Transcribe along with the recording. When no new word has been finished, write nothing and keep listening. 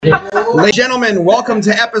Ladies and gentlemen, welcome to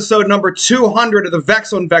episode number 200 of the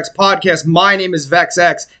Vex On Vex podcast. My name is Vex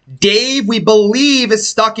X. Dave, we believe, is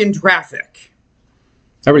stuck in traffic.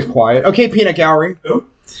 Everybody's quiet. Okay, Peanut Gallery.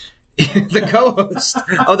 The co-host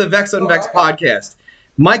of the Vex On Vex podcast.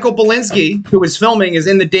 Michael Belinsky, who is filming, is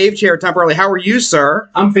in the Dave chair temporarily. How are you, sir?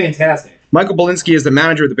 I'm fantastic. Michael Belinsky is the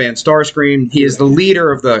manager of the band Starscream. He is the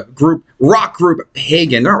leader of the rock group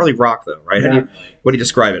Pagan. Not really rock, though, right? What do you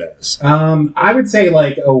describe it as? I would say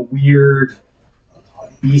like a weird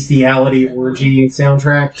bestiality orgy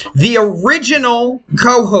soundtrack. The original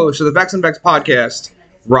co-host of the Vex On Vex podcast,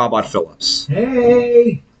 Robot Phillips.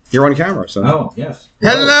 Hey! You're on camera, so. Oh, yes.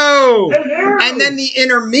 Hello! Hello! And then the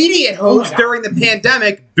intermediate host during the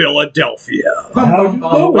pandemic, Philadelphia.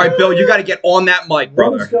 All right, Bill, you got to get on that mic,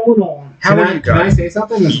 brother. What's going on? How are you Can I guys? say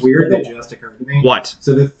something that's weird that just occurred to me? What?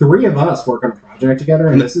 So the three of us work on a project together,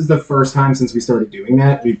 and this is the first time since we started doing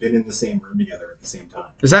that we've been in the same room together at the same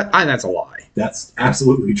time. Is that? That's a lie. That's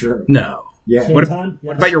absolutely true. No. Yeah. Same What time?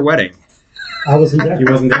 Yes. about your wedding? I wasn't there. He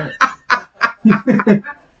wasn't there.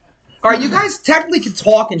 All right, you guys technically can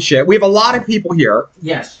talk and shit. We have a lot of people here.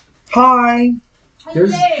 Yes. Hi.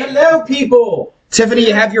 Hello, people! Tiffany,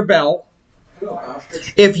 you have your bell.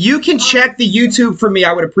 If you can check the YouTube for me,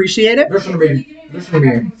 I would appreciate it. This is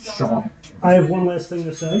gonna be Sean. I have one last thing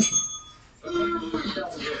to say.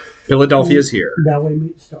 Philadelphia's here. That way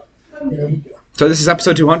meet start. There we go. So this is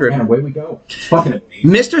episode 200. And away we go. Fucking amazing.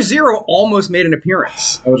 Mr. Zero almost made an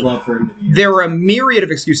appearance. I would love for him to be here. There were a myriad of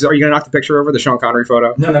excuses. Are you going to knock the picture over, the Sean Connery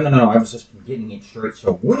photo? No. I was just getting it straight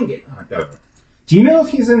so it wouldn't get knocked over. Do you know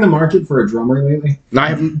if he's in the market for a drummer lately?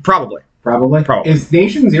 Probably. Probably. Is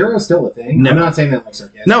Nation Zero still a thing? No. I'm not saying that like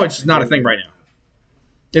sarcastic. No, it's not a thing right now.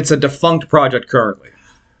 It's a defunct project currently.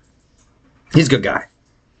 He's a good guy.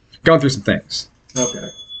 Going through some things. Okay.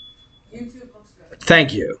 YouTube looks good.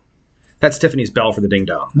 Thank you. That's Tiffany's bell for the ding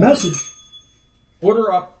dong. Message.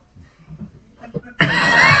 Order up.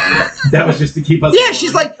 That was just to keep us. Yeah,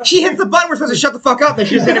 she's like, she hits the button, we're supposed to shut the fuck up, and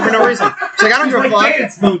she just did it for no reason. She's like, I don't give a fuck.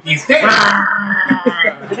 Dance, monkeys, dance.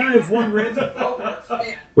 Can I have one rib?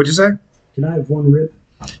 What'd you say? Can I have one rib?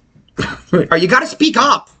 You gotta speak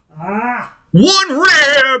up. Ah! One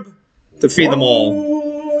rib! To feed them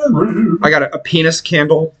all. I got a penis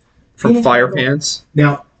candle from Fire Pants.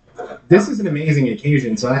 Now, this is an amazing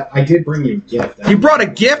occasion, so I did bring you a gift. You brought a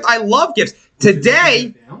gift? I love gifts.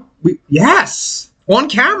 Today, yes! On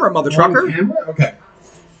camera, mother trucker. On camera? Okay.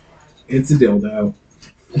 It's a dildo.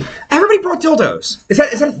 Everybody brought dildos. Is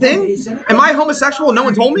that a thing? Am I homosexual? No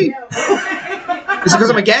one told me? Is it because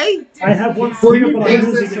I'm a gay? I have one for you, but I'm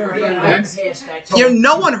losing it right now. You know,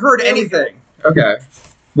 no one heard anything. Okay.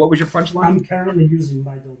 What was your punchline? I'm currently using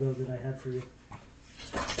my dildo that I had for you.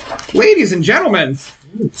 Ladies and gentlemen,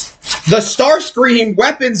 the Starscream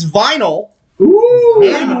Weapons vinyl. Ooh!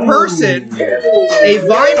 In person. A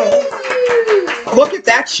vinyl. Look at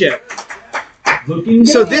that shit.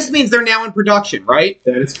 So this means they're now in production, right?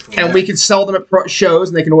 That is correct. And we can sell them at shows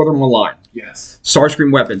and they can order them online. Yes.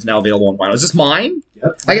 Starscream Weapons now available on vinyl. Is this mine?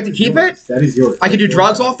 Yep. I get to keep it? That is yours. I can do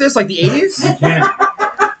drugs off this like the 80s? You can.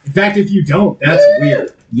 In fact, if you don't, that's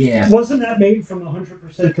weird. Yeah. Wasn't that made from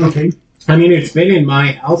 100% cocaine? I mean, it's been in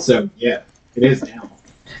my house, so yeah, it is now.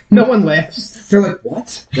 No one laughs. They're like,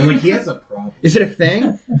 what? They're like, he has a problem. Is it a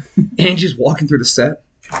thing? Angie's walking through the set.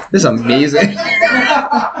 This is amazing.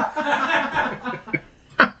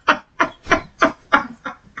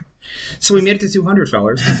 So we made it to 200,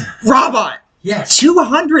 fellas. Robot! Yes.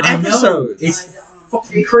 200 I know. episodes! It's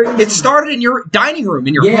fucking crazy. It started in your dining room,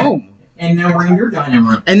 in your Yeah. home. And now we're in your dining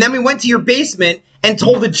room. And then we went to your basement and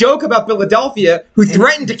told a joke about Philadelphia, who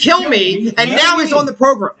threatened to kill me, and now he's on the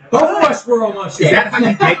program. Both of us were almost Is dead. that how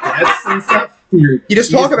you get guests and stuff? You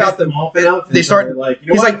just talk about them. Off out and They start- they're like, you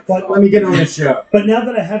know he's what? like, let me get on this show. But now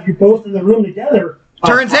that I have you both in the room together,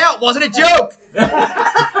 Turns out, wasn't a joke.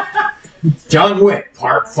 John Wick,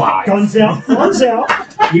 Part 5. guns out, guns out.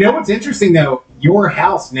 You know what's interesting though? Your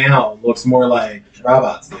house now looks more like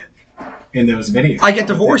Robots did in those videos. I get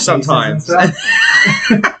divorced With the faces and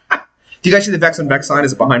sometimes. stuff. Do you guys see the Vex On Vex sign?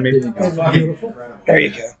 Is it behind me? That's beautiful. There you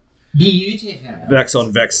go. YouTube. Vex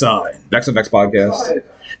On Vex sign. Vex On Vex podcast.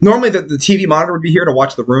 Normally the TV monitor would be here to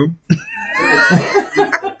watch the room.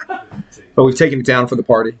 But we've taken it down for the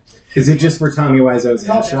party. Is it just for Tommy Wiseau's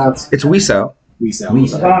headshots? It's WeSo. We sell.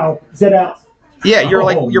 Wow, zit out. Yeah, you're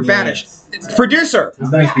Oh, you're yes. banished. Producer, It's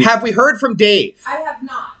nice people. have we heard from Dave? I have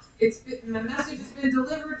not. It's been, my message has been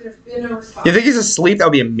delivered. There's been no response. You think he's asleep? That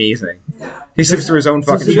would be amazing. No. He sleeps through his own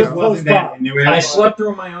fucking This is show. Wasn't that in New I York? slept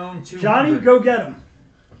through my own too. Johnny, go get him.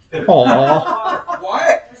 Aww.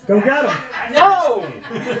 What? Go get him. No!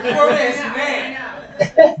 Grown-ass man.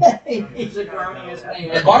 He's a grown-ass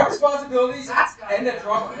man. My responsibilities That's got and it. the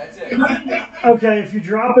drunk. That's it. Okay, if you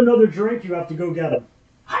drop another drink, you have to go get him.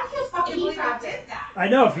 I can't fucking believe I did that. I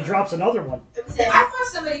know, if he drops another one. I thought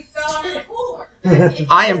somebody fell out of the cooler.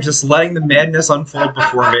 I am just letting the madness unfold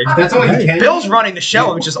before me. That's all you can. Bill's running the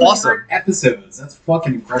show, which is awesome. Episodes. That's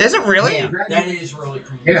fucking incredible. Is it really? Yeah, that is really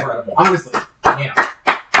Yeah, incredible. honestly. Yeah.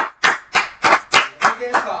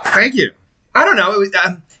 Thank you. I don't know. It was,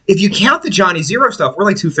 if you count the Johnny Zero stuff, we're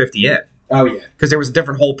like 250 in. Oh yeah. Because there was a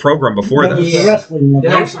different whole program before That was that. the wrestling one.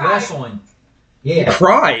 There's wrestling. You Yeah.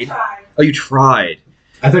 tried? Oh, you tried.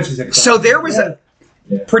 I thought you said. So there was a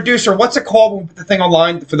producer, what's it called when we put the thing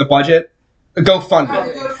online for the budget? A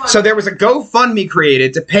GoFundMe. So there was a GoFundMe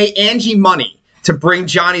created to pay Angie money to bring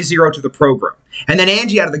Johnny Zero to the program. And then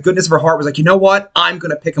Angie, out of the goodness of her heart, was like, you know what? I'm going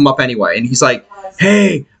to pick him up anyway. And he's like,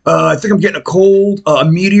 hey, I think I'm getting a cold. A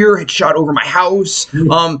meteor had shot over my house.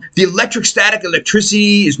 The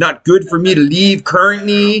electricity is not good for me to leave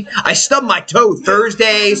currently. I stubbed my toe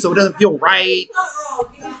Thursday, so it doesn't feel right.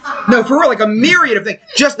 No, for real, like a myriad of things.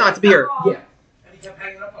 Just not to be here. Yeah. And he kept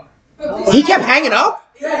hanging up on me. He kept hanging up?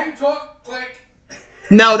 Yeah, you talk like.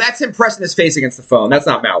 No, that's him pressing his face against the phone. That's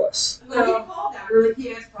not malice. When he called that, really,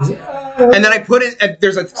 he asked probably. And then I put in,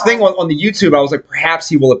 there's a thing on the YouTube, I was like, perhaps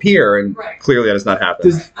he will appear, and clearly that has not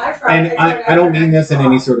happened. And I don't mean this in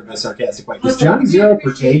any sort of a sarcastic way. Does Johnny Zero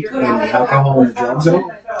partake in the alcohol and the drugs at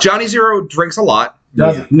all? Johnny Zero drinks a lot.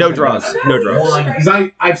 Does he? No drugs. No drugs.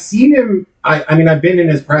 Because I've seen him. I mean, I've been in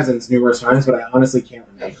his presence numerous times, but I honestly can't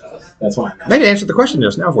remember. That's why I'm asking. Maybe I answered the question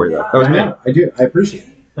just now for you, though. That was me. I do. I appreciate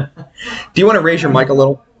it. Do you want to raise your mic a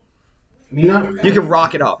little? I mean, not really. You can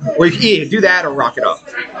rock it up. Or you can either do that or rock it up.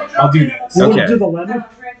 I'll do that. You want Okay. to do the lemon?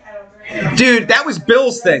 Dude, that was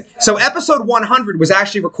Bill's thing. So episode 100 was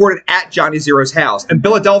actually recorded at Johnny Zero's house. And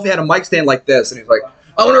Philadelphia had a mic stand like this. And he was like,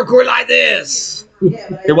 I want to record like this.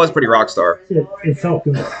 It was pretty rock star. It felt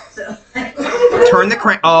good. Turn the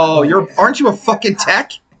crank. Oh, aren't you a fucking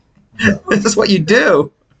tech? This is what you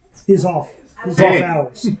do. He's off. He's Hey. off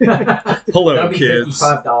hours. Hello, That'd be kids.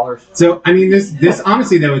 $55. So, I mean, this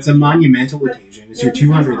honestly, though, it's a monumental occasion. It's your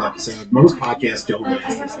 200th episode. Most podcasts don't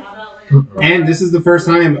last. And this is the first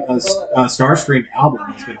time a Starscream album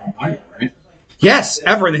has been on vinyl, right? Yes,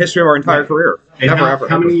 ever in the history of our entire career. And Never, how, ever.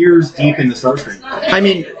 how many years deep in the Starscream? I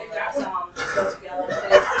mean,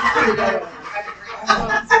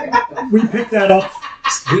 We picked that up.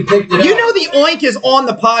 We picked it you up. know the oink is on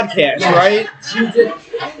the podcast, right?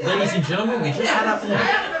 Ladies and gentlemen, we just had up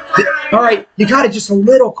one. All right, you got it just a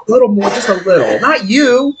little more, just a little. Not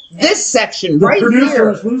you. This section The right producer here.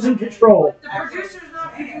 is losing control. The producer's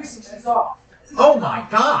not producing, she's off. Oh my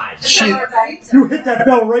God. You hit that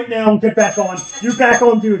bell right now and get back on. You're back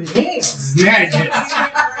on duty. Magic.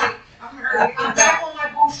 I'm back on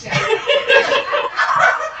my bullshit.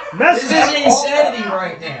 This is Message. insanity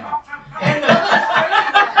right now.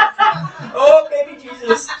 Oh, baby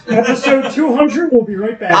Jesus. Episode 200. We'll be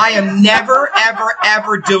right back. I am never, ever,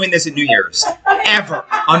 ever doing this at New Year's. Ever.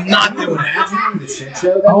 I'm not doing it. Imagine the shit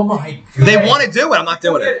show. Oh my God. They want to do it. I'm not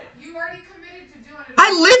doing it. You already committed to doing it.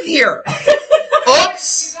 I live here.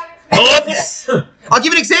 Oops. Oops. I'll give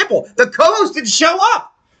you an example. The co-host didn't show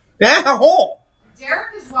up. Yeah, hole.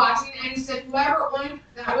 Derek is watching and he said, whoever oinked,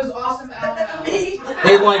 that was awesome. LOL.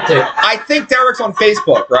 They liked it. I think Derek's on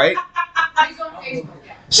Facebook, right? He's on Facebook,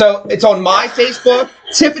 yeah. So it's on my Facebook.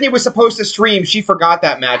 Tiffany was supposed to stream. She forgot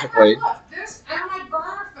that magically. Look, this and my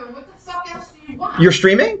burner phone. What the fuck else do you want? You're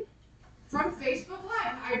streaming? From Facebook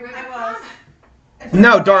Live. I read the comment.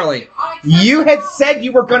 No, darling. You had said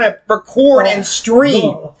you were going to record and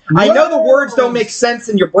stream. I know the words don't make sense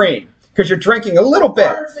in your brain because you're drinking a little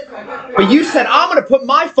bit. But you said, I'm going to put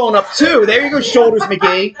my phone up too. There you go, Shoulders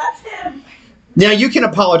McGee. Now you can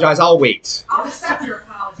apologize. I'll wait. I'll accept your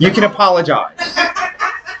apology. You can apologize.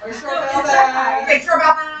 Are you sure about that? Are you sure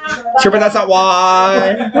about that? Sure, but that's not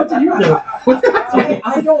why. What did you do?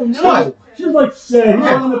 I don't know. She's like, he's the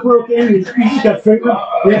one that broke in. You just got fingered.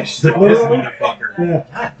 Yeah, she's like, this motherfucker.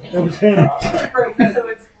 Yeah, that was him.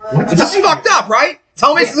 This is fucked up, right?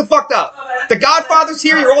 Tell me this is fucked up. The Godfather's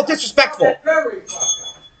here. You're all disrespectful. Derek,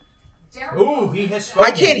 Ooh, he has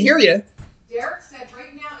spoken. I can't hear you. Derek said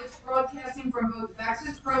right now it's broadcasting from both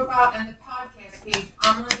Vex's profile and the podcast page.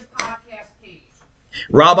 I'm on the podcast page.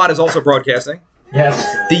 Robot is also broadcasting.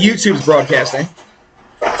 Yes. The YouTube's broadcasting.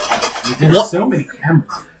 There's so many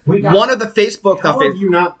cameras. We got One of the Facebook. How have you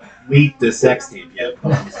not leaked the sex tape yet?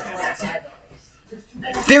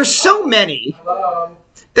 There's so many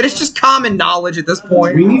that it's just common knowledge at this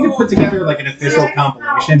point. We need to put together like an official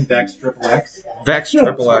compilation, Vex Triple X. Vex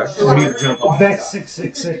Triple X. We need to jump on Vex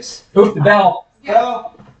 666. Poop the bell. Yeah.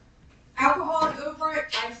 Alcoholic over it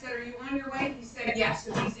said yes,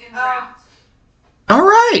 because he's in route. All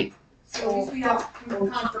right. So at least we have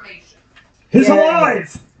confirmation. He's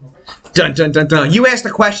alive! Dun dun dun dun. You asked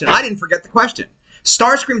the question. I didn't forget the question.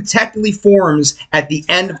 Starscream technically forms at the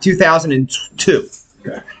end of 2002.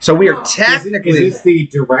 Okay. So we are technically. Is this the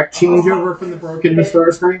direct changeover from the Broken to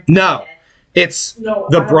Starscream? No, it's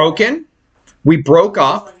the Broken. We broke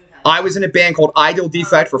up. I was in a band called Ideal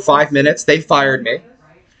Defect for 5 minutes. They fired me.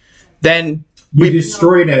 Then You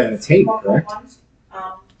destroyed a tape, correct?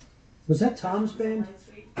 Was that Tom's band?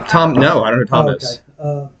 Tom. No, I don't know who Tom Oh, is.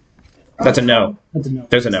 okay. That's a no. That's a no.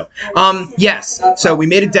 There's a no. Yes. So we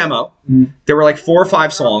made a demo. There were like 4 or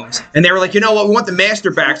 5 songs, and they were like, you know what? We want the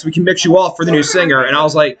master back so we can mix you off for the new singer. And I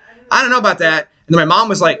was like, I don't know about that. And then my mom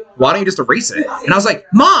was like, why don't you just erase it? And I was like,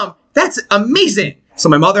 Mom, that's amazing. So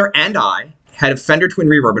my mother and I had a Fender twin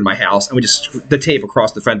reverb in my house, and we just the tape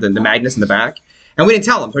across the front, the magnets in the back. And we didn't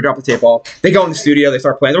tell them, so I dropped the tape off. They go in the studio, they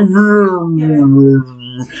start playing.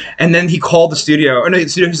 And then he called the studio. Or no, the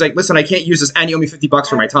studio, he's like, listen, I can't use this, and you owe me $50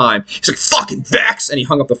 for my time. He's like, fucking Vex! And he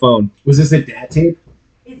hung up the phone. Was this a DAT tape?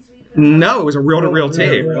 No, it was a reel-to-reel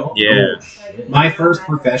tape. Reel-to-reel? Yeah. My first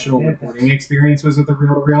professional recording experience was with a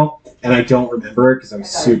reel-to-reel, and I don't remember it because I was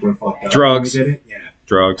super fucked up Drugs. when we did it. Yeah.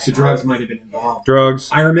 Drugs. So drugs might have been involved. Drugs.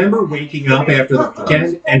 I remember waking up after the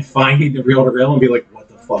weekend and finding the reel-to-reel and be like, what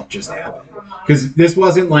the fuck just happened? Because this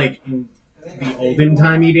wasn't like in the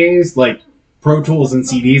olden-timey days, like Pro Tools and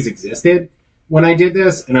CDs existed when I did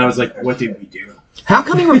this, and I was like, what did we do? How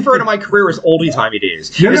come you refer to my career as oldie-timey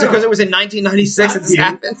days? No, Is it no. because it was in 1996 that this Yeah.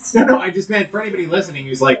 happened? No, I just meant for anybody listening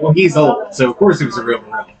who's like, well, he's old, so of course it was a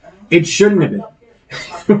reel-to-reel. It shouldn't have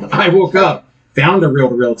been. I woke up, found a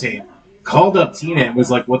reel-to-reel tape, called up Tina and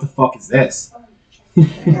was like, what the fuck is this?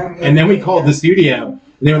 And then we called the studio, and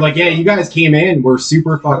they were like, yeah, you guys came in, we're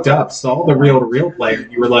super fucked up, saw the reel-to-reel player,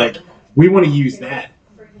 and you were like, we want to use that.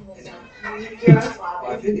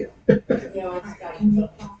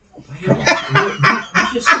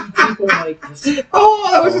 Oh,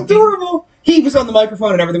 that was adorable. He was on the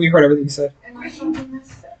microphone and everything. We heard everything he said.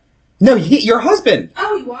 No, your husband.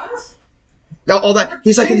 Oh, he was? No, all that.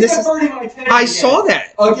 He's like, and this is. I saw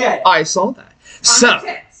that. Okay. I saw that. So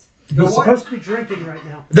You're supposed to be drinking right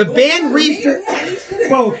now. the band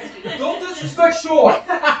Both. Don't disrespect Sean.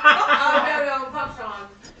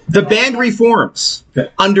 The band reforms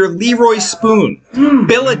under Leroy Spoon.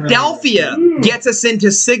 Philadelphia gets us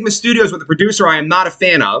into Sigma Studios with a producer I am not a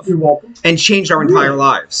fan of, You're welcome. and changed our entire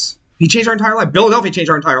lives. He changed our entire life. Philadelphia changed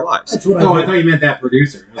our entire lives. That's what Oh, I I thought you meant that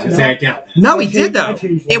producer. I was going to say, I doubt that. No, he I did changed- I though.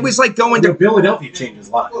 changed It was like going to. Philadelphia changes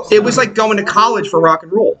lives. It was like going to college for rock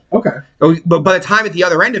and roll. Okay. But by the time at the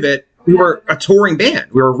other end of it, we were a touring band.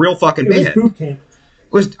 We were a real fucking It was band. boot camp.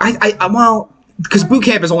 Well, because boot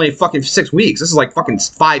camp is only fucking 6 weeks. This is like fucking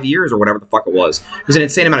 5 years or whatever the fuck it was. It was an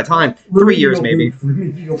insane amount of time. 3 years maybe.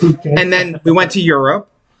 Remedial boot camp. And then we went to Europe,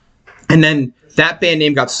 and then that band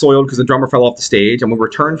name got soiled because the drummer fell off the stage. And when we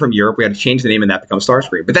returned from Europe, we had to change the name, and that became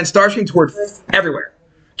Starscream. But then Starscream toured everywhere: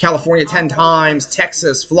 California 10 times,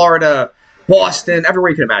 Texas, Florida, Boston, everywhere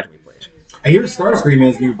you can imagine we played. I hear Starscream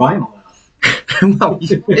has new vinyl now. Well,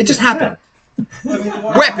 it just happened.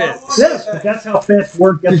 Weapons. Yes, but that's how fast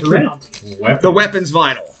word gets around. The Weapons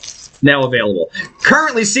vinyl, now available.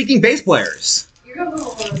 Currently seeking bass players. You're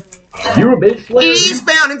a bitch.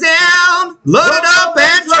 Eastbound and down, loaded up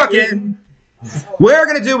and trucking. We're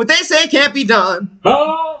gonna do what they say can't be done.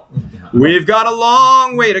 We've got a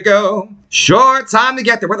long way to go. Short time to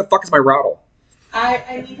get there. Where the fuck is my rattle?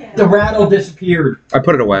 I need him. The rattle disappeared. I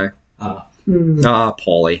put it away.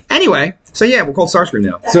 Paulie. Anyway, so yeah, we're called Starscream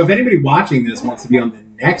now. So if anybody watching this wants to be on the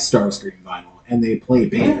next Starscream vinyl and they play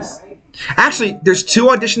bass, Actually, there's 2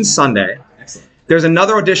 auditions Sunday. excellent. There's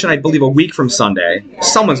another audition, I believe, a week from Sunday.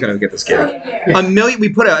 Someone's gonna get this gig. We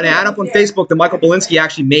put an ad up on Facebook that Michael Belinsky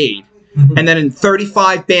actually made, and then in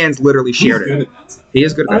 35 bands literally shared He's good it. at that stuff. He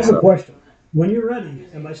is good I at that have a stuff. question. When you're ready,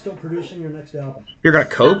 am I still producing your next album? You're gonna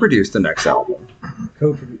co-produce the next album.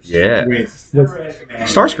 Co-produce. Yeah. With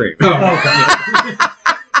Starscream. oh,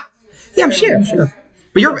 Yeah, I'm sure.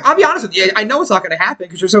 But I'll be honest with you, I know it's not gonna happen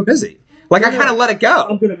because you're so busy. Like, I kind of let it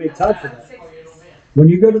I'm go. going to make time for that. When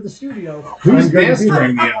you go to the studio, who's I'm going to be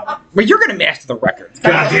mastering there. the album? But you're gonna master the records.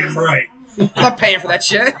 Goddamn right. I'm not paying for that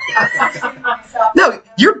shit. No,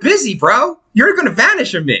 you're busy, bro. You're gonna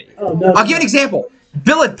vanish from me. Oh, no. I'll give you an example.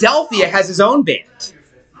 Philadelphia has his own band.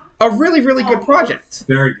 A really, really good project.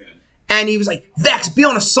 Very good. And he was like, Vex, be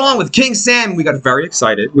on a song with King Sam. We got very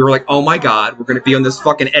excited. We were like, oh my God, we're going to be on this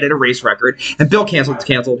fucking Edit Erase record. And Bill canceled.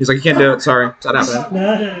 He's like, you can't do it. Sorry. It's not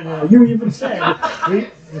happening. No. You even said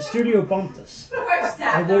the studio bumped us.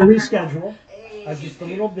 I will reschedule. I'm just a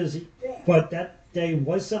little busy. But that day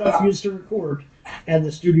was set up for us to record. and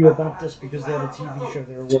the studio bumped us because they had a TV show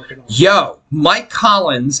they were working on. Yo, Mike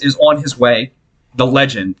Collins is on his way, the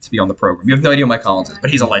legend, to be on the program. You have no idea who Mike Collins is, but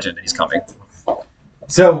he's a legend and he's coming.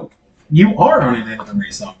 So you are on an Anthem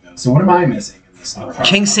Ray song though. So what am I missing in this song?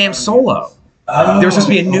 King Sam solo. There's supposed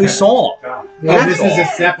to be a new song. Oh, this is a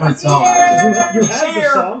separate song. You have the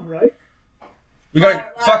song, right? We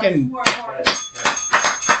got to fucking...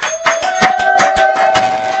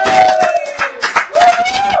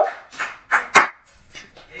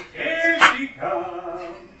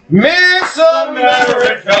 Miss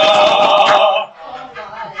America,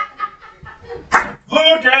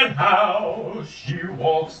 Look at how she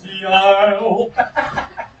walks the aisle.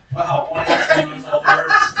 Wow, one of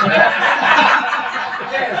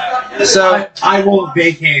the so I will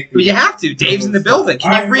vacate. you have to. Dave's in the building.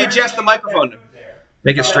 Can you readjust the microphone?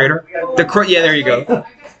 Make it straighter. Yeah, there you go.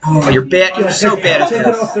 Oh, you're bad. You're so bad at Take it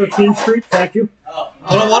this. off 13th Street, thank you. A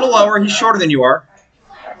little lower. He's shorter than you are.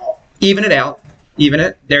 Even it out. Even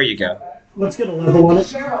it. There you go. Let's get a level on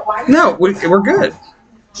it. No, we're good.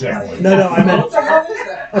 No, I meant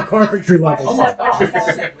a carpentry level.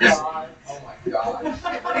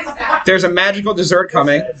 There's a magical dessert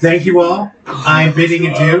coming. Thank you all. I'm bidding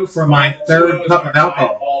adieu for my third cup of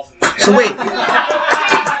alcohol. So wait.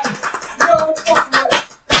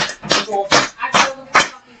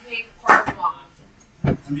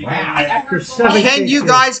 Can you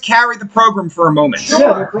guys carry the program for a moment Yeah,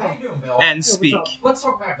 no problem. and speak? Let's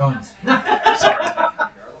talk about guns.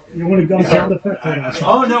 You want a gun sound effect on us?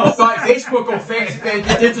 Oh no, I thought Facebook will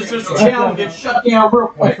this is just a channel get shut down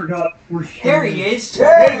real I quick. forgot. There he is.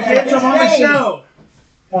 Hey kids, I'm on the show.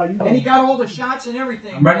 You And he got all the shots and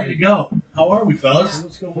everything. I'm ready to go. How are we, fellas?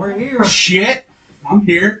 Let's go. We're here. Shit, I'm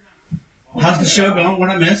here. How's the show going? What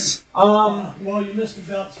I miss? Well, you missed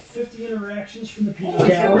about 50 interactions from the people.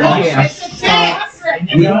 Yeah.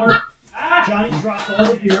 We are. Johnny dropped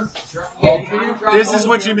all the gear. This is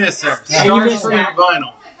what you missed, sir. You missed Free that.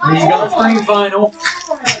 vinyl. There you go. Free vinyl.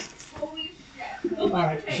 All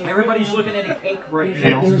right. So Everybody's looking at a cake right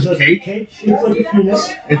now. There's a Cake? cake shaped like a penis,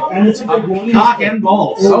 and it's a big one. Cock and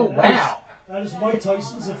balls. Oh wow. That is Mike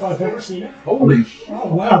Tyson's, if I've ever seen it. Holy.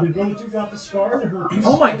 Oh wow, they both got the scar and the herpes.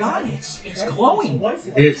 Oh my God, it's glowing.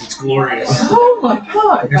 Delightful. It is. It's glorious. Oh my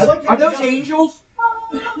God. I like Are those angels?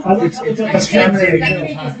 I like It's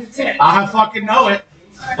contaminated. I fucking know it.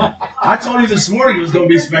 I told you this morning it was going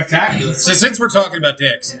to be spectacular. So since we're talking about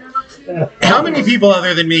dicks, how many people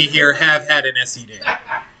other than me here have had an STD?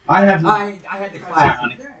 I have. I had to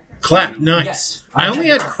clap. Clap, nice. I only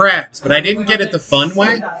had crabs, but I didn't get it the fun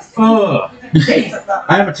way. I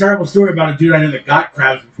have a terrible story about a dude I knew that got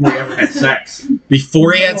crabs before he ever had sex.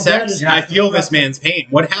 Before he had sex, I feel this man's pain.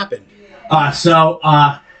 What happened?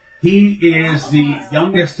 He is the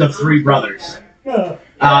youngest of three brothers.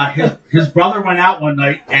 His brother went out one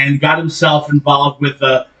night and got himself involved with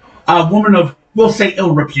a woman of, we'll say,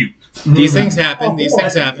 ill repute. These things happen. These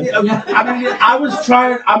things happen. I mean, I was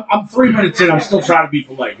trying. I'm 3 minutes in. I'm still trying to be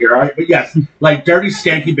polite here, all right? But yes, like dirty,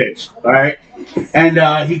 skanky bitch, all right?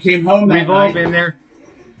 And he came home that We've all night, been there.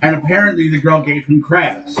 and apparently the girl gave him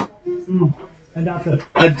crabs. And not the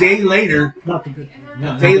A day later,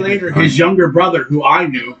 good. his younger brother, who I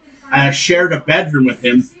knew, shared a bedroom with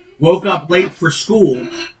him, woke up late for school,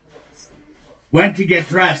 went to get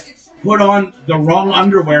dressed, put on the wrong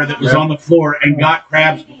underwear that was on the floor, and got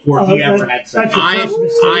crabs before he ever had sex.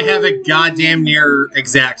 I have a goddamn near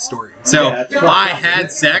exact story. So Yeah, it's I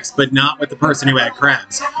had sex, but not with the person who had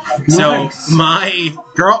crabs. So my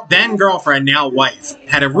girlfriend, now wife,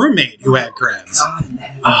 had a roommate who had crabs.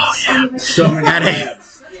 Oh yeah. So many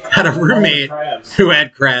crabs. Had a roommate who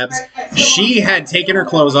had crabs. She had taken her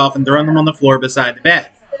clothes off and thrown them on the floor beside the bed.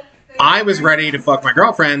 I was ready to fuck my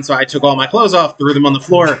girlfriend, so I took all my clothes off, threw them on the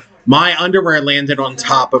floor. My underwear landed on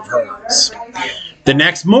top of hers. The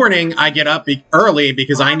next morning, I get up early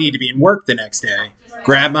because I need to be in work the next day.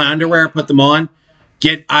 Grab my underwear, put them on.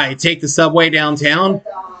 I take the subway downtown.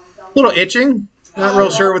 A little itching. Not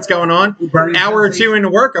real sure what's going on. Hour or two into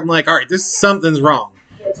work, I'm like, all right, something's wrong.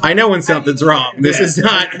 I know when something's wrong. This is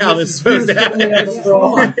not how this is supposed to happen.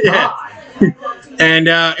 Yeah. And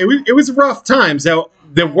it was a rough time. So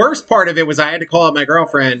the worst part of it was I had to call up my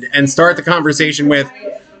girlfriend and start the conversation with,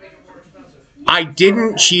 I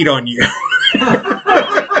didn't cheat on you. Every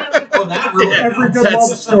good love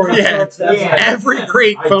story starts that way. Every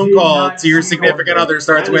great phone call to your significant other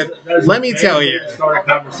starts with, let me tell you.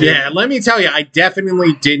 Yeah, let me tell you, I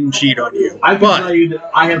definitely didn't cheat on you. I can tell you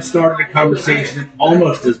that I have started a conversation in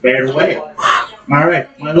almost as bad a way. All right,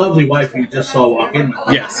 my lovely wife you just saw walk in with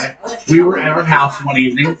me. Yes. We were at our house one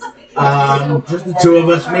evening, Just the two of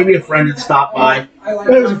us. Maybe a friend had stopped by. But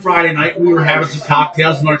it was a Friday night. We were having some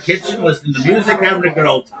cocktails in our kitchen, listening to music, having a good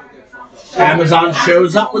old time. Amazon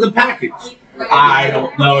shows up with a package. I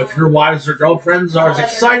don't know if your wives or girlfriends are as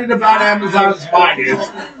excited about Amazon's finance,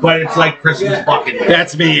 but it's like Christmas bucket.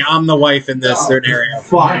 That's me. I'm the wife in this scenario.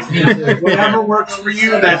 Fine. Whatever works for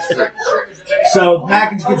you, that's great. So the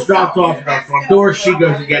package gets dropped off at our front door. She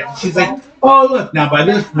goes to get it. She's like, oh, look. Now, by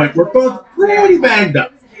this point, we're both pretty banged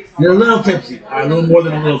up. You're a little tipsy. A little more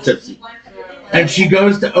than a little tipsy. And she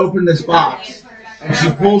goes to open this box, and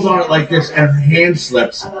she pulls on it like this, and her hand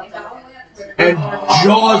slips and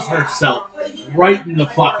jaws herself right in the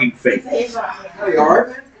fucking face.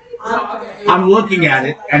 I'm looking at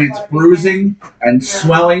it, and it's bruising and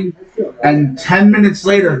swelling, and 10 minutes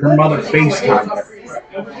later, her mother FaceTimed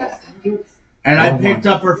her. And I picked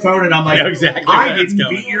up her phone, and I'm like, I didn't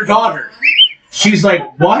beat your daughter. She's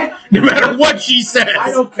like, what? No matter what she says.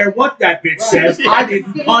 I don't care what that bitch says. I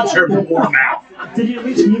didn't punch her before mouth. Did you at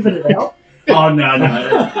least even it out? Oh, no.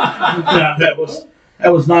 That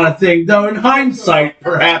was not a thing. Though, in hindsight,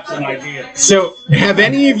 perhaps an idea. So, have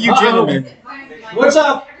any of you gentlemen... What's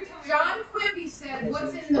up? John Quimby said,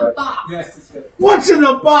 "What's in the box?" What's in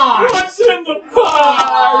the box? What's in the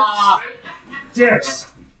box? Dicks.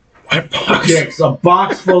 What box? Dicks. A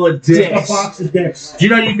box full of dicks. A box of dicks. Do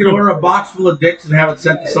you know you can order a box full of dicks and have it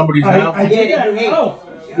sent to somebody's house? I did that. Oh,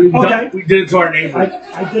 okay. We did it to our neighbor.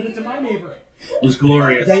 I did it to my neighbor. It was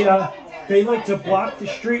glorious. They like to block the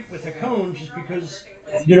street with a cone just because,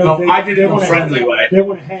 you know, No, I did it in a friendly way. They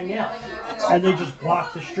want to hang out. And they just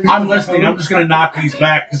block the street. I'm with a listening. cone. I'm just going to knock these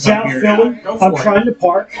back because I'm South here Philly, now. I'm trying to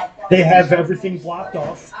park. They have everything blocked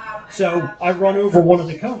off. So I run over one of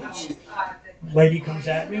the cones. Lady comes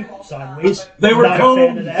at me sideways. They were Not a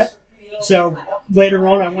fan of that. So later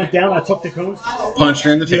on, I went down. I took the cones. Punched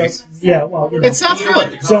her in the face. Yeah, well, you know. It's South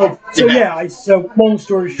Philly. So yeah. So long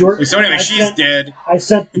story short. So anyway, she's dead. I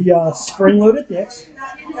sent the spring-loaded dicks,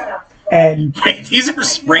 and Wait, these are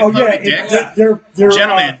spring-loaded dicks? They're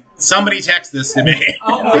Gentlemen, somebody text this to me.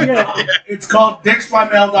 Oh yeah, It's called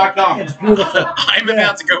dicksbymail.com. it's beautiful. I'm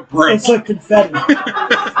about to go broke. It's like confetti,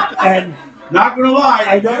 and Not going to lie.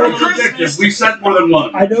 I know they're ridiculous. We sent more than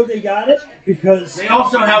one. I know they got it because They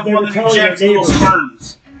also have they one were that telling their injects little neighbors.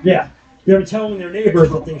 sperms. Yeah, they were telling their neighbor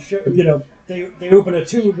that they should, you know, they opened a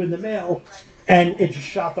tube in the mail, and it just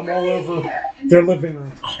shot them all over their living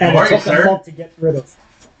room, and How are it you, took a sir? month to get rid of.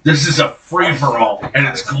 This is a free-for-all, and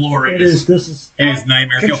it's glorious. It is. This is. It is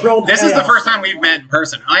nightmare fuel. Controlled This is the chaos. first time we've met in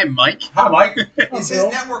person. I'm Mike. Hi, Mike. Is his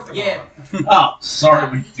network the Yeah. Oh, sorry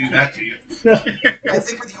we do that to you. I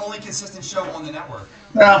think we're the only consistent show on the network.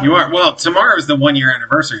 Well, You are. Well, tomorrow is the 1-year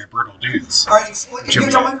anniversary of Brutal Dudes. All right, explain. Should Get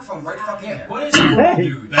we- your microphone right fucking there. What is Hey.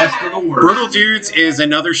 dude? best of the worst. Brutal Dudes is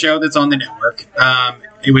another show that's on the network.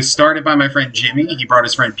 It was started by my friend Jimmy. He brought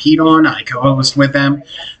his friend Pete on. I co-host with them.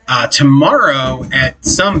 Tomorrow at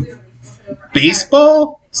some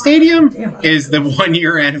baseball stadium is the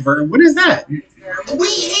 1-year anniversary. What is that? We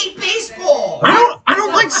hate baseball. I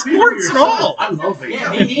don't like sports at all. I love it.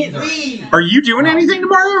 Yeah, me neither. We. Are you doing anything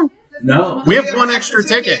tomorrow? No. We have one extra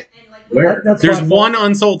ticket. Where? That's There's my fault. one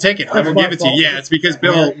unsold ticket. I will That's my give it to you. fault. Yeah, it's because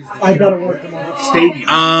Bill. I gotta work tomorrow.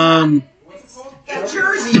 Stadium. In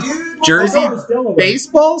Jersey, dude. Jersey I thought it was Delaware.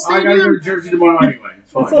 baseball I gotta go to stadium? Jersey tomorrow anyway. It's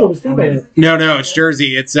I thought it fine. was Delaware. No, it's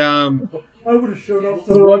Jersey. It's I would have showed up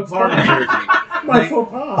to the What wrong part of time. Jersey? My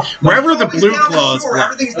faux pas. wherever the Always Blue down the Claws shore. were.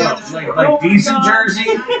 Everything's down the shore. Like decent Jersey?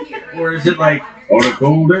 Or is it like on a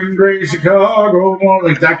cold and gray Chicago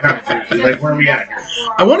morning? Like that kind of Jersey? Like where are we at here?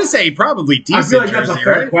 I want to say probably I feel decent like that's a Jersey,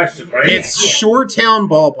 fair right? question, right? It's Shoretown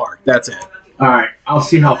Ballpark. That's it. Alright, I'll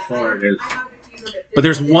see how far it is. But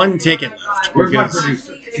there's one ticket left Where's my because,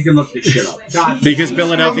 producer? She can look this shit up. because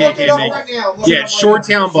Philadelphia Look it can't up make right it. now. Look Yeah, it up right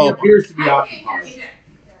Shoretown She Ballpark. appears to be occupied.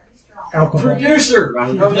 Alcohol. Producer.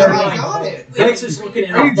 Right. now. Yeah, I got it. Vex is looking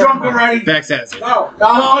at Are you drunk already? Vex has it. No.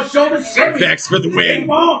 No, show the city. Vex for the win. Come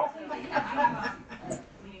on.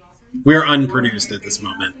 We're unproduced at this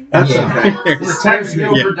moment. That's okay. We're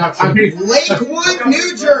technical Yeah. production. I mean, Lakewood,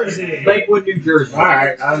 New Jersey. Lakewood, New Jersey.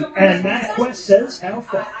 alright. And Matt Quest says, how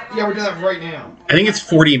far? Yeah, we're doing that right now. I think it's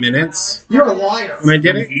 40 minutes. You're a liar. When I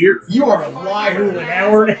did it? Here. You are a Ooh, liar. an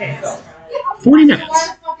hour and a half. 40 minutes. Why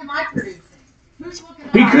the fuck am I producing? Who's looking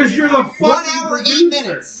at Because you're the 1 fucking hour, 8 producer.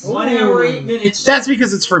 minutes. 1 hour, 8 minutes. That's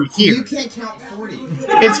because it's from You here. can't count 40.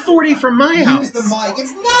 It's 40 from my house. Use the mic.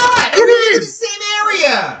 It's not. It We're in is. the same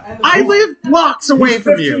area. I live blocks away He's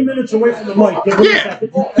from 15 you. minutes away from the mic. Give him a Yeah.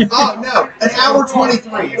 second. Oh no, an hour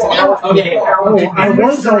 23. It's an hour. Okay, Oh, I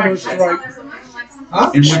was almost right.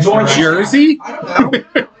 Huh? In which direction? Jersey? I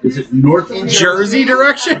don't know. Is it north? In Jersey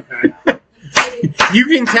direction? Okay. You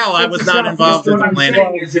can tell I was not involved with the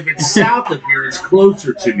planning. Is if it's south of here, it's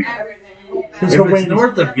closer to me. Because If the it's wind,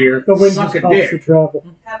 north of here, the wind suck just a helps the dick. travel.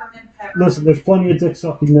 Listen, there's plenty of dick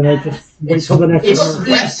sucking that I just wait till the next It's one.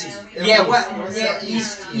 west. Yeah, what? Yeah,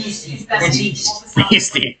 east. It's east.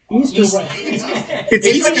 Easty. East or west? It's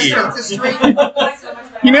easty. It's a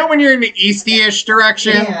straight. You know when you're in the easty-ish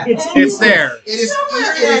direction? Yeah. It's there. It is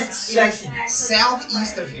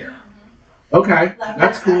southeast of here. Okay,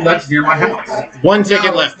 that's cool. That's near my house. One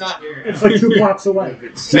ticket No, left. It's not near. It's like 2 blocks away.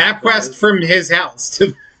 MapQuest from his house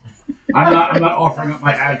to I'm not offering up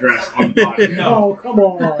my address on the podcast. Oh, come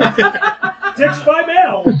on. Dicks by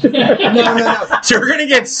mail. No. So we're gonna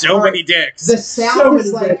get so many dicks. The south So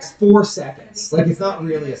is many like dicks. 4 seconds. Like it's not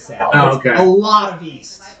really a south. Oh, It's okay. a lot of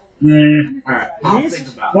east. All right, I'll East? think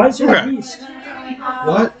about Why it. is there Okay. east?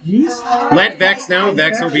 What? East? Let Vex know.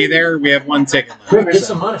 Vex will be there. We have one ticket left. Quick, get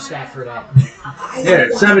some money staff for that. Yeah,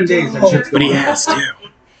 7 days. That shit's But he going on. has to.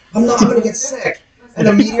 I'm not gonna get sick. And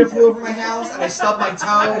a meteor flew over my house, and I stubbed my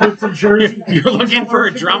toe. It's in Jersey. You're looking for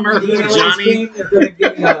a drummer for Johnny.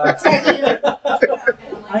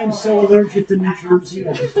 I am so allergic to New Jersey.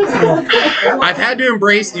 I just, I've had to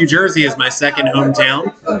embrace New Jersey as my second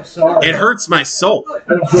hometown. I'm sorry. It hurts my soul. I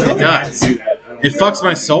don't feel It like I does. can do that. I don't It fucks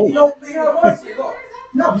my soul.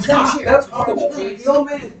 No, he's not here. That's the old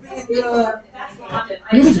man is being,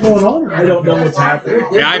 What's going on? I don't know what's happening.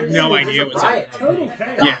 Yeah, I have no idea what's happening. Total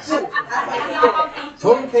chaos.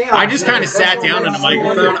 Yeah. I just kind of sat down on the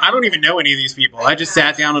microphone. I don't even know any of these people. I just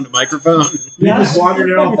sat down on the microphone. You just wandered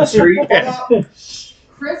it off the street.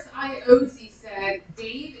 Chris Iozzi said,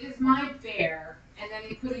 Dave is my bear, and then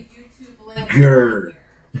he put a YouTube link. Grr.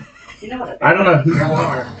 here. I don't know who you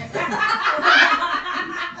are.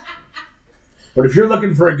 But if you're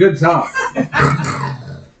looking for a good time,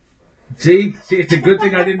 see, it's a good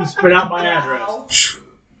thing I didn't spit out my address.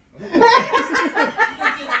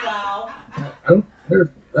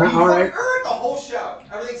 All right. I heard the whole show.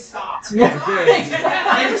 Everything stopped. You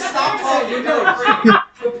just stop talking.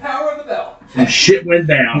 The power of the bell. And shit went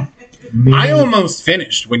down. I almost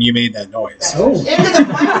finished when you made that noise. Oh. Into the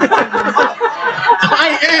microphone.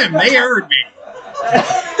 I am. They heard me.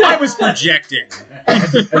 I was projecting. And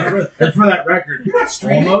for that record,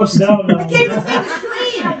 almost. No.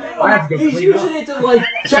 I have to go He's clean using up. it to like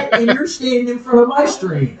check, and you're standing in front of my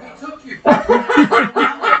stream.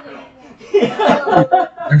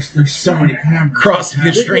 There's so many cameras. Crossing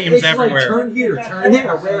the streams It's like, everywhere. turn here, turn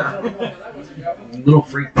there, around. Little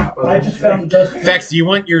freak out. I just found the dust. Vex, do you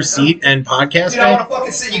want your seat and podcast You don't want back? to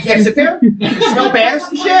fucking sit. You can't sit there? You smell bears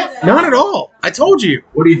and shit? Not at all. I told you.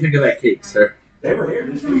 What do you think of that cake, sir? They were here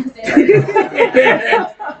this week.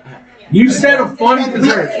 You said a funny Can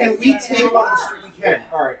dessert. we take one on the street? We can.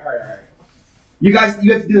 All right. You guys,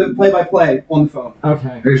 you have to do the play-by-play on the phone.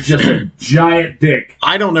 Okay. There's just a giant dick.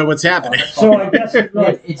 I don't know what's happening. So I guess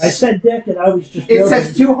right. I said dick and I was just It joking.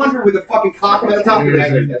 says 200 with a fucking cock on the top of it.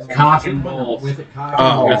 There's a cock and balls. With a cock.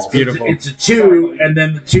 Oh, that's beautiful. It's a 2, and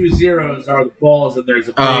then the 2 zeros are the balls, and there's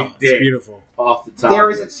a big Oh, it's dick beautiful. off the top. There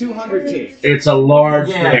is a 200 cake. It's a large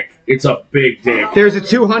Yeah. dick. It's a big dick. There's a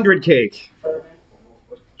 200 cake.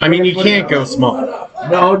 I mean, you can't go small.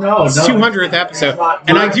 No. It's 200th episode.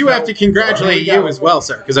 And I do have to congratulate you as well,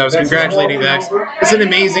 sir, because I was congratulating Vex. It's an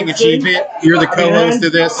amazing achievement. You're the co-host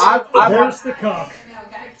of this. There's the cock.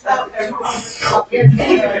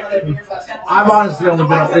 I've honestly only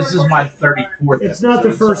been on, this is my 34th It's not the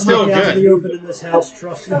episode, first Still dick out good. in the open in this house,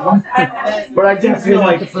 trust me. but I do Definitely feel not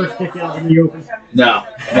like, the first dick out in the open. no,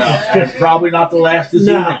 it's probably not the last this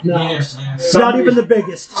No, evening. no. It's not even the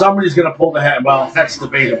biggest. Somebody's going to pull the head. Well, that's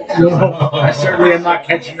debatable. I certainly am not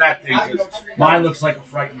catching that thing because mine looks like a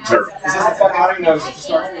frightened turtle. This is the fucking, I don't even know. It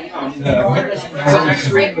starts me on. It's an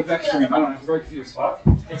extreme with extreme. I don't know. I'm very confused.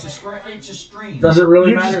 It's a stream. Does it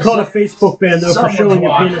really You matter? just caught a Facebook ban though for Someone's showing your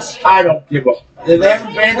watching. penis. I don't give a. They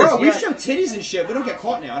haven't banned Bro, us we yet. show titties and shit. We don't get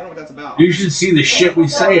caught now. I don't know what that's about. You should see the shit we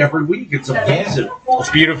say every week. It's offensive. It's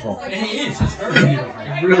beautiful. And it is. It's very beautiful.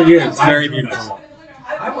 It really is. It's very beautiful.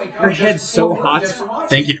 I wake up Your head's just so to hot. watch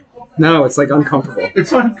Thank you. No, it's like uncomfortable.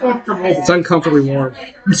 It's uncomfortable. It's uncomfortably warm.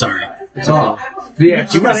 I'm sorry. It's all. Yeah,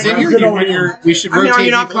 You want to sit here? We should I mean, rotate are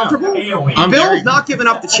you not people out. comfortable? I'm Bill's very- not giving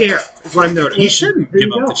up the chair, is what I'm He noticing. shouldn't There give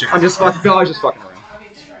you up go. the chair. I'm just fucking, Bill, I was just fucking around.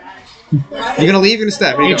 You're gonna leave? You're gonna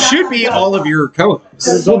stay? Where you It going? should be all of your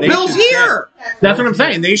co-hosts. Well, They Bill's should stay. here! That's what I'm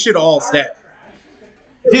saying. They should all stay.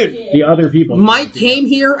 Dude, The other people. Mike came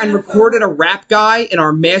here and recorded a rap guy in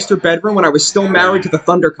our master bedroom when I was still married to the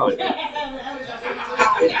ThunderCon.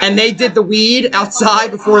 And they did the weed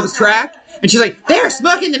outside before the track, and she's like, they're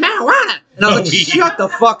smoking the marijuana! And I was like, Oh, yeah. shut the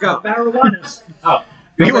fuck up. Marijuana's. Oh,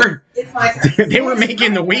 They were It's my turn. they were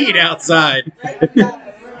making the weed outside.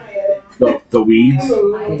 The weeds.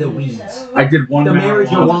 The weeds. I did one The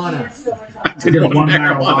marijuana. marijuana. I did one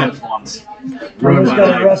marijuana once. Brothers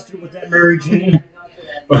got arrested with that Mary Jane.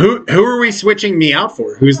 Well, who are we switching me out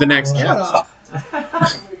for? Who's the next guest?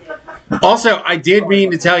 Also, I did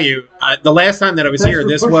mean to tell you, the last time that I was here,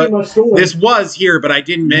 this was here, but I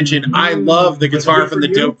didn't mention I love the guitar from the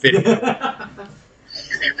Dope video.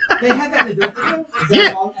 They had that in the Dope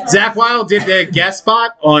video? Yeah, Zach Wilde did the guest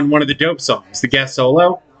spot on one of the Dope songs, the guest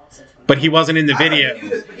solo, but he wasn't in the video. I knew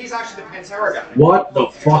this, but he's actually the Pantera guy. What the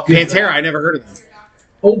fuck is Pantera, I never heard of them.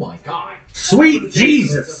 Oh my god. Sweet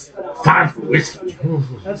Jesus! Time for whiskey.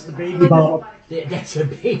 That's the baby bottle. That's a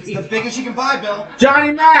baby. The biggest you can buy, Bill.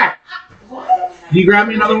 Johnny Mac! Can you grab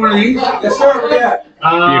me another one of these? Yes, sir. Yeah.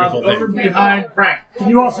 Beautiful thing. Over behind Frank. Can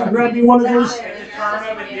you also grab me one of those? You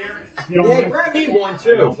don't Yeah, want grab me one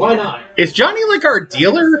too. Why not? Is Johnny like our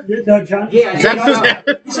dealer? No, John. Yeah, Is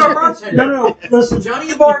that he's our bartender. No, listen. Johnny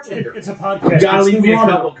the bartender. It's a podcast. Gotta It's leave me a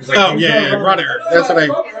water. couple because Oh yeah, runner. That's what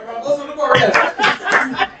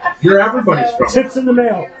You're everybody's problem. Tips in the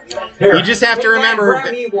mail. You just have to remember.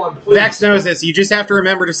 Grab me one, please. Vex knows this. You just have to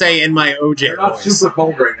remember to say "in my OJ They're not voice." super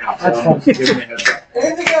cold right now. That's So fine. give me a heads up.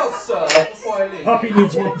 Anything else, before I leave? Puppy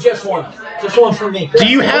needs one. Just one. Just one for me. Do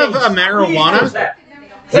you have a marijuana?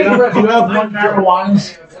 Do you have one marijuana?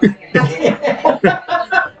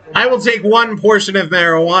 I will take one portion of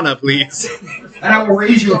marijuana, please. And I will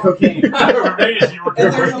raise you a cocaine. And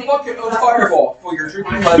there's a bucket of Fireball for your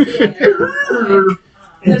drinking life.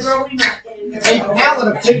 A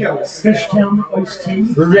pallet of potatoes. Fishtown iced tea.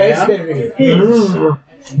 Raspberry.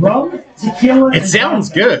 Is rum, tequila. It sounds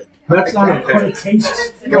good. That's not But okay. it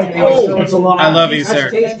tastes. It's a lot. I love you, sir.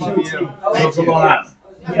 It's a lot.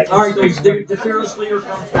 All right, the fearless leader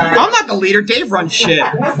comes back. I'm not the leader. Dave runs shit.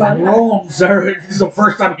 Wrong, sir. This is the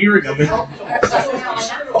first time hearing of it.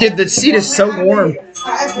 Dude, the seat is so warm.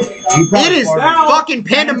 It is fucking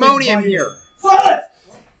pandemonium here.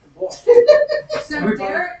 So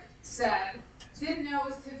Derek said, didn't know it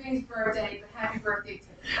was Tiffany's birthday, but happy birthday,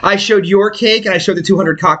 Tiffany. I showed your cake and I showed the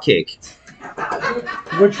 200 cock cake.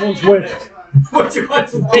 Which one's which?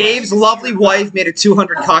 Dave's lovely wife made a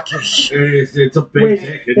 200 cock cake. It's a big Wait,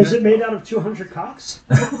 dick, is isn't it made out of 200 cocks?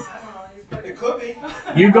 It could be. it?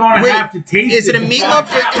 You're going to Wait, have to taste Is it a meat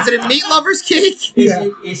lover? Is it a meat lover's cake, Yeah.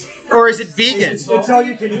 or is it vegan? It's all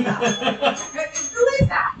you can eat. Who is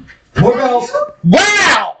that? More bells.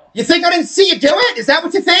 Wow! You think I didn't see you do it? Is that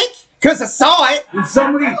what you think? Because I saw it. Did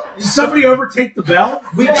somebody overtake the bell?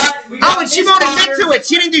 We got Oh, and she won't admit to it.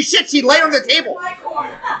 She didn't do shit. She laid on the table.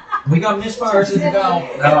 We got misfires in the bell.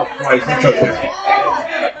 Oh, Christ, it's okay.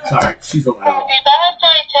 Sorry, she's allowed.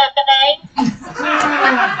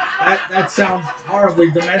 That sounds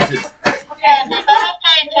horribly demented.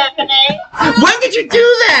 When did you do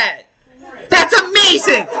that? That's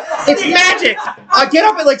amazing. It's magic. I get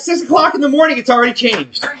up at like 6 o'clock in the morning. It's already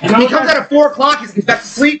changed. He comes out at 4 o'clock. He's back to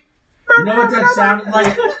sleep. You know what that sounded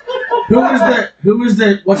like? Who was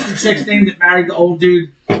the what's the chick's name that married the old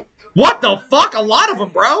dude? What the fuck? A lot of them,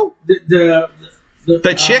 bro. The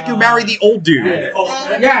chick who married the old dude.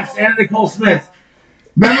 Yes, Anna Nicole Smith.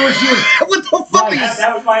 Remember when she was? What the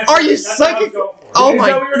fuck are you psychic? Oh Is my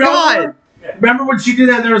that what you're going god. for? Remember when she did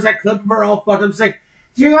that? There was that clip of her all fucked up saying,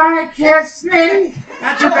 "Do you want to kiss me?"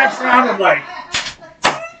 That's what that sounded like.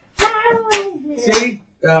 See,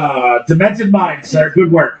 demented mind, sir.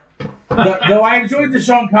 Good work. Though I enjoyed the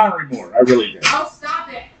Sean Connery more, I really did. Oh,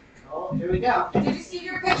 stop it. Oh, here we go. Did you see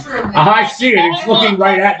your picture of me? I see it. It's looking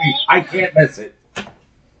right at me. I can't miss it.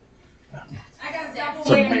 I got a double It's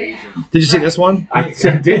whammy. amazing. Did you see this one? I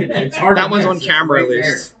did. It's hard. That to one's miss. on It's camera right at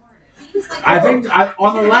least. I think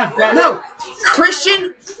on the left. No,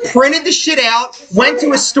 Christian printed the shit out, went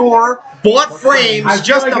to a store, bought frames I feel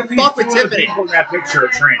just like to at least fuck with two of the Tiffany. people in that picture are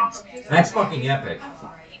trans. That's fucking epic.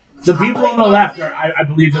 The people on the left are, I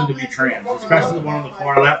believe them to be trans, especially the one on the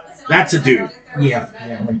far left. That's a dude. Yeah,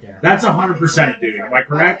 right there. That's 100% a dude. Am I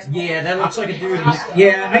correct? Yeah, that looks like a dude.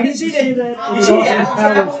 Yeah, I can see that. It's also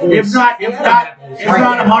Power's voice. If not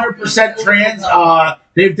 100% trans,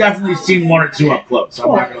 they've definitely seen one or two up close. I'm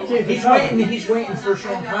not gonna. He's waiting for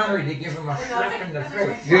Sean Connery to give him a slap in the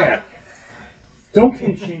face. Yeah. Don't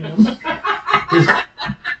kink shame them.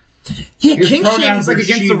 Yeah, His king shame pronouns is like are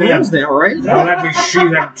against she, the them. rules now, right? Now let me see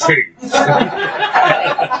them titties.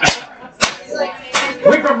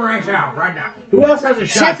 Whip him right now, right now. Who else has a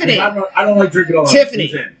shot? Tiffany. I don't like drinking alone. Tiffany.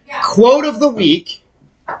 Who's in? Quote of the week.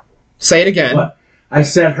 Say it again. What? I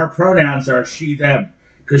said her pronouns are she, them.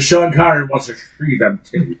 Because Sean Connery wants to she, them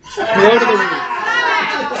titties. Quote of the week.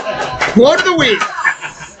 Quote of the week.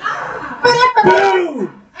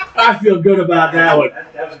 Boom! I feel good about that one.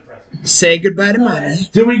 That was impressive. Say goodbye to money.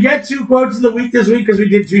 Did we get 2 quotes of the week this week because we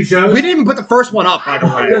did 2 shows? We didn't even put the first one up, by the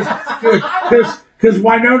way. Because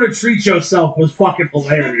Winona Treat Yourself was fucking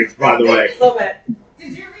hilarious, by the way.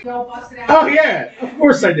 Did you read Go Busted Out? Oh, yeah. Of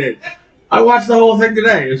course I did. I watched the whole thing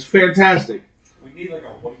today. It was fantastic. We need like a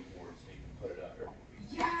whiteboard so you can put it up.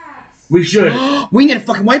 Yes. We should. We need a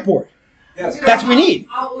fucking whiteboard. Yes. That's what we need.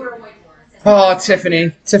 I'll order a whiteboard. Oh,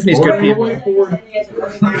 Tiffany. Tiffany's good people.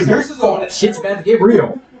 This is on it. Shit's about to get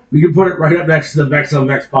real. We can put it right up next to the Vex On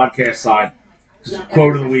Vex podcast side. Just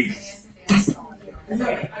quote of the week. You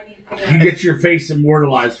get your face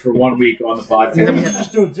immortalized for 1 week on the And then we podcast. can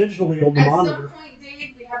just do it digitally on the At some monitor. point,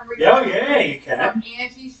 Dave, we have a Yeah, request yeah, you can. from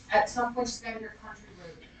Angie. At some point, she's got your country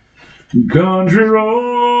road. Country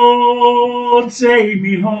road, take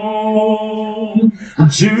me home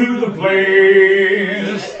to the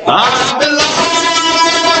place I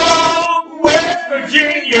belong, West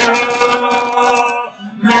Virginia.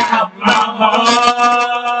 Now,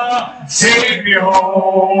 mama, take me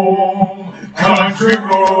home, country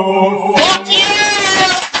road. Fuck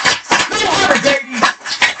yeah! Baby!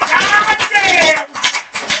 God damn!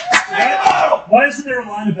 Why isn't there a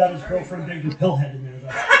line about his girlfriend being a pillhead in there, though?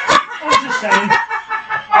 I'm just saying.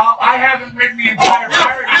 I haven't written the entire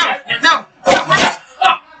paragraph. No.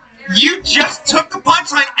 You just took the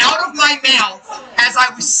punchline out of my mouth as I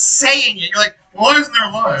was saying it. You're like, why isn't there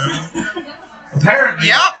a line? Apparently.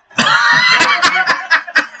 Yep.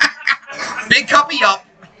 Big cuppy up.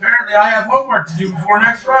 Apparently, I have homework to do before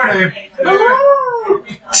next Friday.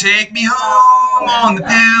 Take me home on the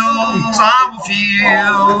pills. I will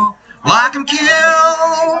feel like I'm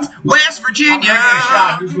killed. West I'm taking a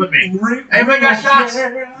shot. Virginia. Who's with me? Anybody got shots? I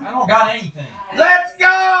don't got anything. Let's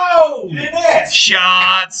go!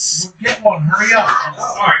 Shots. Get one. Hurry up.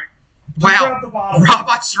 All right. Grab Wow. the bottle.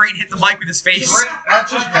 Robot straight hit the mic with his face.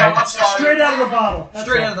 That's just bad. Straight out of the bottle. That's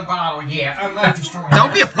Straight right. out of the bottle, yeah. I'm not just throwing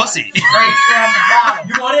Don't be a pussy. straight from the bottle.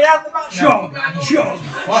 You want it out of the bottle? Chug, chug,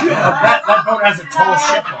 Fuck, that boat has a tall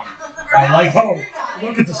ship on it. I like it.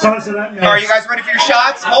 Look at the size of that man. Are you guys ready for your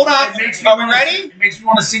shots? Hold on. Are we ready? It makes me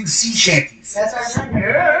want to sing sea shanties.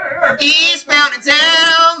 Eastbound and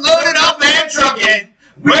down, loaded up and trucking.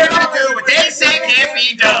 We're gonna do what they say can't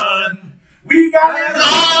be done. We got A it.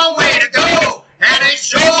 long way to go, and a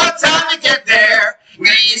short time to get there.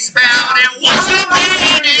 Eastbound and watch the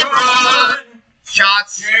rain and run.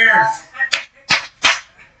 Shots. Cheers.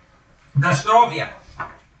 Nostrovia.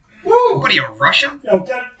 Woo! What are you, Russian? Yo,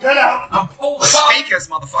 get out. I'm Polish. Fake us,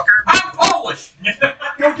 motherfucker. I'm Polish.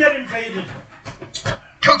 Go get invaded.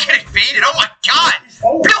 Go get invaded. Oh my god.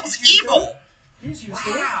 Oh, Bill's evil. He's used to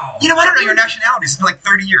it. Wow. You know, I don't know your nationality. It's been like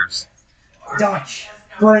 30 years. Dutch.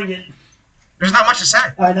 Bring it. There's not much to say.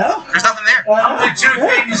 I know. There's nothing there. The two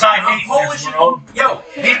things I I'm hate in Polish. this world: Yo,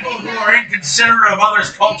 people who are inconsiderate of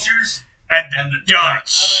others' cultures, and the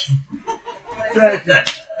Dutch. Thank you.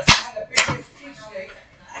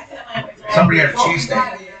 Somebody had a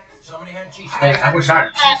cheesesteak. somebody had cheesesteak. I wish I had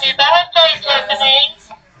a cheesesteak. Happy birthday, Tiffany.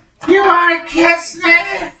 You wanna kiss me?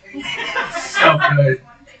 So good.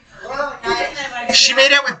 She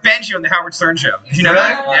made out with Benji on the Howard Stern show. Did you know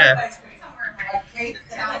that? Yeah.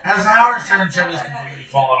 As Howard Stern show is completely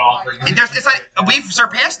fallen off. It's like, we've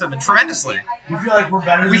surpassed them tremendously. You feel like we're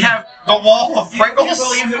better than We have the wall of Can you Pringles.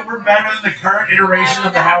 believe that we're better than the current iteration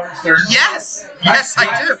of the Howard Stern? Yes. Yes, I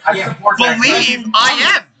do. I support that. Believe I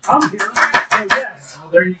am. I'm here. So yes. Well,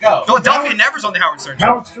 there you go. Philadelphia never's on the Howard Stern show.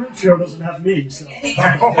 Howard Stern show doesn't have me, so. They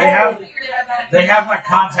have not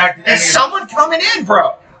contacted any Is of someone coming in,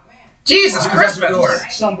 bro? Jesus Christmas.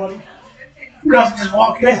 Somebody. Who doesn't just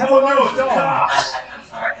walk in? They have a little dog.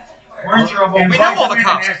 Where's your We know all the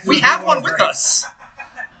cops. We have one with us.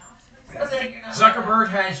 Zuckerberg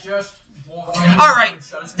has just walked in. All right,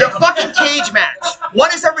 the fucking cage match.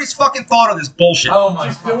 What is everybody's fucking thought on this bullshit? Oh my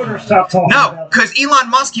Just do it or stop talking No, about it. because Elon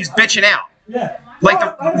Musk keeps bitching out. Yeah. Like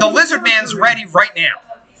the lizard man's ready right now.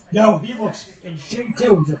 No, he looks in shape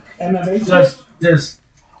too. The MMA. Does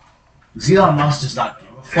Elon Musk does not give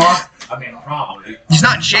a fuck? I mean, probably. He's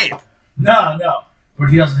not in shape. No, but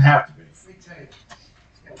he doesn't have to be.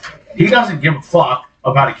 He doesn't give a fuck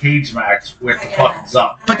about a cage match with the fucking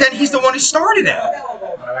Zuck. But then he's the one who started it.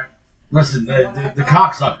 Alright? Listen, the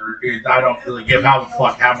cocksucker, I don't really give how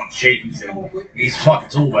much shape he's in. He's fucking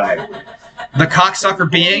tool bag. The cocksucker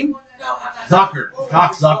being? Cocksucker.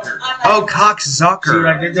 Oh, See cocksucker.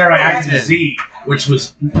 what I did there? I acted Z, which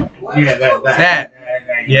was, yeah, that.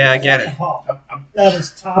 Yeah, I get it. That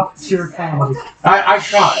is top tier comedy. I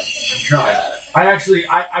tried. I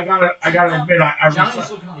gotta admit, Johnny's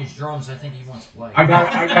looking at these drums. I think he wants to play. I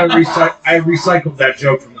recycled that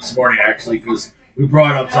joke from this morning actually because we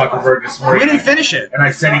brought up Zuckerberg this morning. We didn't finish it. And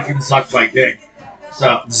I said he can suck my dick.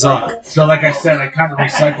 So Zuck. So like I said, I kind of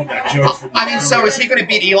recycled that joke from. I mean, so is he going to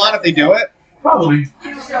beat Elon if they do it? Probably.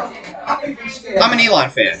 I'm an Elon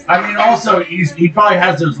fan. I mean, also he probably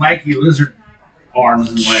has those lanky lizard arms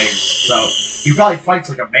and legs, so he probably fights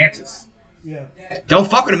like a mantis. Yeah. Don't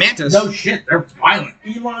fuck with a mantis. No shit, they're violent.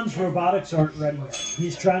 Elon's robotics aren't ready yet.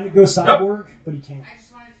 He's trying to go cyborg, but he can't.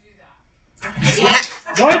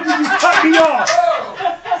 Why did you cut me off?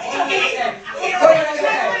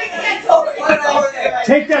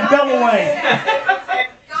 Take that bell away.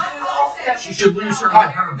 She should lose her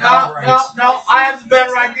bell rights. No, I have the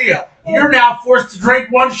better idea. You're now forced to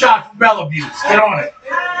drink one shot for bell abuse. Get on it.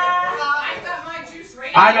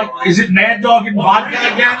 I don't. Is it Mad Dog and vodka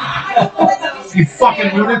again? You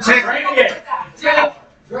fucking lunatic. Drink it.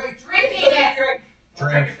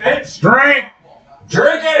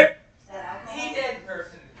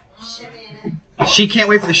 She can't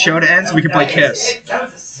wait for the show to end so we can play Kiss.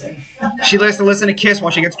 She likes to listen to Kiss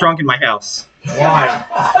while she gets drunk in my house.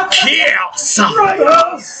 Why? Kiss!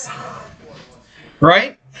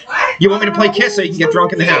 Right? You want me to play Kiss so you can get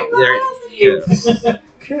drunk in the house? There you go.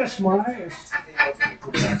 Kiss my ass.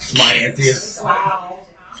 That's my atheist.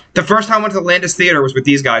 The first time I went to the Landis Theater was with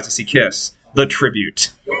these guys to see Kiss. The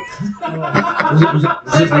tribute.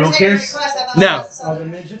 Was it real Kiss? No. The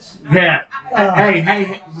midgets? Yeah.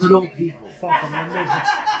 Hey, little people. Fuck them, they're midgets.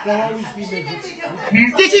 They'll always be midgets.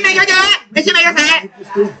 Did she make her do it? Did she make her say it?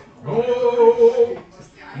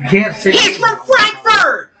 You can't say. He's from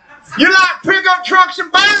Frankfurt! You like pickup trucks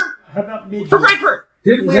and beer? How about midgets? From Frankfurt!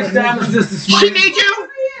 Didn't we establish this She morning? made you?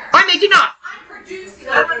 I made you not.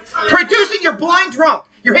 Producing, you're blind drunk.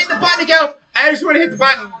 You're hitting the button to go, I just want to hit the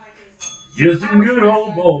button. Just a good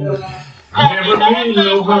old boy. Never mean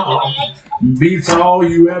no harm. Beats all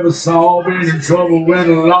you ever saw. Been in trouble with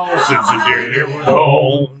the law since the day it was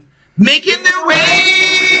home. Making their way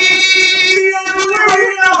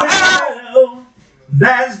of hell.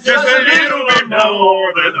 That's just a little bit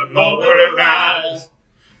more than the Lord lies.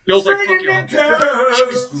 Feels like fuck you.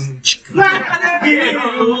 Like the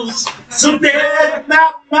hills. So dead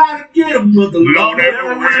not might get them, but the Lord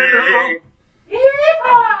never will.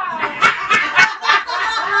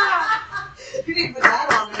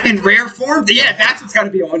 In rare form? Yeah, that's what's got to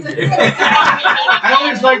be on here. I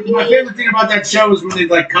always like, my favorite thing about that show is when they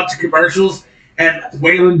like cut to commercials and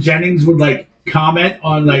Waylon Jennings would like comment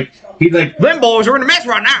on like, he'd like, Them boys are in a mess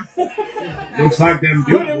right now. looks like them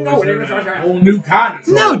Duke boys are in a whole new kind.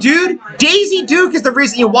 No, dude. Daisy Duke is the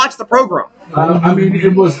reason you watch the program. I mean,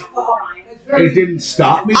 it didn't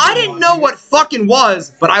stop me. I didn't know what fucking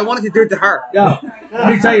was, but I wanted to do it to her. Yo,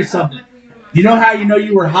 let me tell you something. You know how you know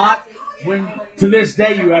you were hot? When to this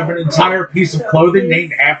day you have an entire piece of clothing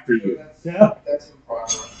named after you. Yeah.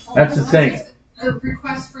 That's the thing. A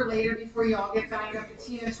request for later before you all get banged up, the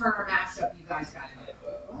Tina Turner mashup you guys got to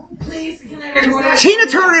do. Please, can I Tina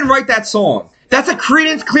Turner didn't write that song. That's a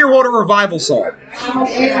Creedence Clearwater Revival song.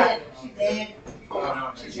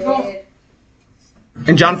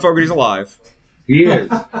 And John Fogerty's alive. He is.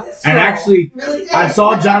 And actually, I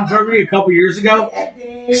saw John Fogerty a couple years ago.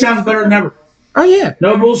 He sounds better than ever. Oh, yeah.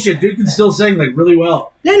 No bullshit. Dude can still sing like really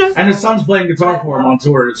well. Yeah, no. And his son's playing guitar for him on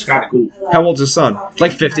tour. It's kind of cool. How old's his son?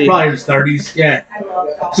 Like 50. Probably in his 30s. Yeah.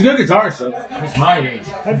 It's a good guitarist, though. He's my age.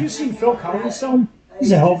 Have you seen Phil Collins' son?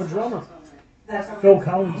 He's a hell of a drummer. Phil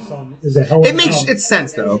Collins' son is a hell of a It makes drummer. it's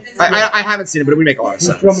sense, though. I haven't seen it, but it would make a lot of He's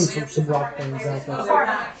drumming sense. for some rock bands out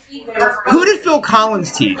there. Who did Phil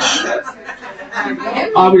Collins teach?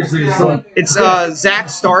 Obviously, his son. It's Zach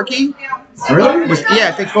Starkey. Really? Yeah,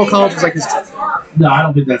 I think Phil Collins was like his... No, I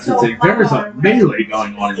don't think that's the thing. There is a melee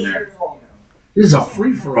going on in there. This is a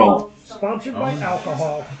free-for-all. Sponsored by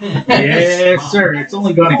alcohol. Yes, sir. It's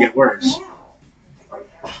only going to get worse.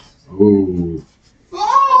 Ooh.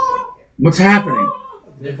 What's happening?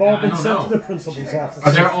 They've all been sent to the principal's office.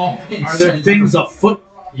 Are there things afoot?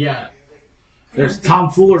 Yeah. There's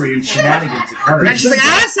tomfoolery and shenanigans occurring. And she's like,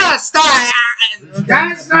 that's not style.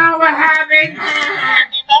 That's not what happened.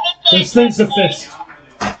 Those things are fixed.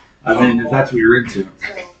 I mean, if that's what you're into.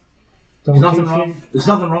 There's nothing wrong. There's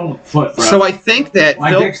nothing wrong with foot, bro. So I think that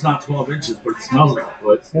My Phil... dick's not 12 inches, but it smells like a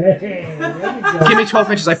foot. Hey, there you go. Give me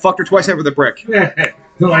 12 inches. I fucked her twice over the brick.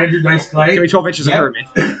 No, Andrew Dice Clay. Give me 12 inches and hurt me.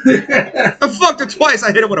 I fucked her twice.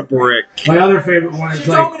 I hit her with a brick. My other favorite one is She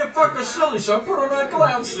told like. me to fuck her silly, so I put her in that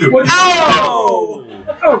clown suit. Oh!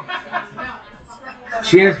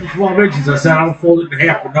 She asked for 12 inches. I said I don't fold it in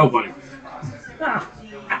half for nobody.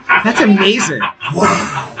 That's amazing.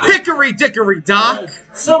 Hickory dickory dock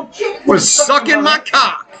was sucking my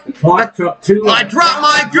cock. Clock took 2 I dropped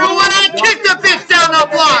my goo and I kicked the bitch down the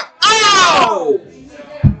block. Oh!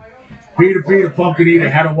 Peter, pumpkin eater,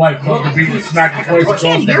 had a wife, pumpkin Peter, smacked her twice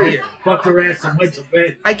across the head, fucked her ass and went to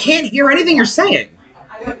bed. I can't hear anything you're saying.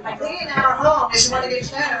 I'm cleaning out our home. If you want to get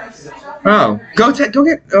shadows. Oh, go get.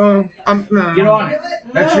 Get on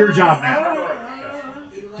it. That's your job now.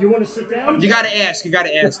 Do you want to sit down? You gotta ask. You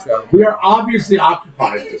gotta ask though. We are obviously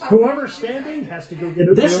occupied. Whoever's standing has to go get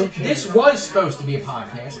a This was supposed to be a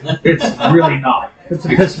podcast. It's really not. It's a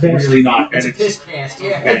piss cast. Really not. It's And a piss cast.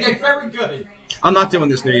 Yeah, they're very good. I'm not doing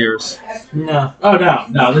this New Year's. No. Oh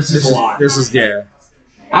no, this is a lot. This is yeah.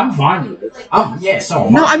 I'm fine with it. Yeah, so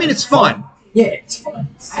No, I mean it's fun. yeah, it's fun.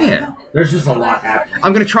 Yeah. There's just a lot happening.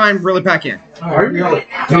 I'm gonna try and reel it back in. Are you really?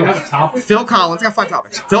 Do you have a topic? Phil Collins. I got 5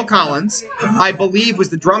 topics. Phil Collins, I believe, was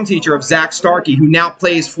the drum teacher of Zach Starkey, who now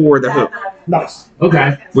plays for the Who, Nice.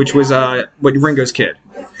 Okay. which was Ringo's kid.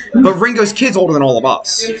 But Ringo's kid's older than all of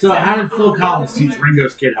us. So how did Phil Collins teach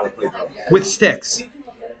Ringo's kid how to play drums? With sticks.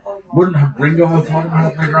 Wouldn't Ringo have taught him how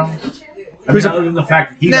to play drums? I mean, other than the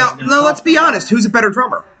fact that he Now, let's be honest. Who's a better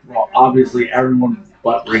drummer? Well, obviously everyone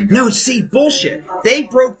but Ringo. No, see, bullshit. They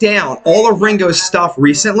broke down all of Ringo's stuff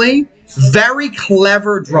recently. Very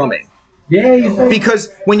clever drumming. Yeah, you think?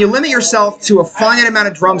 Because when you limit yourself to a finite amount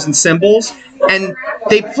of drums and cymbals, and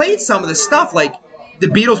they played some of the stuff, like the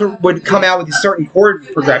Beatles would come out with these certain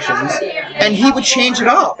chord progressions, and he would change it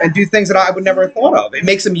up and do things that I would never have thought of. It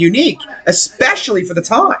makes him unique, especially for the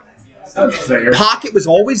time. That's fair. Pocket was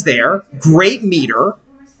always there, great meter.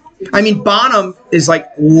 I mean, Bonham is like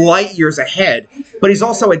light years ahead, but he's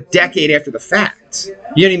also a decade after the fact.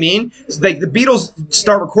 You know what I mean? So like the Beatles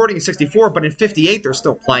start recording in 64, but in 58 they're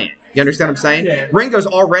still playing. You understand what I'm saying? Yeah. Ringo's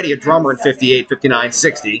already a drummer in 58, 59,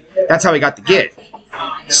 60. That's how he got the gig.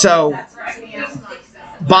 So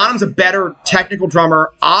Bonham's a better technical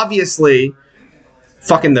drummer. Obviously,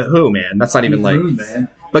 fucking the Who, man. That's not even like. Moon, man.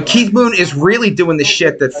 But Keith Moon is really doing the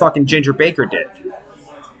shit that fucking Ginger Baker did.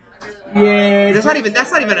 Yeah. That's not even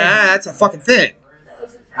that's a fucking thing.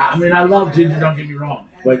 I mean, I love Ginger, don't get me wrong.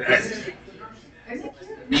 But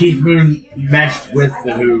Keith Moon meshed with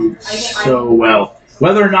the Who so well.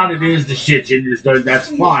 Whether or not it is the shit Ginger's doing, that's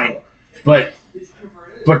fine. But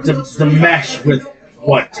the mesh with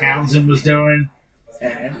what Townsend was doing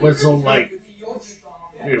and Whistle, like,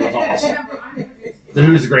 it was awesome. The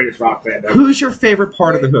Who's the greatest rock band ever. Who's your favorite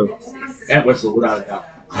part of the Who? Ed Whistle, without a doubt.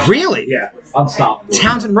 Really? Yeah, unstoppable.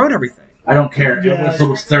 Townsend wrote everything. I don't care. Yeah. Ed Whistle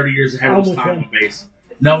was 30 years ahead of his time on bass.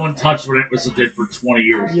 No one touched what Ed Whistle did for 20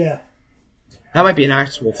 years. Yeah, That might be an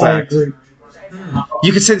actual I fact. agree.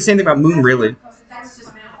 You could say the same thing about Moon, really.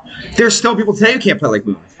 There's still people today who can't play like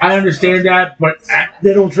Moon. I understand that, but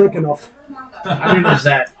They don't drink enough. I mean, there's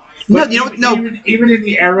that. No, But you know what? No. Even in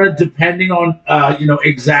the era, depending on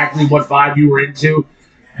exactly what vibe you were into,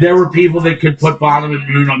 there were people that could put Bonham and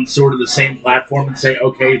Moon on sort of the same platform and say,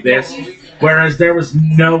 okay, this. Whereas there was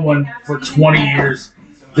no one for 20 years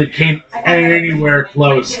that came anywhere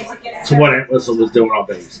close to what Ed Whistle was doing on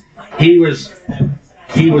bass. He was,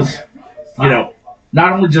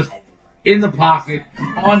 not only just in the pocket,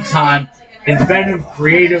 on time, inventive,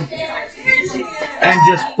 creative, and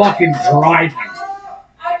just fucking driving.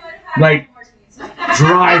 Like,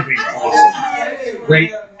 driving awesome.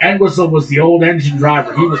 Like, Ed Whistle was the old engine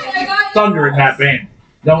driver. He was thunder in that band.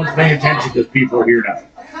 No one's paying attention because people are here now.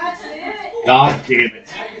 God damn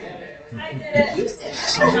it.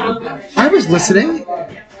 I was listening.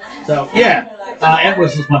 So, yeah, Ed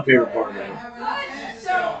Whistle's my favorite part of it.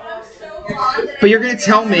 But you're going to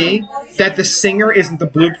tell me that the singer isn't the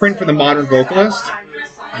blueprint for the modern vocalist?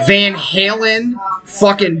 Van Halen,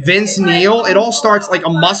 fucking Vince Neil, it all starts like a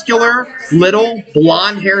muscular, little,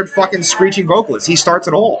 blonde-haired fucking screeching vocalist. He starts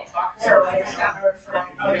it all.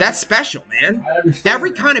 That's special, man.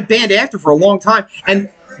 Every kind of band after for a long time. And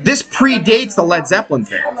this predates the Led Zeppelin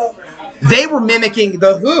thing. They were mimicking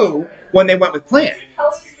the Who when they went with Plant.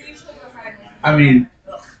 I mean,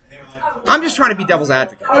 I'm just trying to be devil's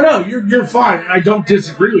advocate. oh no, you're fine. I don't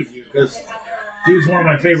disagree with you because he was one of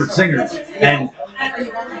my favorite singers. And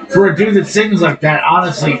for a dude that sings like that,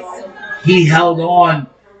 honestly, he held on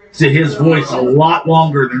to his voice a lot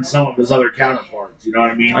longer than some of his other counterparts. You know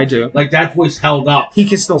what I mean? I do. Like, that voice held up. He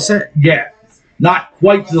can still sing. Yeah. Not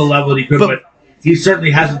quite to the level that he could, but he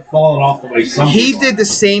certainly hasn't fallen off the way some He people. did the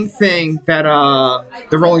same thing that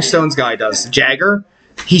the Rolling Stones guy does, Jagger.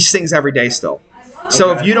 He sings every day still.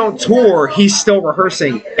 So if you don't tour, he's still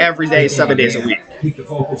rehearsing every day, 7 days a week. Keep the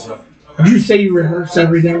focus up. Did you say you rehearse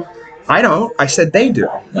every day? I don't. I said they do.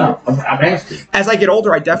 No, I'm asking. As I get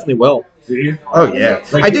older, I definitely will. Do you? Oh yeah.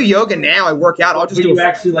 Like, I do yoga now. I work out. I'll just do do. you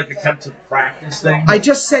actually like attempt to practice things? I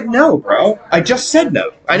just said no, bro. I just said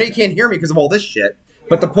no. I know you can't hear me because of all this shit.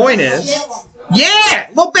 But the point is, yeah,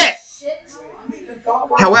 a little bit.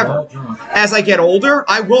 However, as I get older,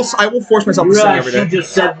 I will force myself to sing every She day.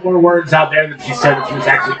 just said more words out there than she said if she was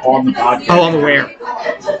actually on the podcast. Oh, I'm aware.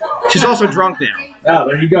 She's also drunk now. Oh,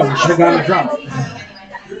 there you go. We should have gotten her drunk.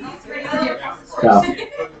 So,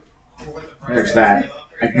 there's that.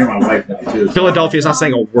 I can hear my wife now, too. Philadelphia's not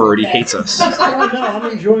saying a word. He hates us. Oh, no,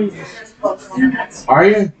 I'm enjoying this. Are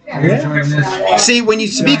you? Are you enjoying this? See, when you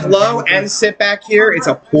speak low and sit back here, it's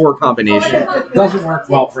a poor combination. It doesn't work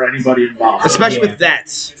well for anybody involved. Especially with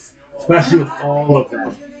vets. Especially with all of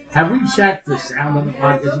them. Have we checked the sound on the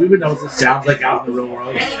podcast? We would know what this sounds like out in the real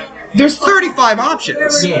world. There's 35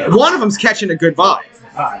 options. One of them's catching a good vibe.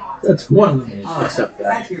 Alright, that's one of them. I'll accept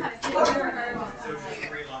that.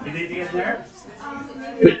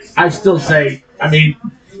 But I still say, I mean,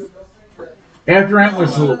 after Ant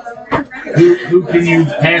Whistle, who can you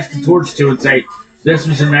pass the torch to and say, this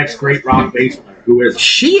was the next great rock bass player? Who is it?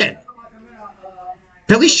 Sheehan.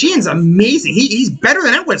 Billy Sheehan's amazing. He's better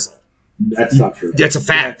than Ant Whistle. That's not true. That's a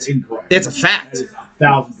fact. That's incorrect. It's a fact.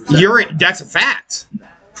 1,000%. That's a fact.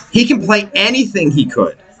 He can play anything he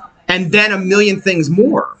could, and then a million things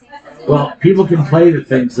more. Well, people can play the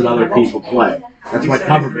things that other people play. That's why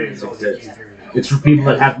cover bands exist. It's for people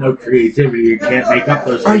that have no creativity and can't make up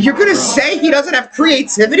those Are things. you gonna say he doesn't have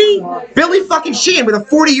creativity? Billy fucking Sheehan with a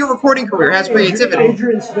 40-year recording career has creativity.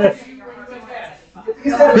 Adrian Smith,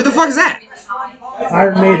 Who the fuck is that?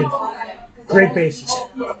 Iron Maiden. Great bassist.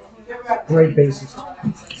 Great bassist.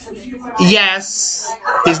 Yes,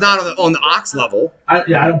 he's not on the Ox level. I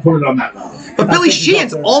don't put it on that level. But Billy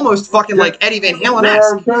Sheehan's almost fucking like Eddie Van There are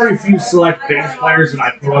Halen-esque. very few select bass players that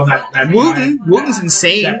I put on that Wooten's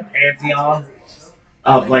insane. that pantheon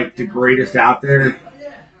of like the greatest out there.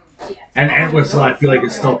 And Ant Whistle, I feel like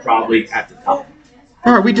is still probably at the top.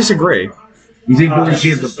 All right, we disagree. You think Billy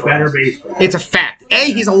Sheehan's a better bass player? It's a fact.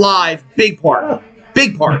 A, he's alive. Big part.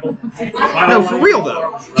 Big part. No, for real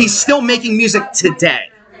though. He's still making music today.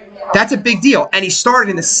 That's a big deal. And he started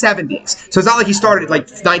in the 70s. So it's not like he started like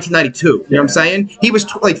 1992. You know what I'm saying? He was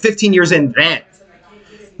like 15 years in then.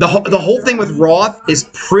 The whole thing with Roth is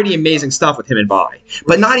pretty amazing stuff with him and Vi.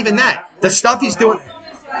 But not even that. The stuff he's doing...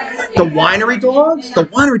 The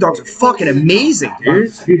Winery Dogs are fucking amazing,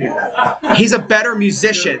 dude. He's a better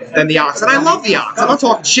musician than the Ox. And I love the Ox. I'm not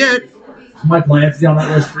talking shit. Is Michael Anthony on that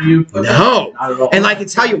list for you? No. And I can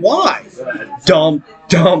tell you why. Dumb,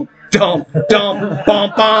 bum,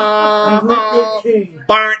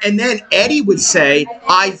 barn. And then Eddie would say,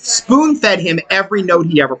 I spoon-fed him every note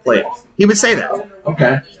he ever played. He would say that.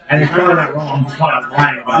 Okay. And if you're not wrong, I'm not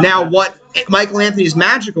lying about Now, what Michael Anthony's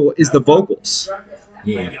magical is the vocals.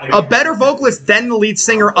 Yeah. A better vocalist than the lead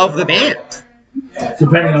singer of the band.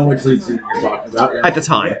 Depending on which lead singer you're talking about. Yeah. At the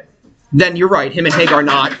time. Then you're right, him and Hagar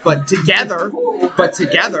not, but together. All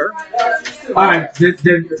right,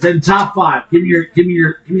 then top five. Give me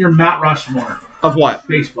your Mount Rushmore Of what?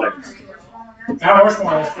 bass players. Mount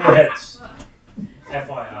Rushmore has 4 hits.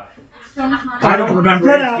 FYI. I don't remember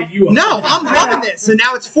asking you. No, I'm loving this. So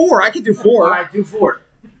now it's 4. I can do All 4. right, do 4.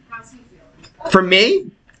 For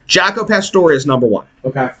me, Jaco Pastorius is number 1.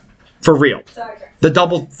 Okay. For real. The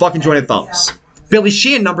double fucking jointed thumbs. Billy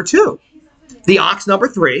Sheehan, number 2. The Ox, number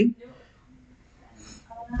 3.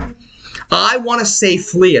 I want to say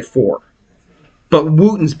Flea at 4. But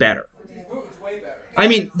Wooten's better. Wooten's way better. I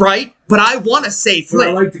mean, right? But I want to say But Flea.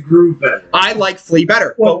 I like the groove better. I like Flea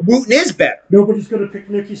better. Well- But Wooten is better. Nobody's going to pick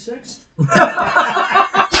Nikki Sixx.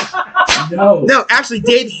 No. No, actually,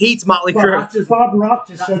 Dave hates Motley Crue. Bob Rock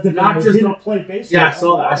just said that Not he just- didn't play bass. Yeah, I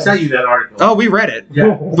saw that. I sent you that article. Oh, we read it.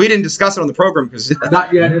 Yeah. We didn't discuss it on the program because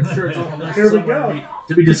Not yet. I'm sure it's on the list Here we somewhere go.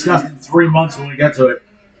 to be discussed in 3 months when we get to it.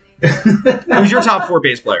 Who's your top 4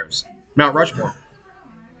 bass players? Mount Rushmore.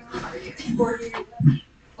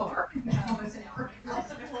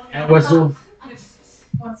 And Whistle.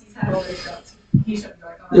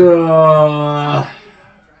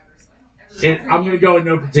 I'm going to go in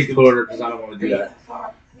no particular order because I don't want to do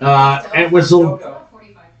that. And Whistle,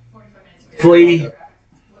 Flea,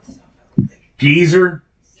 Geezer,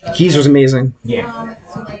 Geezer's amazing.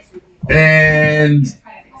 and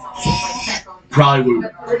probably Woo.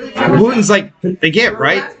 Wooten's like they get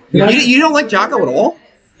right. You don't like Jaco at all?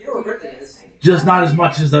 Just not as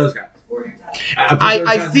much as those guys.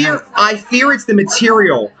 I fear it's the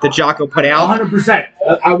material that Jaco put out. 100%.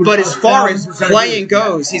 But as far as 1,000% playing agree.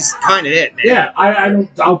 goes, he's kind of it, man. Yeah,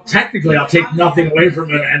 I'll take nothing away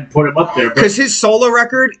from it and put him up there. But Because his solo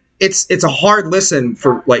record, it's a hard listen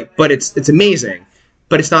for like, but it's amazing,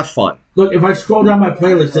 but it's not fun. Look, if I scroll down my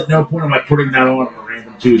playlist, at no point am I putting that on a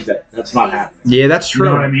random Tuesday. That's not happening. Yeah, that's true.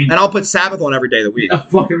 You know what I mean? And I'll put Sabbath on every day of the week.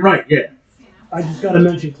 That's fucking right, yeah. I just gotta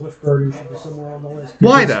mention Cliff Burton should be somewhere on the list.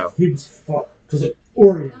 Why, though? He was fucked. Because of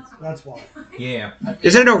Orion. That's why. Yeah.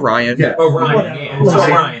 Isn't it Orion? Yeah. Orion, Whatever. yeah. It's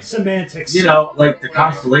Orion. Semantics. You know, like the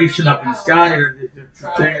constellation up in the sky. It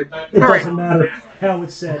doesn't matter how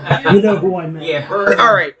it's said. You know who I meant. Yeah.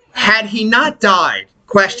 All right. Had he not died,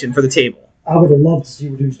 question for the table. I would have loved to see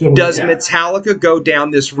what he was doing. Does Metallica go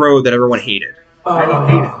down this road that everyone hated? I don't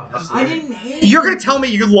hate it. I didn't hate You're going to tell me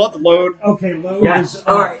you loved Load? Okay, Load Yes. is...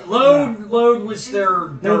 All right, Load was their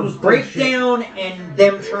was breakdown and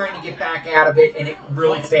them trying to get back out of it, and it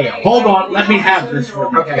really failed. Hold on, let me have this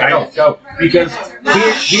for you. Okay, go. Because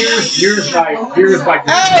here's my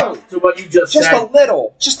to what you just said.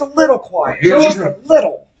 Just a little quiet. Here's- Just a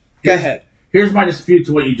little. Go ahead. Here's my dispute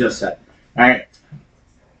to what you just said. All right.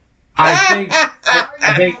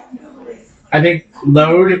 I think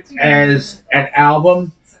Load as an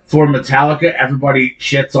album for Metallica, everybody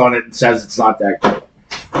shits on it and says it's not that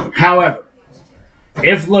good. However,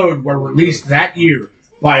 if Load were released that year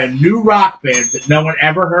by a new rock band that no one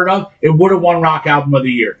ever heard of, it would have won Rock Album of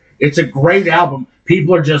the Year. It's a great album.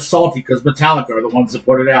 People are just salty because Metallica are the ones that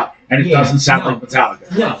put it out, and it doesn't sound like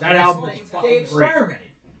Metallica. No, that album is they fucking great.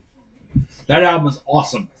 experimented. That album is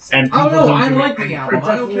awesome. And Oh people no, don't I give it like the any album.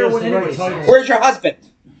 I don't care what anybody says. Where's your husband?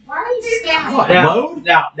 Why are you scamming?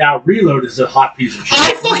 What, Now, Reload is a hot piece of shit.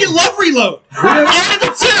 I fucking love Reload. Out of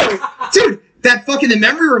the two, dude, that fucking The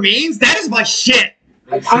Memory Remains. That is my shit.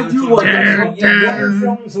 I do like that. Your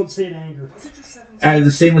feelings on St. Anger. And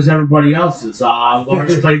the same as everybody else's.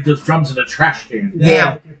 Lawrence played those drums in a trash can.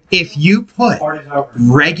 Now, if you put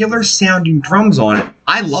regular sounding drums on it,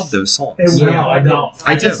 I love those songs. Yeah, I know.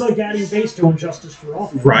 I do. It's like adding bass to Injustice for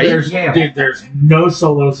All. Right? There's no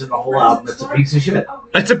solos in the whole album. It's a piece of shit.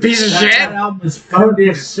 It's a piece of That shit. album is I'm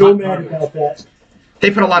fucking so mad about that. They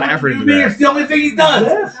put a lot of effort into It's that. the only thing he does.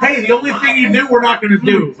 Yes. Hey, the only thing you do, we're not going to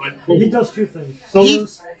do. But He does two things.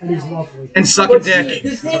 Solos, and he's lovely. And suck a dick.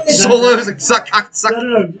 The thing Solos and suck cock, suck.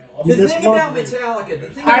 No. The This thing about lovely. Metallica, the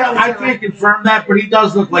thing about I can't confirm that, but he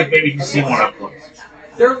does look like maybe he's seen one up close.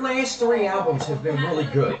 their last 3 albums have been really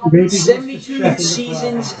good. Maybe 72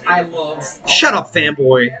 Seasons, I love. Shut up,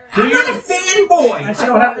 fanboy. I'm not a fanboy. I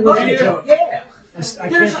still haven't listened to it. Yeah. I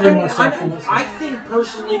can't bring myself to listen. I think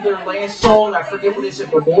personally their last song, I forget what is it,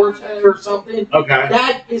 Memorta or something. Okay.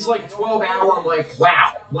 That is like 12-hour, like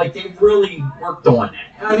wow, like they really worked on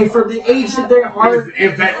that. I mean, for the age that they are.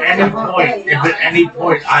 If at any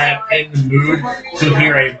point I am in the mood to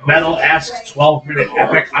hear a metal-esque 12-minute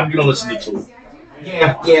epic, I'm gonna listen to Tool.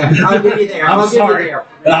 Yeah, I'll give you there. I'm I'll sorry. give you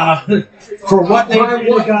there. For what they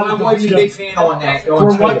My wife's a big fan on that.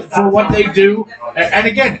 for what they do, and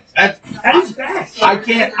again, And he's back. I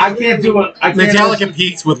can't do it. I can't Metallica listen-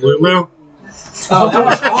 Pete's with Lulu. Oh, that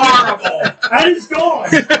was horrible. And he's gone.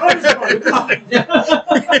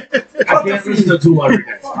 I can't listen to Tool every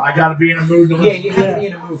day. I gotta be in a mood to Yeah, listen. you have to be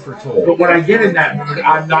in a mood for Tool. But when I get in that mood,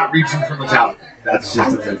 I'm not reaching for Metallica. That's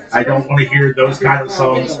just the thing. I don't want to hear those kind of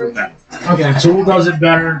songs from them. Okay. Tool does it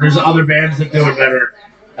better. There's other bands that do it better.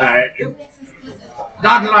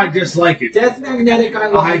 Not that I dislike it. Death Magnetic, I I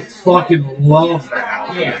like. fucking love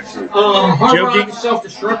that. Yeah. Hard Joking. Rock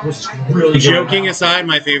Self-Destruct was really good. Joking aside,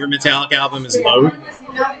 my favorite Metallica album is Load,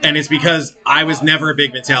 and it's because I was never a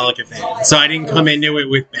big Metallica fan, so I didn't come into it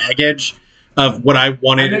with baggage of what I I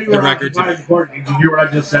wanted know you the were record to occupied be. in court. Did you hear what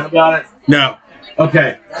I just said about it? No,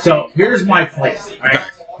 Okay, so here's my point. Right?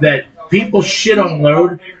 That people shit on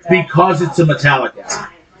Load because it's a Metallica album.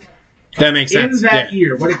 that makes In sense. that Yeah.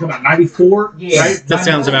 year, what did it come out? 94? Yeah. Right? That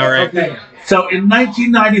sounds about right. Okay. So in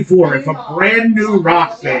 1994, if a brand new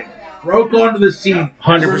rock band broke onto the scene,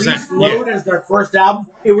 100%, released Load as their first album,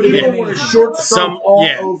 It would have people been would have amazing. short Some, all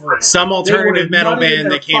yeah, over it. some They alternative would've metal nutted in band their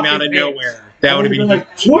that came out of fucking pants. nowhere. That would have been like,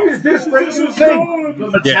 what is this racist thing?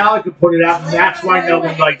 But Metallica put it out, and that's why no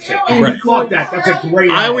one likes it. Right. Fuck that. That's a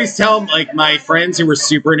great. I always tell like my friends who were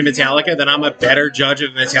super into Metallica that I'm a better judge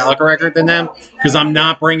of a Metallica record than them because I'm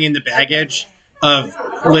not bringing the baggage of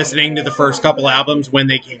listening to the first couple albums when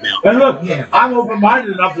they came out. And look, I'm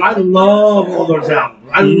open-minded enough that I love all those albums.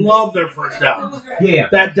 I love their first albums. Yeah.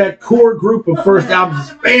 That core group of first albums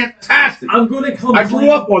is fantastic. I'm gonna come. I grew clean.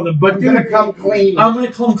 up on them, but He's gonna come clean. I'm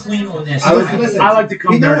gonna come clean on this. I like to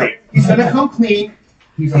come dirty. He's gonna come clean.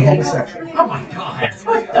 He's a homosexual. Oh my god.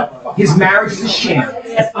 What the fuck? His marriage is a sham.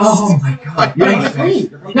 Oh my god. You ain't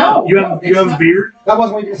clean. No. You have a beard? That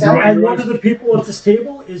wasn't what you said. And one of the people at this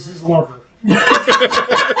table is his lover. To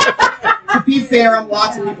be fair, I'm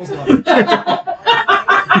lots of people's lover.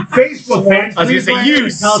 Facebook fans, I was gonna please say, write you in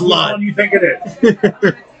and tell us which slut. one you think it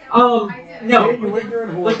is. No.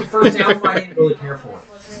 Like the first album, I didn't really care for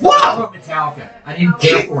it. Wow! From Metallica, I didn't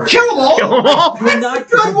care for it. Kill 'em all! Kill 'em all?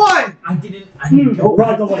 That's a good one! I didn't go.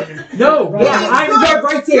 Ride the lightning. No, Ride yeah, the I'm there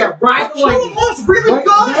right there. Ride the Kill 'em lightning. all's really Right-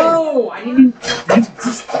 good! No,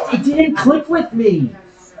 it didn't click with me.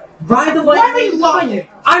 Ride the Why lightning. are you lying?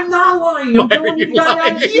 I'm not lying. I'm Why are telling you you right now.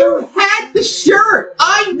 lying? You had the shirt!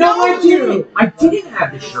 I know No, I didn't. I didn't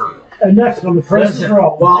have the shirt. And next on the Price is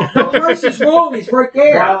Wrong. Well, The price is wrong. It's right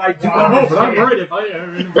there. while I do But I'm understand, right if I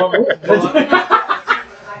am wrong.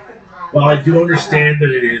 while I do understand that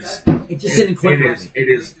it is, It just didn't click it with me.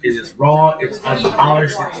 is raw, it's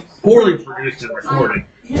unpolished, it's poorly produced and recorded.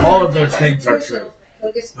 All of those things are true.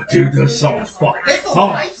 But dude, those songs fucking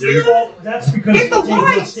songs, dude. Well, that's because It's the Dave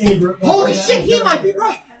lights! Mustaine wrote Holy that. shit, he might be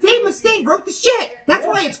right! Dave Mustaine wrote the shit! That's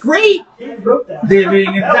why it's great! He wrote that. Living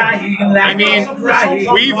and dying and I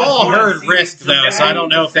mean, we've all heard Risk, though, so I don't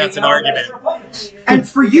know if that's an argument. And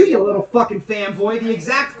for you, you little fucking fanboy, the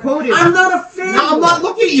exact quote is... I'm not a fan. No, I'm not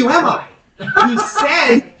looking at you, am I? He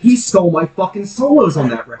said he stole my fucking solos on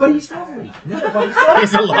that record. But he's lovely.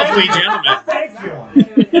 He's a lovely gentleman. Thank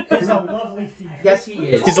you. He's a lovely thief. Yes, he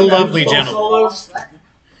is. He's a lovely gentleman.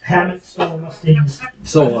 Hammett stole Mustaine's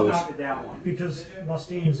Solos. because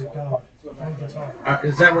Mustaine is a god on guitar.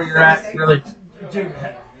 Is that where you're at? Really? Dude,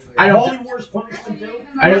 I don't- all he wars punished to do.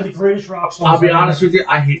 I One don't- of the greatest rock songs. I'll be honest with you,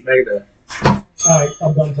 I hate Megadeth. Alright,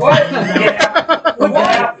 I'm done talking.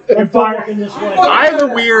 I'm talking this way. I have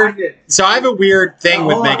a weird thing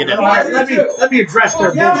with Megadeth. Alright, let me address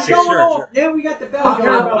their Yeah, bullshit. what's going Sure. on? Now we got the bell I'm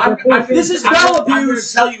going. gonna- This is I'm bell gonna- I'm gonna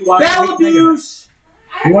abuse. tell you why I Bell hate Megadeth. abuse.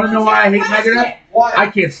 You want to know why I hate Megadeth? I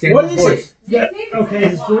can't stand What his is voice. it? Yeah, okay,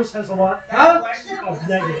 his voice has a lot of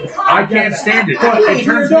negative. I can't stand it. It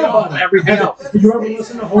turns me off everything else. Did you ever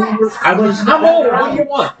listen to Holy Wars? I listen. I'm old. What do you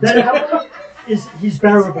want? That album he's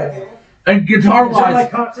bearable. And guitar Is that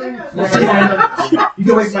like wise, Cochrane? You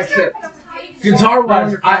go away my shit. guitar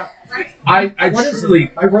wise, I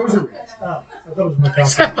truly. My rosary. Oh, I thought it was my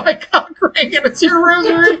Cochrane. My cock ring and it's your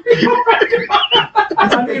rosary.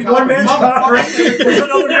 I mean, one man's Cochrane is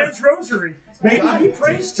another man's rosary. Maybe he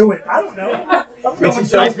prays to it. I don't know.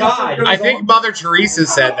 I think Mother Teresa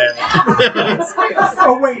said that.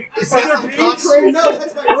 Oh wait, is that That's a my beach? Cochrane? No,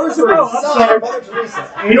 that's my rosary. Oh, I'm Son, sorry. Mother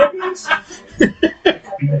Teresa. Anal beads?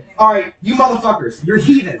 Alright, you motherfuckers, you're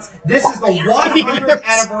heathens. This is the 100th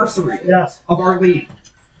anniversary Yes. of Our Lady.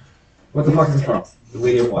 What the fuck is it from? The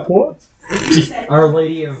Lady of what? What? Our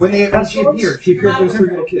Lady of. When she appeared with those three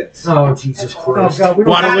little kids. Oh, Jesus Oh Christ. God, we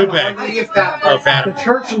don't Guadalupe. Our Lady of Fatima. Oh, The Fatima.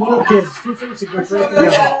 church and little kids. Two things that go great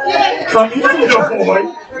together. From you, little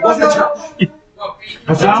boy. It wasn't church.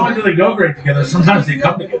 Not only do they go great together, sometimes they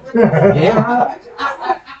come together. Yeah.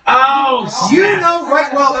 Oh, You know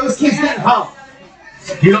right well those kids didn't hum.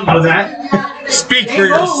 you don't know that? Speak for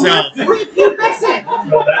yourself. Repeat it.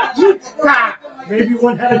 Know that? You crap. Maybe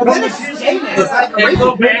one had a come Then to it's Jesus. statement. It's not even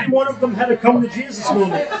Little rape. Maybe band. one of them had a come to Jesus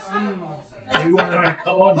moment. You want to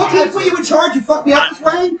come on? Look, he put you in charge. You fucked me up this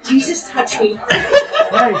way. Jesus touch me.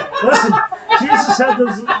 Hey, listen, Jesus had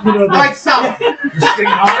those, Alright, stop. You're sitting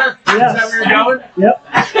harder? Is that where you're going?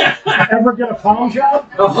 Yep. Ever get a palm job?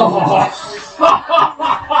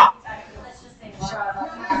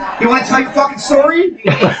 You want to tell your fucking story?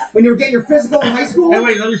 When you were getting your physical in high school? Hey,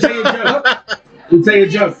 wait, let me tell you a joke. Let me tell you a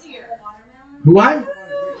joke. What?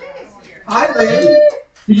 Hi, lady.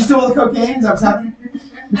 Did you steal all the cocaine? Is that what's happening?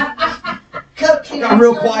 Got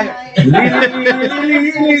real quiet.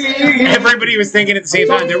 Everybody was thinking at the same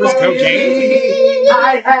time there was cocaine.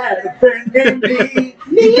 I had a friend named Lee.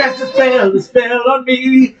 He cast a spell on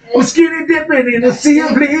me. Was skinny dipping in a sea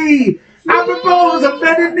of Lee. I propose a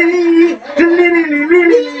better knee.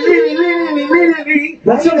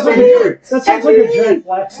 That sounds like a Jack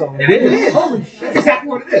Black song. It is. Holy shit. That's exactly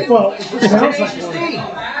what it is. Well, it just sounds like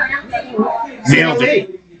one. Nailed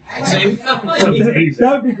it. That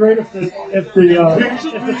would be great if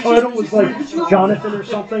the title was like Jonathan or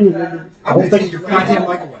something, and then the I'm whole taking thing your goddamn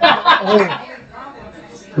mic away.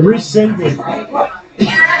 rescinded.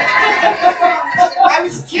 I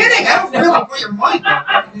was kidding. I don't really put your mic.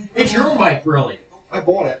 It's your mic, really. I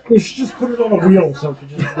bought it. You should just put it on a wheel so it can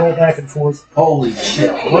just roll back and forth. Holy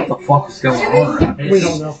shit. What the fuck is going on? We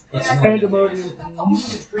don't know. Pandemonium.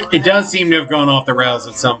 It does seem to have gone off the rails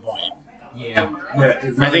at some point. Yeah.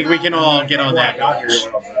 I think we can all get on that page.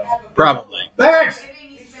 Probably. Vex!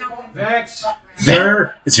 Vex!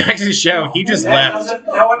 Sir! It's Vex's show. He just left.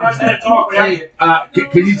 No one knows how to talk. Hey,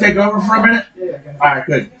 can you take over for a minute? Alright,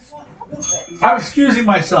 good. I'm excusing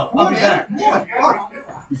myself. I'll be back.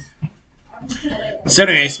 So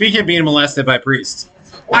anyway, speaking of being molested by priests.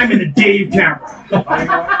 I'm in the Dave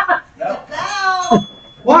camera.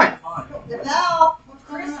 What?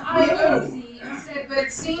 Chris IOC said, but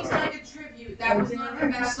it seems like a tribute. That was not the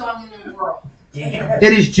best song in the world.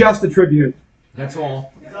 It is just a tribute. That's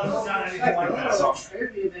all.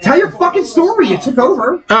 Tell your fucking story. You took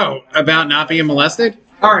over. Oh, about not being molested?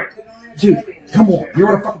 All right. Dude, come on. You're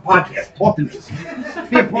on a fucking podcast. Talk to me.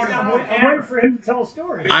 Be a part of I'm waiting for him to tell a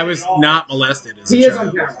story. I was not molested as a He is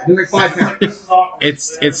on child. camera. He's like 5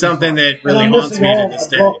 pounds. It's something that really haunts me to this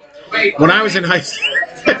day. When I was in high school,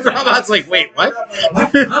 Robot's like, wait, what?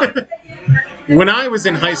 When I was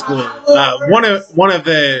in high school, one of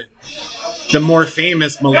the more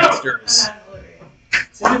famous molesters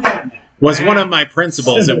was one of my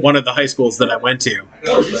principals at one of the high schools that I went to,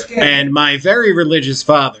 and my very religious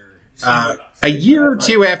father. A year or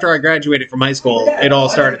two after I graduated from high school, it all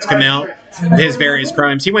started to come out. His various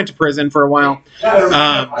crimes. He went to prison for a while.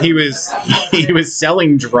 He was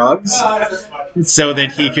selling drugs so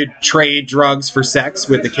that he could trade drugs for sex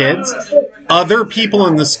with the kids. Other people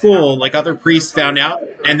in the school, like other priests, found out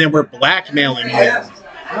and then were blackmailing him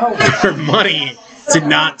for money to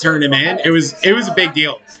not turn him in. It was a big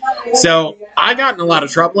deal. So I got in a lot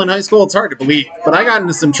of trouble in high school. It's hard to believe, but I got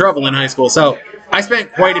into some trouble in high school. So I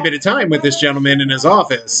spent quite a bit of time with this gentleman in his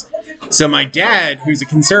office. So my dad, who's a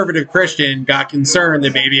conservative Christian, got concerned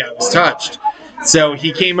that maybe I was touched. So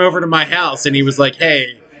he came over to my house and he was like,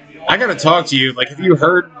 hey, I got to talk to you. Like, have you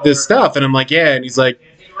heard this stuff? And I'm like, yeah. And he's like,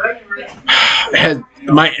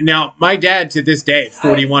 my dad to this day,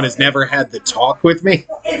 41, has never had the talk with me.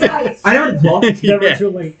 I never talked. It's never too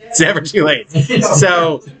late. It's never too late.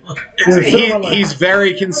 So he's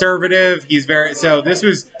very conservative. So this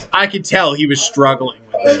was, I could tell he was struggling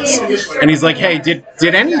with this. And he's like, hey, did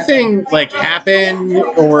anything like happen,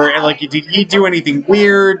 or like did he do anything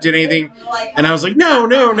weird? Did anything? And I was like, no.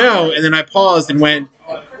 And then I paused and went,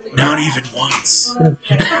 not even once.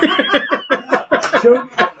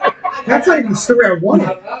 That's not even the story I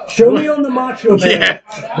wanted. Show me on the Macho Man. Yeah.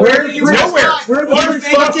 Where are you Nowhere. Where the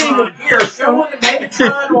Fucking here, show him the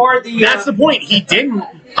Megatron or the. That's the point. He didn't.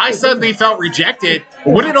 I suddenly felt rejected.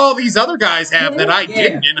 What did all these other guys have that I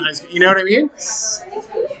didn't in high school? You know what I mean?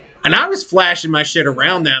 And I was flashing my shit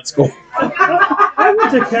around that school. I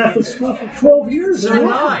went to Catholic school for 12 years. So did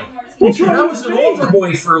I. And I was an older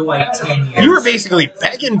boy for like 10 years. You were basically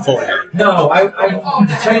begging for it. No, I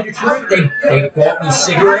to tell you the truth, they bought me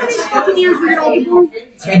cigarettes. How many years were you an older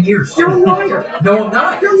boy? 10 years. You're a liar. No, I'm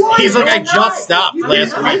not. You're lying. He's like, I just stopped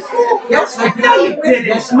last week. Yes, I did. No, you didn't.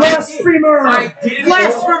 Yes, Blasphemer. I did it.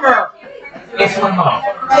 Blasphemer. It's my mom.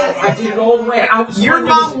 I did it all the way. I was Your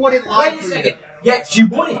mom wouldn't lie Wait a for you. second. Yeah, she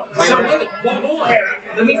wouldn't. So wait, hold on.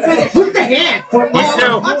 Let me finish. Look at the hand.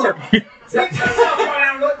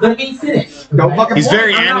 Let me finish. Don't fucking He's watch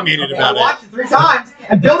very it. animated about Watch it. it 3 times,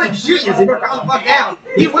 and Bill didn't shoot you, so you're calm the fuck down.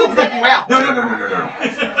 He will take you out. No.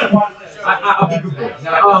 I'll be a good boy.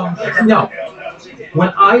 No. When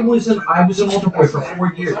I was an older boy for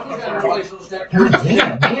 4 years. God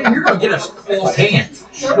damn, man, you're gonna get us all hands.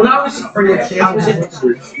 When I was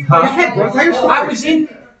in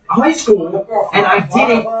high school, and I did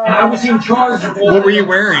it, and I was in charge of all. What were you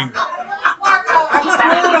wearing?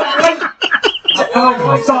 Oh,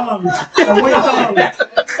 my song. Wait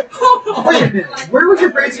a minute. Where was your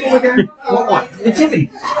grade school again? What one?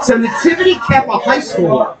 Nativity. So Nativity kept a high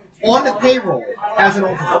schooler on the payroll as an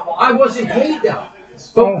older boy. I wasn't paid though.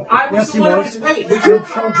 But I was yes, the one he that was. was paid.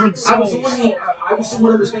 Children's I was the one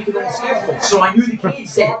that was making all the schedule. So I knew the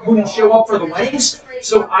kids that wouldn't show up for the weddings.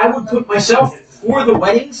 So I would put myself for the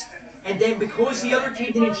weddings, and then because the other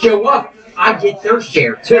kid didn't show up, I get their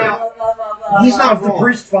share too. Now, he's not The wrong.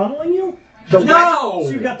 priest following you? No! So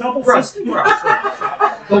you got double Bro, fisted?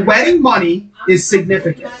 the wedding money is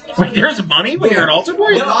significant. Wait, there's money when you're an altar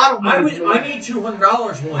boy? No, I made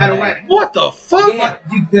 $200 one At a day. wedding. What the fuck? Yeah.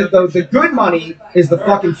 The good money is the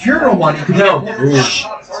fucking funeral money. No.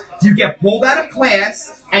 You get pulled out of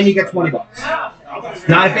class and you get $20.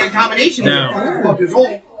 Not a bad combination. No. You're 12 years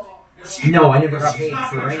old. No, I never got paid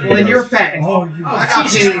for any of Well, then those. you're fat. Oh, you. I got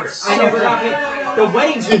paid. I never got paid. The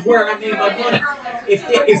weddings was where I made my money. If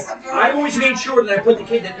I always made sure that I put the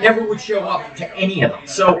kid that never would show up to any of them,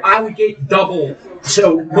 so I would get double.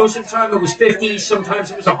 So most of the time it was 50, sometimes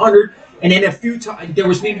it was 100, and then a few times there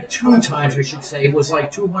was maybe 2 times I should say it was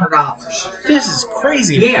like $200. This is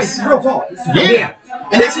crazy. Yes. It's real talk. Yeah.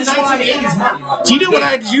 And this is 1980s money. Do you know what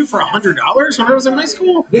I had to do for $100 when I was in high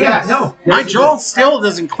school? Yeah. No. My jaw still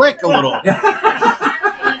doesn't click a little.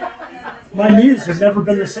 My knees have never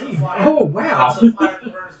been the same. Oh wow.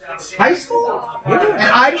 High school? And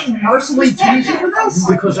I didn't personally teach you for this?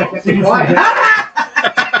 Because I kept it quiet.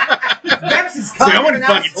 Vex is I wouldn't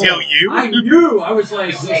fucking tell you. I knew. I was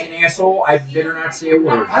like, he's an asshole. I better not say a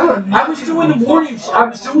word. I was doing the mornings. I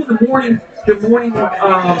was doing the morning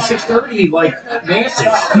 6:30 like masses.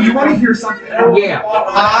 Do you want to hear something? Yeah.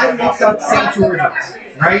 I looked up St. George's,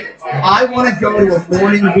 right? I want to go to a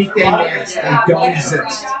morning weekday mass. They don't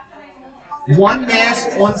exist. One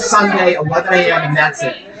mass on Sunday, 11 a.m., and that's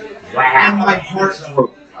it. And my heart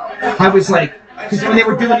broke. I was like, because when they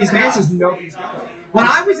were doing these masses, nobody's going. When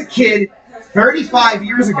I was a kid, 35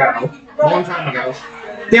 years ago, a long time ago,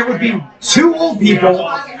 there would be 2 old people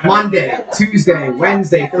Monday, Tuesday,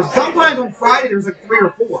 Wednesday, Thursday. Sometimes on Friday there was like 3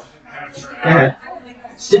 or 4. Go ahead.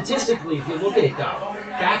 Statistically, if you look at it though,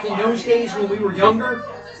 back in those days when we were younger,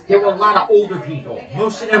 there were a lot of older people.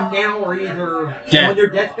 Most of them now are either on their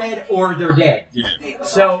deathbed or they're dead. Yeah.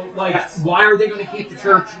 So, like, why are they going to keep the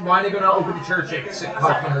church? Why are they going to open the church at 6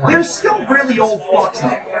 o'clock in the morning? There's still really old fucks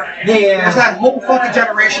there. Yeah. There's that whole fucking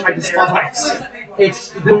generation I despise. It's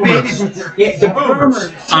the boomers. Yeah, the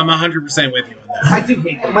boomers. I'm 100% with you on that. I do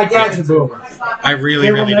hate them. My dad's a boomer. I really,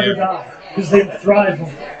 They will really never do. die because they thrive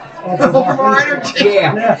off of Our energy.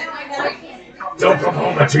 Yeah. Don't come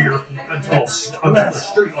home until the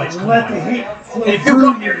street lights come Let on. the heat flow And if you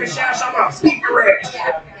come near this house, I'm gonna beat your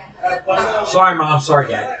ass. Sorry, Mom. Sorry,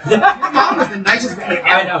 Dad. Your mom was the nicest woman ever.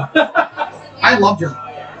 I know. I loved your mom.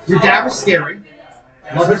 Your dad was scary.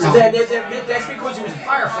 Loved your mom. That's because he was a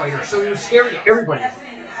firefighter, so he was scary to everybody.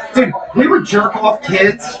 Dude, we were jerk off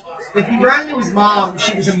kids. If you ran into his mom,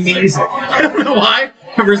 she was amazing. I don't know why.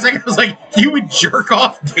 For a second, I was like, you would jerk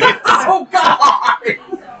off kids. Oh, God!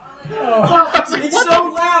 It's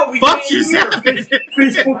so loud. We Fuck can't you, hear.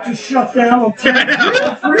 Facebook just shut down. I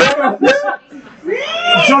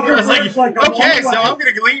was like, okay, so I'm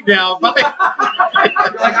going to leave now. Bye.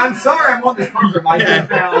 You're like, I'm sorry, I'm on this program. I did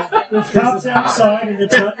now. There's cops outside and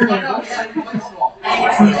it's not your neighbor.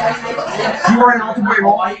 You are an altar boy at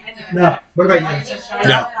all? No. What about you?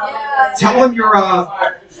 No. Tell them you're,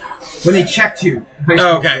 when they checked you.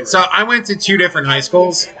 Okay, so I went to 2 different high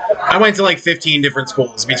schools. I went to like 15 different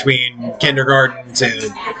schools between kindergarten to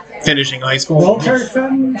finishing high school. Military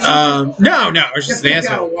family? No, I was just an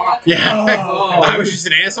asshole. Yeah, I was just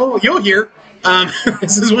an asshole. You'll hear.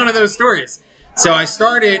 This is one of those stories. So I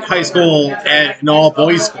started high school at an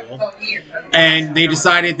all-boys school, and they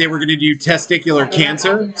decided they were going to do testicular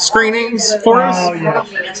cancer screenings for us. Oh,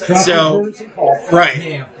 yeah. So,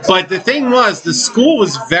 right. But the thing was, the school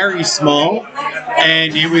was very small,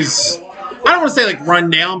 and it was, I don't want to say like run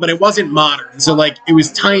down, but it wasn't modern. So like it was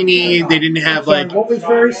tiny. They didn't have like. What was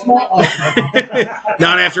very small?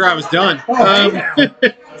 Not after I was done.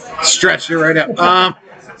 Stretched it right up.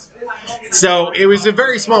 So it was a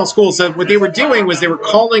very small school. So what they were doing was they were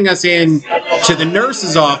calling us in to the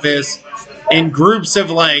nurse's office in groups of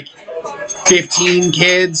like 15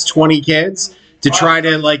 kids, 20 kids to try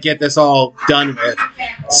to like get this all done with.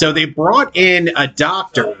 So they brought in a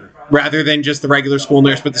doctor rather than just the regular school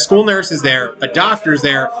nurse, but the school nurse is there, a doctor's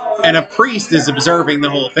there, and a priest is observing the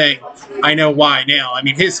whole thing. I know why now. I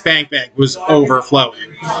mean, his spank bag was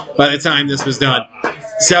overflowing by the time this was done.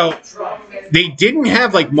 So they didn't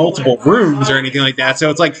have like multiple rooms or anything like that. So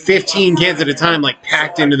it's like 15 kids at a time, like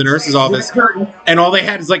packed into the nurse's office. And all they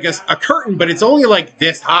had is like a curtain, but it's only like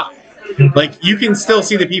this high. Like you can still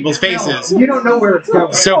see the people's faces. You don't know where it's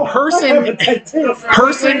going. So person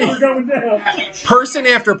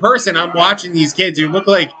after person, I'm watching these kids who look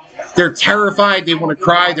like they're terrified, they want to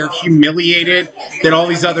cry, they're humiliated that all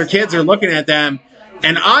these other kids are looking at them.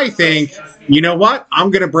 And I think, you know what? I'm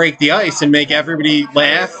going to break the ice and make everybody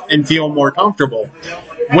laugh and feel more comfortable.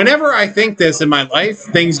 Whenever I think this in my life,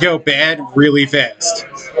 things go bad really fast.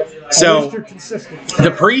 So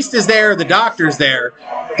the priest is there, the doctor's there.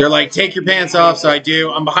 They're like, take your pants off. So I do.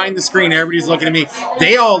 I'm behind the screen. Everybody's looking at me.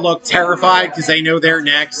 They all look terrified because they know they're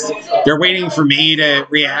next. They're waiting for me to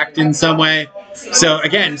react in some way. So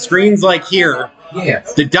again, screens like here. Yeah.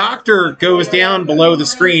 The doctor goes down below the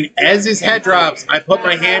screen. As his head drops, I put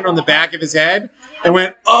my hand on the back of his head and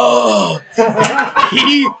went, oh!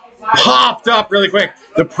 He popped up really quick.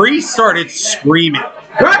 The priest started screaming.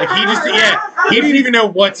 Like he just, he didn't even know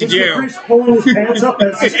what to do.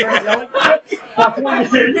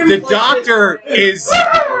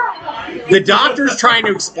 The doctor's trying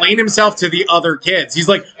to explain himself to the other kids. He's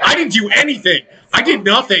like, I didn't do anything. I did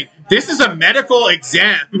nothing. This is a medical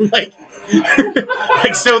exam. Like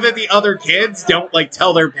so that the other kids don't like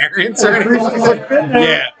tell their parents or anything.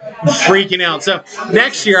 Yeah, freaking out. So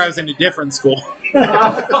next year I was in a different school.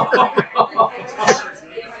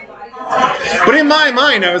 But in my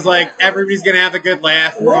mind, I was like, everybody's going to have a good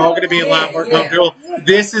laugh. We're all going to be a lot more comfortable.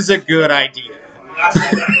 This is a good idea.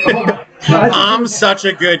 I'm such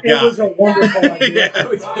a good It was guy. a wonderful idea.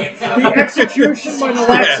 Yeah. The execution by the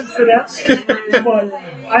lax and finesse, but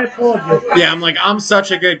I applaud you. Yeah, I'm like, I'm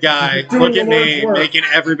such a good guy. Doing Look the at me, Lord's work. making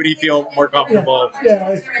everybody feel more comfortable.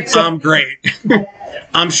 Yeah, I'm great.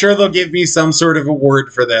 I'm sure they'll give me some sort of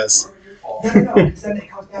award for this. No, because then it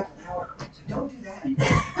comes back to power. So don't do that.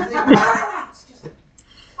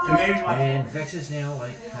 And Vex is now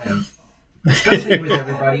like kind of discussing with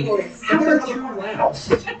everybody. How about too loud?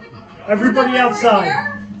 everybody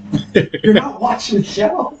outside. You're not watching the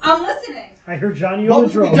show. I'm listening. I heard Johnny What on the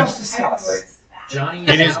did we drum. just discuss? Johnny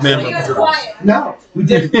It is You memorable. guys quiet. No, we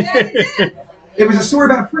didn't. It was a story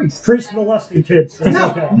about a priest. Priest molesting kids. That's No,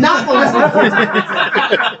 okay. not the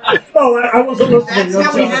Oh, I wasn't listening. That's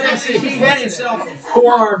how we I'm had sorry. He had himself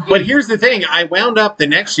forearm. But here's the thing, I wound up the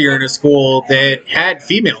next year in a school that had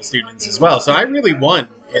female students as well, so I really won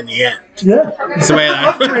in the end. Yeah. That's the way I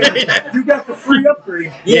Upgrade. You got the free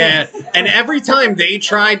upgrade. Yeah, and every time they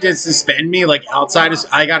tried to suspend me, like outside of,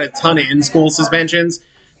 I got a ton of in-school suspensions,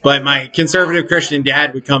 but my conservative Christian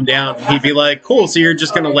dad would come down and he'd be like, cool, so you're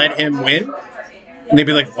just going to let him win? And they'd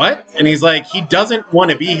be like, what? And he's like, he doesn't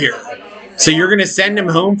want to be here. So you're going to send him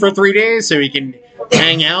home for 3 days so he can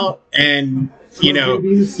hang out and, you know,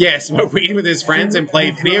 yeah, smoke weed with his friends and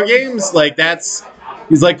play video games? Like, that's...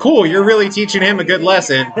 He's like, cool, you're really teaching him a good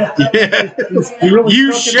lesson. Yeah.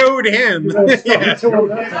 You showed him. Yeah.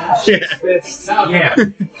 Yeah.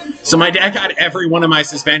 So my dad got every one of my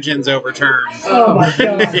suspensions overturned. Oh my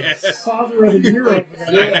God. Yeah. Father of the year over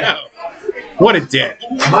there. I know. What a dick.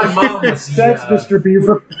 My mom was the, That's Mr.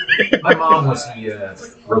 Beaver. my mom was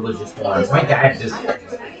the religious one. My dad just he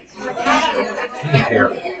didn't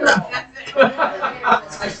care.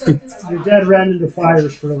 Your dad ran into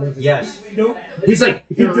fires for a living. Yes. Nope. He's like,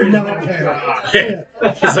 He did not care.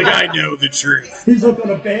 Yeah. He's like, I know the truth. He's like,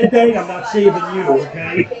 on a bad day, I'm not saving you,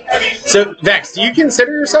 okay? So, Vex, do you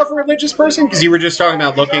consider yourself a religious person? Because you were just talking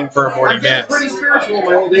about looking for a morning mass. pretty spiritual in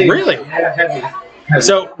my old age. Really? Yeah, heavy.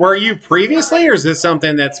 So, were you previously, or is this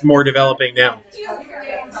something that's more developing now?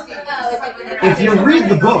 If you read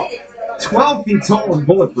the book, 12 feet tall and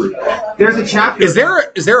bulletproof, there's a chapter. Is there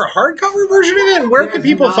a hardcover version of it? And where can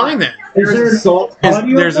people find that? There's a salt.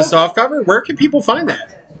 There's a soft cover? Where can people find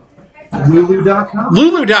that? Lulu.com.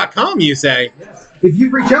 Lulu.com, you say? If you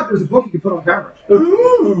reach out, there's a book you can put on camera.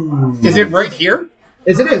 Ooh. Is it right here?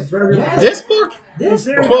 Yes, it is. It's right over here. This book? Is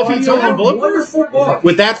there 12 feet tall and bulletproof? wonderful book.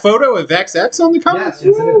 With that photo of XX on the cover? Yes,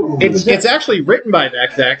 yes, it is. It's actually written by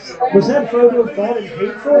XX. Was that photo thought and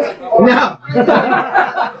paid for? No.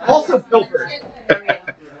 Also filtered.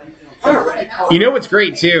 You know what's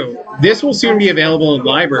great too? This will soon be available in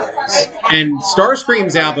libraries. And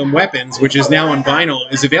Starscream's album Weapons, which is now on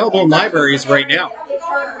vinyl, is available in libraries right now.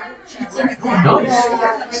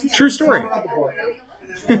 True story.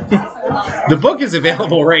 The book is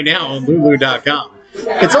available right now on Lulu.com.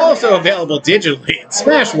 It's also available digitally in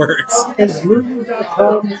Smashwords. Is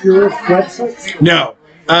Lulu.com your website? No.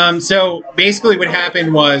 So basically what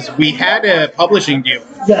happened was we had a publishing deal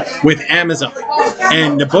Yes. with Amazon.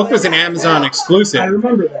 And the book was an Amazon I exclusive.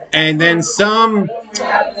 remember that. And then some...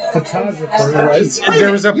 Photographer, right?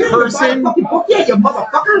 There was a You didn't buy person... fucking book yet, you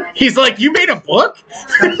motherfucker. He's like, you made a book?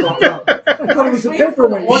 I thought it was a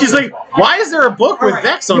paperweight. She's like, why is there a book with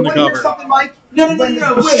Vex on the You wanna hear cover? something, Mike? No,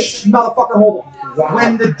 wait. Shh, motherfucker, hold on.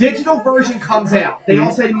 When the digital version comes out, they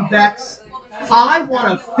all say to me, Vex, I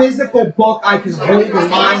want a physical book I can hold in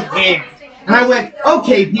my hand. And I went,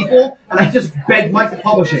 okay, people. And I just begged Mike to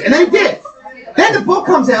publish it. And they did. Then the book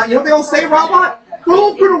comes out. You know what they all say, Robot?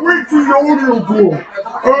 I'm gonna wait for the audio book.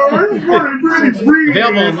 I'm gonna really read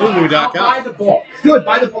Available on Buy Lulu.com. the book. Good,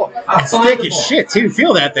 buy the book. It's thick as shit, too.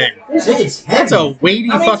 Feel that thing. It's That's a weighty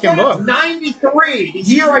fucking book. 93, the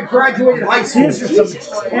year I graduated high school. These are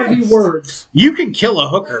some heavy words. You can kill a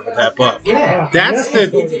hooker with that book. Yeah. That's the...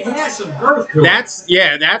 It has some girth to it.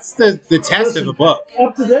 That's the test of a book.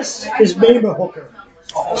 Up to this is name a hooker.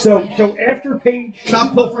 So after page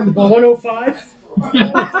Stop pilfering the book. 105,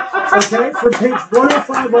 okay, from page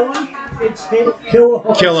 105 on, it's kill a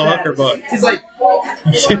hooker. Kill a hooker book. He's like,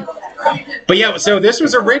 But yeah, so this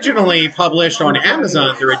was originally published on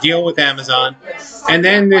Amazon through a deal with Amazon. And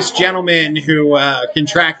then this gentleman who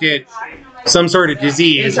contracted some sort of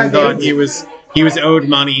disease and thought he was owed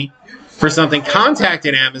money for something,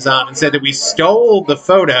 contacted Amazon and said that we stole the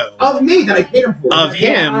photo of me that I paid him for. of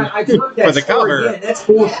him I've heard that for the story. cover. Yeah, that's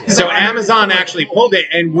bullshit. So Amazon actually pulled it,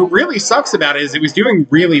 and what really sucks about it is it was doing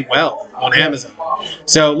really well. on Amazon.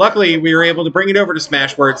 So luckily, we were able to bring it over to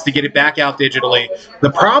Smashwords to get it back out digitally.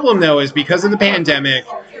 The problem, though, is because of the pandemic,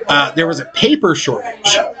 there was a paper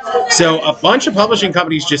shortage. So a bunch of publishing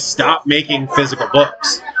companies just stopped making physical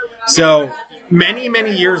books. So many,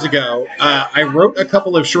 many years ago, I wrote a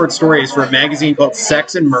couple of short stories for a magazine called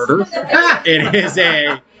Sex and Murder. It is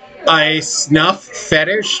a snuff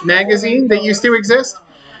fetish magazine that used to exist.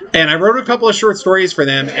 And I wrote a couple of short stories for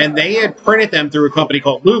them, and they had printed them through a company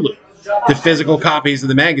called Lulu, the physical copies of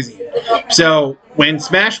the magazine. So when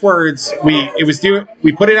Smashwords,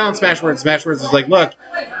 we put it out on Smashwords. Smashwords was like, look,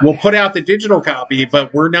 we'll put out the digital copy,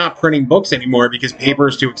 but we're not printing books anymore because paper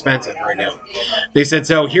is too expensive right now. They said,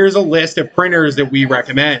 so here's a list of printers that we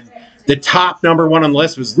recommend. The top number one on the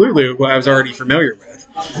list was Lulu, who I was already familiar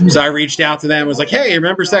with. So I reached out to them, was like, hey,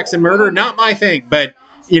 remember Sex and Murder? Not my thing, but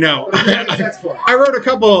you know, I wrote a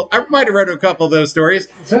couple. I might have wrote a couple of those stories.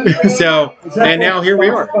 So, and now here we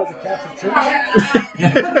are.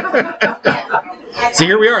 So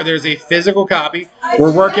here we are. There's a physical copy.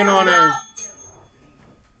 We're working on a.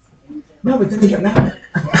 No, but then you get mad.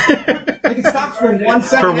 Like it stops for 1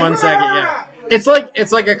 second. For 1 second, yeah.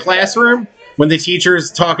 It's like a classroom when the teacher's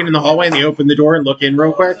talking in the hallway and they open the door and look in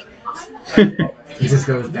real quick. It just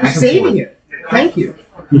goes back. You're saving it. Thank you.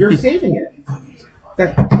 You're saving it.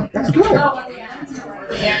 That's good.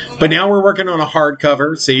 But now we're working on a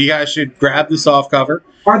hardcover, so you guys should grab the soft cover.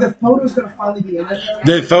 Are the photos going to finally be in it?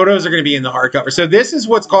 The photos are going to be in the hardcover. So this is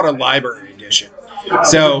what's called a library edition.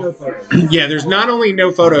 So, yeah, there's not only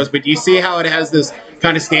no photos, but you see how it has this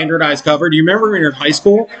kind of standardized cover. Do you remember when you were in high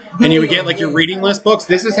school and you would get like your reading list books?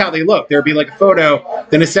 This is how they look. There would be like a photo,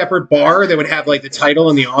 then a separate bar that would have like the title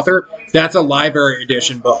and the author. That's a library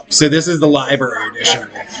edition book. So this is the library edition of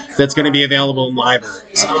it that's going to be available in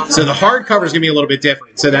libraries. So the hardcover is going to be a little bit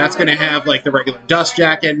different. So that's going to have like the regular dust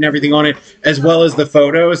jacket and everything on it, as well as the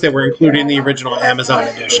photos that were included in the original Amazon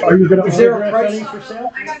edition. Are you going to Is there a autograph price? any for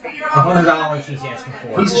sale? $100 she's asking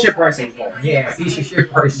for. Piece of shit pricing. Yeah, piece of shit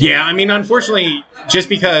price. Yeah, I mean, unfortunately, just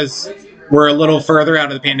because we're a little further out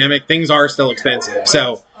of the pandemic, things are still expensive.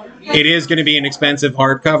 So it is going to be an expensive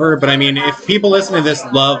hardcover. But I mean, if people listen to this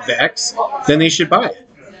love Vex, then they should buy it.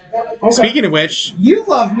 Okay. Speaking of which, you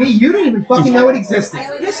love me. You didn't even fucking know it existed.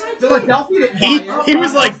 Philadelphia didn't buy it. He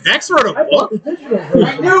was like, Vex wrote a book.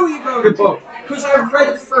 I knew he wrote a book because I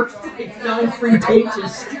read the first 9 free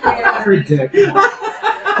pages. Ridiculous.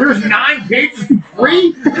 There's 9 pages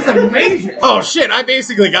free? That's amazing. Oh shit, I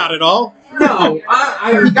basically got it all. No,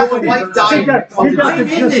 I got the life diamond. I'm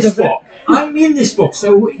in this book. I'm in this book.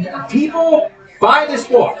 So people buy this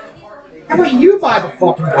book. How about you buy the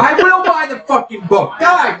fucking book? I will buy the fucking book.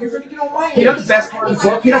 God, you're gonna get on my You know the best part of the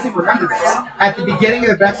book? He doesn't remember this. At the beginning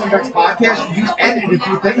of the Vex On Vex podcast, you edited a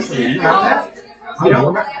few things for me. You know that? You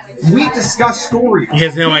don't remember? We discussed stories. He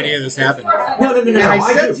has no idea this happened. No. And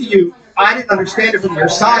I said to you, I didn't understand it from your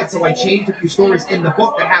side, so I changed a few stories in the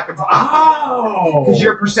book that happened to us. Oh! Because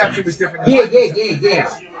your perception was different than Yeah.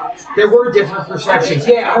 There were different perceptions.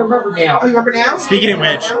 Yeah, I remember now. Oh, you remember now? Speaking of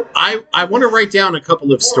which, I want to write down a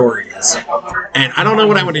couple of stories. And I don't know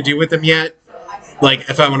what I want to do with them yet. Like,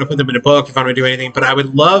 if I want to put them in a book, if I want to do anything. But I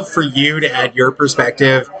would love for you to add your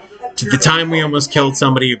perspective to the time we almost killed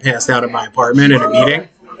somebody who passed out in my apartment at a meeting.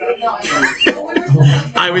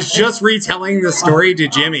 I was just retelling the story to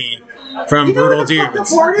Jimmy from Brutal Dudes.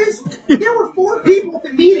 The part is, there were 4 people at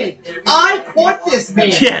the meeting. I caught this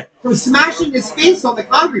man from smashing his face on the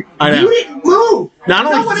concrete. I know. You didn't move. Not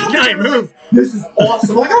only didn't I move. This is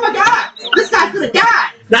awesome. Like, oh my god, this guy's gonna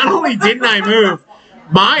die. Not only didn't I move,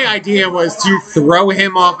 my idea was to throw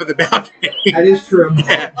him off of the balcony. That is true.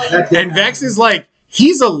 Yeah. And Vex is like,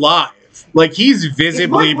 he's alive. Like, he's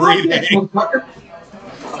visibly breathing.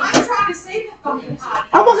 I'm trying to save the fucking podcast.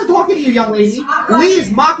 I wasn't talking to you, young lady. Lee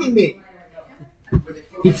is mocking me.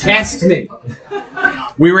 He tests me.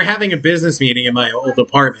 We were having a business meeting in my old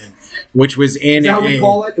apartment, which was in Is that what we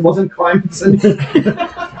call it? It wasn't crime.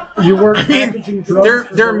 You were packaging drugs.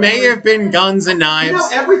 There may have been guns and knives. You know,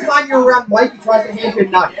 every time you're around Mike, he tries to hand you a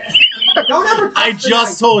knife. Don't ever touch I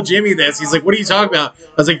just told Jimmy this. He's like, what are you talking about?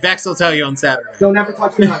 I was like, Vex will tell you on Saturday. Don't ever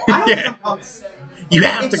touch the knife. I don't come. You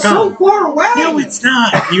have to It's come. so far away. No, it's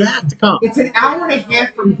not. You have to come. It's an hour and a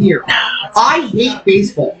half from here. I hate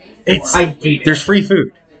baseball. I hate it. There's free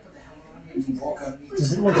food.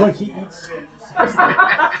 Does it look like he eats?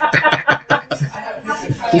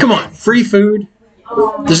 Come on, free food.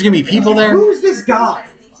 There's gonna be people there. Who's this guy?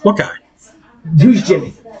 What guy? Who's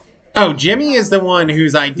Jimmy? Oh, Jimmy is the one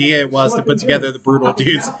whose idea it was to put together the Brutal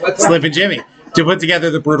Dudes. Slippin' Jimmy. To put together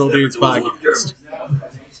the Brutal Dudes podcast.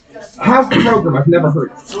 How's the program? I've never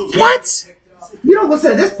heard of it. What? You don't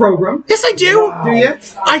listen to this program. Yes, I do. Do you?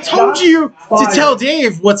 I told you to tell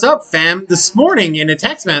Dave what's up, fam, this morning in a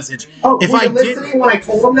text message. Oh, if were you I listening did, when I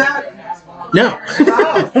told him that? no.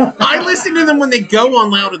 I listen to them when they go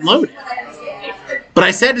on Loud and Loaded. But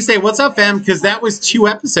I said to say, what's up, fam, because that was 2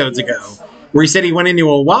 episodes ago, where he said he went into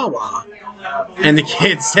a Wawa, and the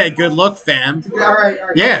kid said, good look, fam. All right.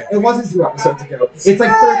 Yeah. It wasn't 2 episodes ago. It's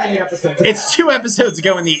like 13 episodes ago. It's 2 episodes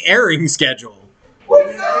ago in the airing schedule.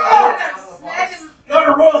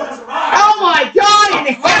 Oh my God!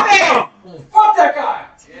 In heaven! Fuck that guy!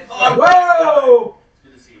 Whoa!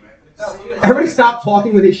 Everybody stopped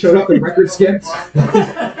talking when they showed up and record skipped.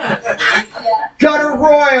 Gutter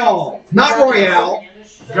Royal! Not Royale.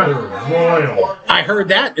 I heard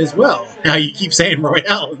that as well. Now you keep saying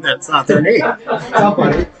Royale, and that's not their name. Stop,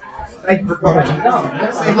 buddy. Thank you for coming.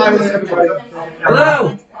 Say hi to everybody.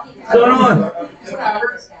 Hello! What's going on?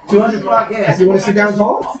 200 podcasts. You want to sit down and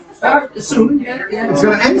talk? Soon. It's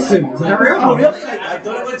going to end soon. Is that real? Oh, really? I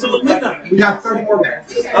thought it went till midnight. We got 30 more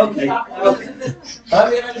minutes. Okay. Yeah,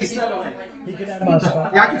 I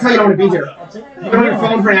can tell you don't want to be here. You've been on your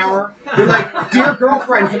phone for an hour. You're like, dear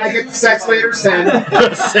girlfriend, can I get the sex later? Send.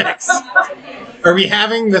 The sex. Are we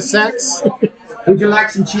having the sex? Would you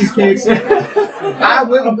like some cheesecakes? I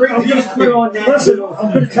will bring I'm the going to put on that. Listen,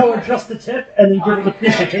 I'm going to tell her just the tip and then give her the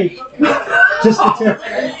piece of cake. Just the tip.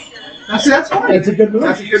 That's fine. It's a good movie.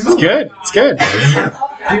 That's a good It's movie. good. It's good. Do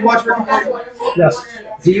you watch Rick and Morty? Yes.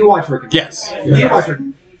 Do you watch Rick and Morty? Yes. Do you watch Rick and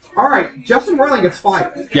Morty? All right, Justin Roiland gets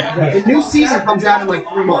fired. Yeah. The new season comes out in like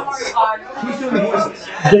 3 months. Who's doing the voices?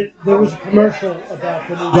 There was a commercial about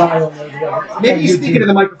the new guy on the Maybe you speak into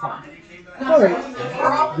the microphone. All right.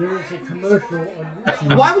 There was a commercial on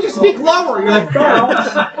YouTube. Why would you speak lower? You're like,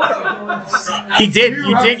 He did.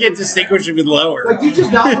 You did get distinguishably lower. like you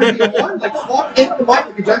just not want to be on? Like talk into the mic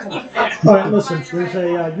like a gentleman. All right, listen. There's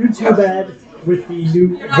a YouTube ad with the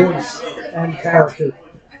new voice and character.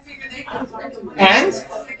 And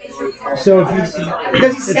So if you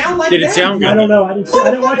does he sound like Did it that? sound good? I don't know. I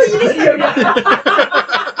didn't watch the video yet.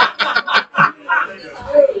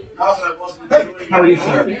 How are you,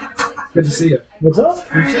 sir? Good to see you. What's up?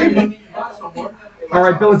 All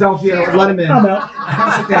right, Philadelphia, let him in. I'm out.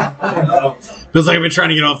 Come sit down. Feels like I've been trying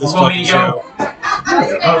to get off this fucking show. Okay.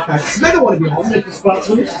 I don't want to be home. Take the spot,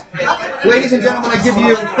 please. Ladies and gentlemen, I give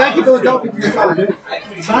you, thank you, Philadelphia, for your time.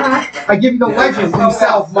 I give you the legend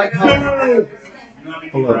himself, Mike Hunt.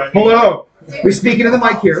 Hello. We're speaking to the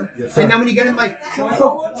mic here. Yes, sir. And then when you get in the mic,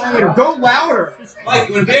 go louder. Mike,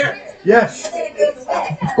 you want a beer? Yes.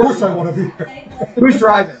 Of course I want to be here. Who's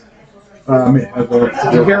driving? Me. Be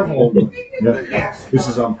careful. Yeah. This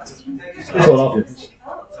is Philadelphia.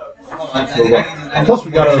 So, plus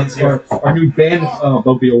we got our new band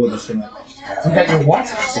mobile with us tonight. You got your what?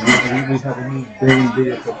 So we have a new band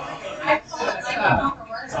vehicle.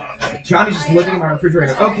 Johnny's just living in my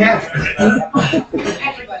refrigerator. Okay.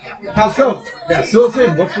 How's it going? Yeah, still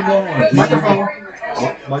in. What's going on? Microphone.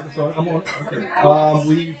 Microphone. I'm on. Okay.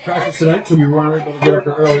 We practiced tonight, so we weren't able to get up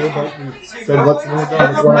here earlier, but we said let's run it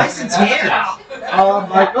down. Nice and tan. A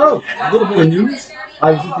little bit of news.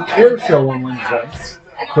 I was at the air show on Wednesday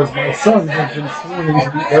because my son has been sworn into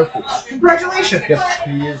the Air Force. Congratulations. Yes,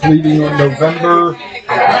 he is leaving on November.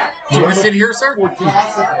 Do you want to sit here, sir? 14th.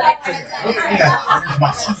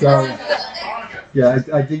 So, yeah,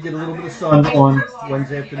 I did get a little bit of sun on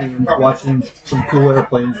Wednesday afternoon watching some cool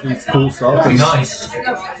airplanes do cool stuff. And Nice.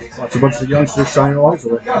 watch a bunch of youngsters shining lights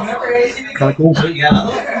away. Kind of cool.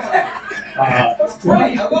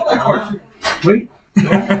 Wait.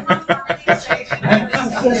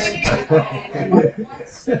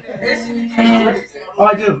 Oh, I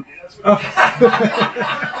do. God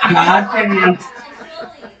damn.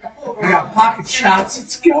 I got pocket shots.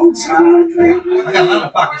 It's go time, baby. I got a lot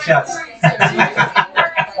of pocket shots.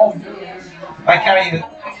 I carry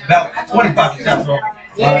about 20 pocket shots over.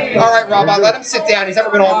 All right, Rob, let him sit down. He's never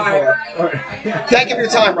been on before. Thank you for your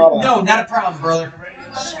time, Rob. No, not a problem, brother.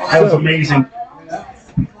 That was amazing.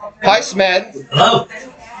 Hi, Smed. Hello.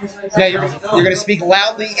 Yeah, you're going to speak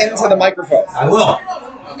loudly into the microphone. I will.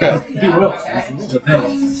 Good. He will.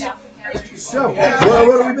 So, what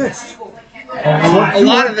do we miss? A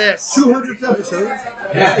lot of this. 200th episode.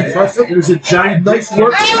 Yeah, it was a giant. Nice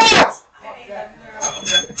work.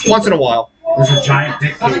 Once in a while. There's a giant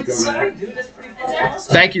dick cake over there.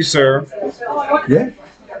 Thank you, sir. Yeah.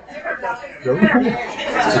 Very cool.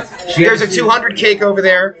 There's a 200 cake over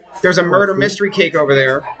there. There's a murder mystery cake over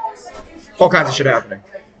there. All kinds of shit happening.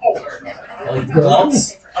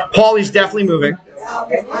 Paulie's definitely moving.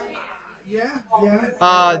 Yeah.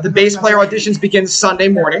 The bass player auditions begin Sunday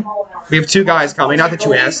morning. We have 2 guys coming. Not that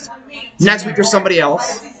you asked. Next week there's somebody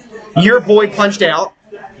else. Your boy punched out.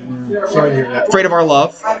 Sorry to hear that. Afraid of our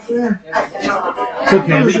love. It's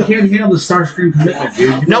okay, but you can't handle the Starscream commitment,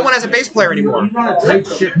 dude. No one has a bass player anymore. You're not a tight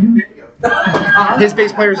ship. His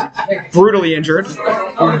bass player's brutally injured.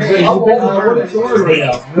 What is yours right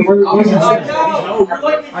now?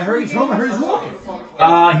 I heard he's home. I heard he's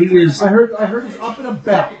walking. He is I heard he's up and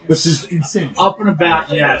about, which is insane. up and about,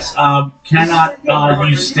 yes. Cannot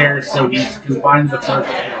use stairs, so he's confined to the first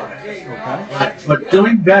floor. But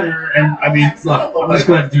doing better, and I mean, look, I'm just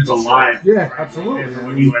glad the dude's alive. Yeah, absolutely. After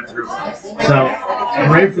what you went through. So,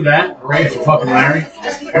 hooray for that. Hooray for fucking Larry.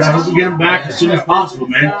 And I hope we get him back as soon as possible,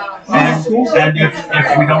 man. And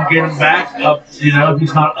if we don't get him back, if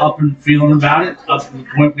he's not up and feeling about it, up to the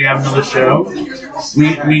point we have another show,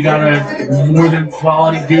 we got a more than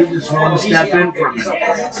quality dude that's willing to step in for him.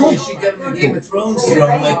 You should get him a Game of Thrones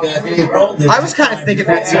throne like that. I was kind of thinking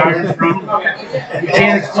that too. You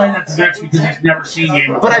can't explain that to Vex because he's never seen Game of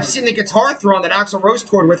Thrones. But I've seen the guitar throne that Axl Rose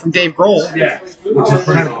toured with from Dave Grohl. Yeah, which is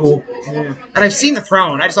kind of cool. Yeah. And I've seen the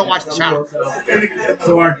throne. I just don't watch the channel.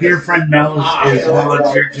 So our dear friend Mel is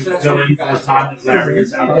volunteered to fill in for the time that Larry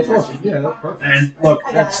is out. Yeah, that's perfect. And look,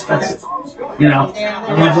 that's I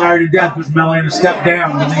love Larry to death, but Mel ain't a step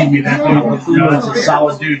down. Believe me, that dude, that's a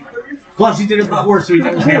solid dude. Plus, he did it before, so he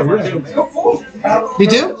knows how to do it. You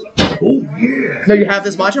do? Oh yeah. No, you have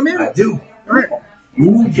this Macho Man? I do. All right.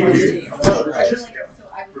 Ooh yeah.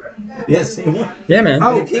 Yes, same one. Yeah, man.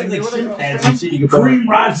 Oh, take like shin pads and shit. You can Cream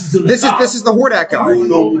rises to the This top. is the Hordak guy.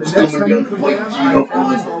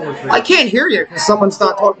 I can't hear you because someone's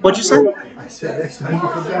not talking. What'd you say? I said next time you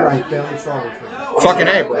come there, I found this song for you. Fucking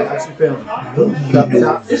A, bro. I actually found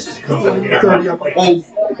it. 30 up, old,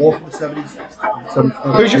 all from the 70s.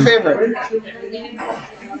 Who's your favorite?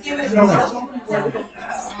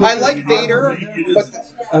 I like Vader,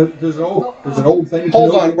 but there's an old thing.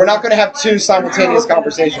 hold on. We're not going to have two simultaneous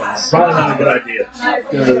conversations. Probably not a good idea.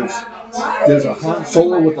 There's a Han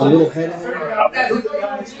Solo with a little head in it.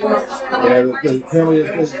 Yeah, apparently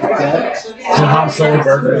it's that. It's a Han Solo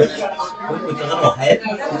burger. with the little head.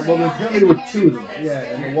 Well, apparently there were two of them. Yeah,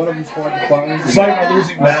 and one of them's hard to find. It's like a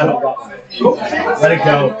losing battle. Let it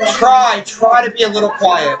go. Try to be a little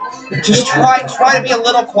quiet. Just try to be a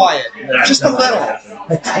little quiet. Just a little.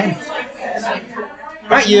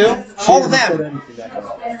 Not you. All of them.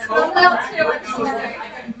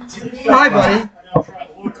 Hi, buddy.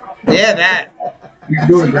 Yeah, that. You're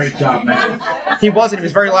doing a great job, man. He wasn't. He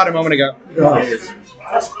was very loud a moment ago. You want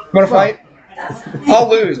to fight? I'll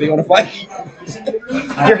lose. Do you want to fight?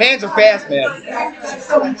 Your hands are fast, man.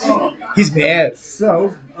 He's mad.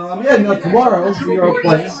 So, tomorrow we are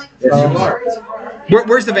playing.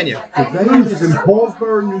 Where's the venue? The venue is in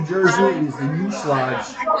Paulsboro, New Jersey. It is the Youth Lodge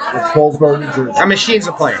of Paulsboro, New Jersey. Our machines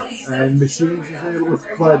are playing. And Machines is able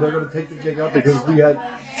to play. They're going to take the gig up because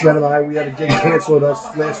Sven and I, we had a gig canceled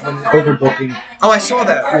us last minute overbooking. Oh, I saw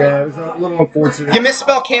that. Yeah, it was a little unfortunate. You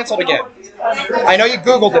misspelled canceled again. I know you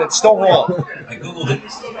Googled it. It's still wrong. I Googled it.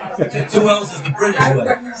 The 2 L's is the British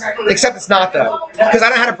way. Except it's not, though. Because I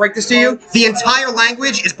don't know how to break this to you. The entire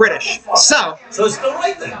language is British. So it's still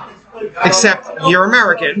right then. Except you're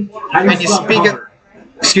American, and you speak it.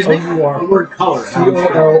 Excuse me? The word color.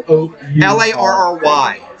 C-O-L-O-U.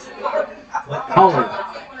 L-A-R-R-Y. Color.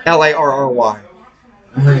 L-A-R-R-Y.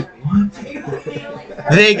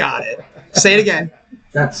 They got it. Say it again.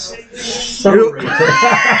 That's so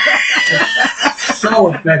so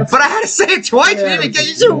offensive. But I had to say it twice. We didn't even get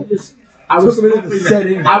you to. I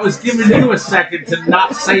was giving you a second to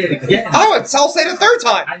not say it again. Oh, I'll say it a third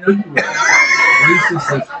time. I know you were.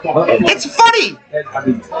 Racist as fuck. It's funny.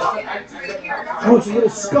 Oh, it's a little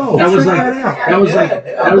skull. That was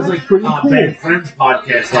like pretty cool. Bad Friends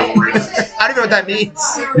podcast level racist. I don't know what that means.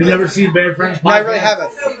 You never seen Bad Friends podcast? No, I really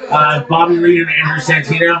haven't. Bobby Lee and Andrew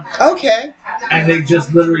Santino. Okay. And they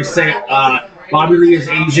just literally say, Bobby Lee is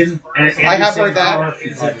Asian, and I have heard that.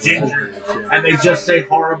 Is a ginger, and they just say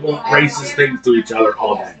horrible, racist things to each other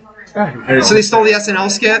all day. So they stole the SNL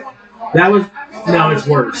skit? That was it's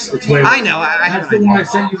worse. It's way worse. I know. That's the one I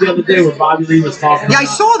sent you the other day where Bobby Lee was talking. Yeah, I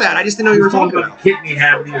saw that. I just didn't know you were talking about the kitten he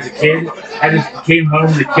had when he was a kid, and he came home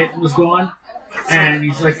and the kitten was gone. And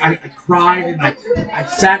he's like, I cried, and I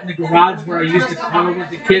sat in the garage where I used to cuddle with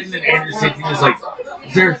the kitten, and Andrew Santino was like,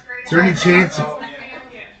 is there any chance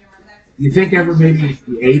you think ever maybe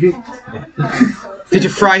you ate it? Did you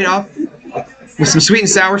fry it up with some sweet and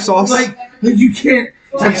sour sauce? Like you can't.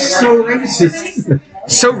 That's so racist.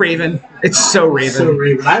 So Raven. It's so Raven. So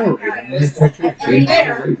Raven. I don't Raven.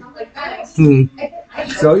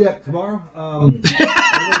 So yeah, tomorrow.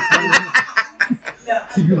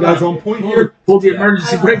 Keep you guys on point here. Pull the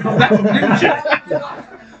emergency brake on that one, didn't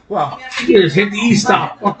you? Well, You just hit the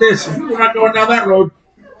E-stop. Fuck this. We're not going down that road.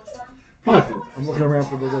 Fuck it. I'm looking around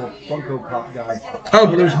for the little Funko Pop guy. Oh,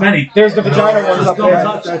 but there's many. There's the vagina ones up there.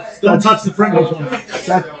 Don't touch the Pringles one.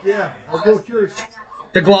 Yeah, I was a little curious.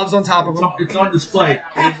 The gloves on top of them. It's on display.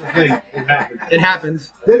 Here's the thing. It happened. It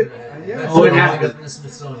happens. Did it? Yeah. Oh, it happened.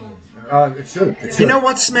 It should. You know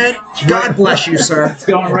what, Smed? God bless you, sir. It's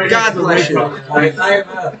going right God bless you.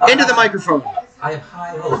 Into the microphone. I have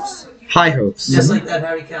high hopes. High hopes. Just like that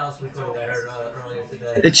Harry Callis recording I heard earlier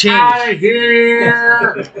today. It changed. I hear.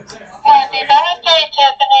 Happy birthday,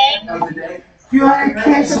 Tiffany. You want to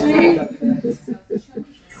kiss me?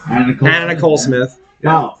 Anna Nicole Smith.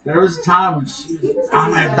 No, there was a time when she was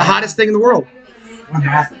on my The hottest thing in the world. What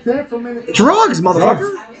happened? Drugs,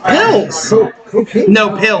 motherfucker. Pills.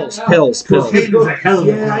 No, pills. Pills. Cocaine was a hell of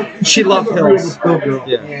a She loved pills.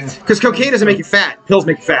 Yeah. Because cocaine doesn't make you fat. Pills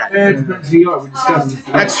make you fat. Yeah, it depends who you are. We discussed this.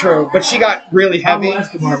 That's true. But she got really Pablo heavy.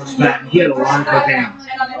 Escobar was fat and he had a lot of cocaine.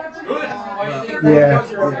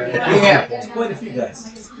 Yeah, quite a few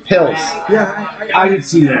guys. Pills. Yeah, I did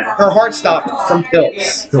see that. Her heart stopped from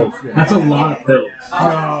pills. That's a lot of pills.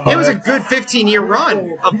 It was a good 15-year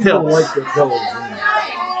run of pills.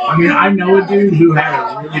 I mean, I know a dude who had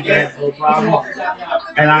a really bad pill problem,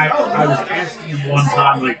 and I was asking him one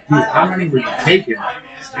time, like, dude, how many were you taking?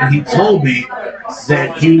 And he told me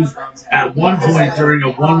that he was, at one point during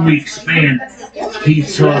a 1 week span, he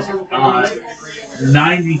took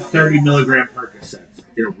 90, 30 milligram Percocets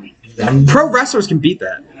in a week. Pro wrestlers can beat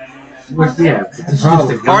that. Yeah, it's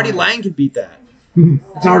just Artie Lang can beat that.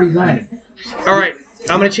 It's already lying. All right,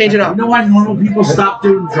 I'm going to change it up. You know why normal people stop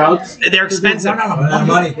doing drugs? They're expensive. They run out of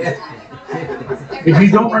money. If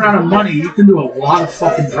you don't run out of money, you can do a lot of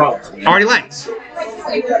fucking drugs. Artie Langs.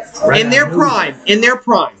 In their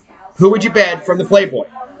prime, who would you bed from the Playboy?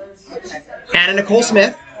 Anna Nicole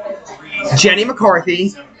Smith, Jenny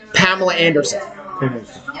McCarthy, Pamela Anderson.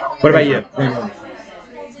 What about you?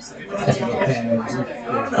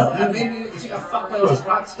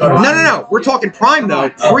 No. We're talking prime though.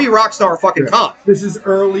 Pre-Rockstar fucking comp. This is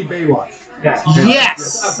early Baywatch.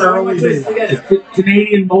 Yes. Early Baywatch.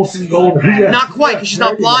 Canadian Molson Gold. Not quite, because she's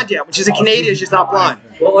not blonde yet. When she's a Canadian, she's not blonde.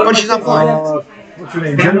 When she's not blonde. What's her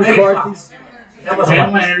name? Jenny McCarthy?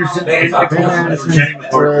 Pamela Anderson and Jenny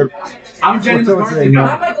McCarthy. I'm Jenny McCarthy.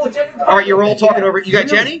 All right, you're all talking over. You got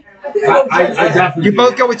Jenny? I definitely. You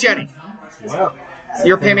both go with Jenny. Wow.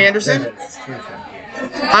 You're Pam Anderson?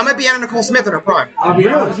 I might be Anna Nicole Smith in her prime. I'll be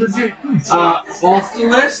honest with you. Off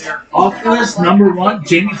the list, number one,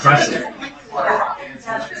 Jamie Presley.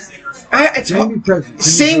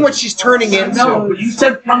 Seeing what she's turning into. No, but you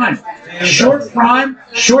said prime. Short prime,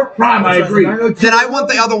 I agree. Then I want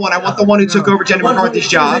the other one. I want the one who took over Jenny McCarthy's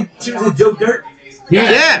job. She was a Joe Dirt.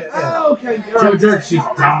 Yeah. Oh, okay. Joe Dirt, she's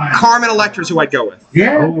prime. Carmen Electra's who I'd go with.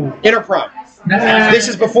 Yeah. In her prime. Nah. This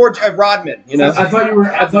is before Rodman, you know. I thought you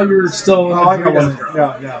were still.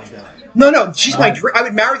 No. She's my dream. I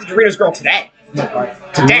would marry the Doritos girl today.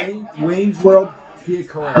 Today. Wayne's World. Pia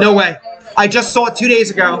Carrera. No way. I just saw it 2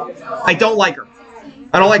 days ago. I don't like her.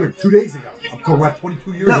 I don't like her. 2 days ago. I'm talking about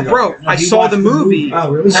 22 years ago. No, bro. I saw the movie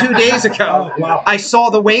 2 days ago. Oh, wow. I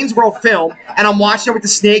saw the Wayne's World film, and I'm watching it with the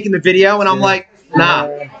snake in the video, and I'm like, nah.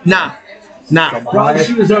 Probably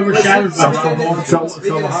she was overshadowed by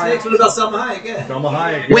Speaking of snakes, what about Selma Hayek again? Selma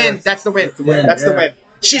Hayek. Win. That's the win. That's the win.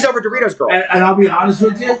 She's over Doritos girl. And I'll be honest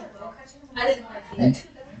with you,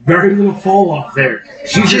 very little fall off there.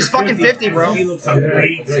 She's fucking 50, bro. She looks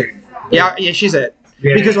amazing. Yeah, she's it.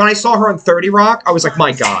 Yeah. Because when I saw her on 30 Rock, I was like,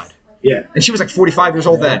 my God. Yeah. And she was like 45 years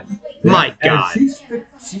old then. My God.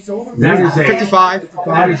 She's older. That is a 55.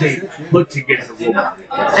 That is a put together woman.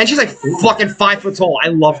 And she's like fucking 5 foot tall. I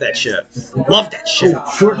love that shit. Love that shit.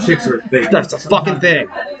 Short chicks are a thing. That's a fucking thing.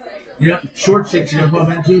 Yeah, short chicks, you know what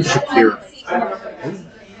I'm into? Shakira.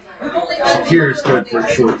 Shakira's good for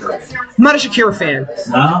a short girl. I'm not a Shakira fan.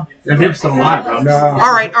 No? That hips don't lie, bro. No.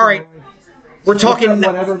 All right. We're talking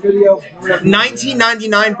Whatever video.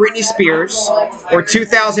 1999 Britney Spears or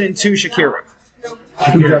 2002 Shakira.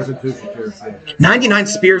 2002 Shakira. 99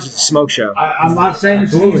 Spears is a smoke show. I'm not saying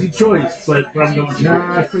it's an easy choice, but I'm going to.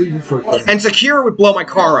 Nah, it's pretty easy choice. And Shakira would blow my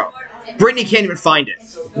car up. Britney can't even find it.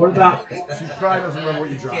 What about, She probably doesn't remember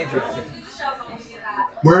what you dropped.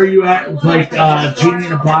 where are you at with, like, Genie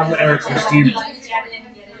in a Bottle, Eric Christina?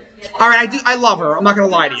 All right, I love her. I'm not going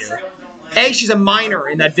to lie to you. A, she's a minor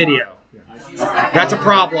in that video. That's a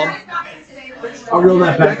problem. I'll reel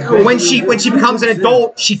that back. When she becomes an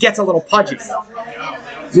adult, she gets a little pudgy.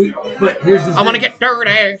 But here's the I want to get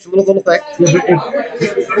dirty. It's a little thick.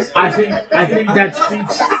 I think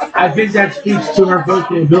that speaks to her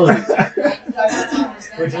vocal ability.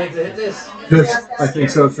 Would you like to hit this? I think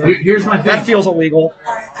so. Here's my thing. That feels illegal.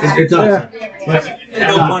 It does. But,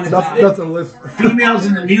 Nothing less. females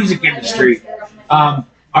in the music industry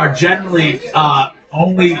are generally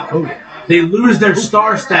only they lose their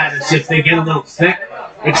star status if they get a little thick,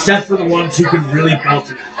 except for the ones who can really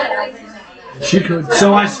belt it. She could.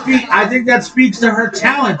 So I think that speaks to her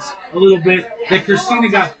talents a little bit. That Christina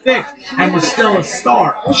got thick and was still a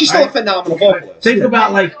star. Well, she's still a phenomenal vocalist. Think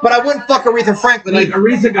about but I wouldn't fuck Aretha Franklin. like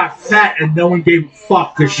Aretha got fat and no one gave a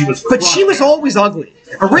fuck because she was. But she was always ugly.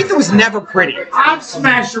 Aretha was never pretty. I've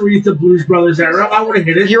smashed Aretha Blues Brothers era. I would have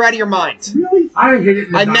hit it. You're out of your mind. Really? I hit it.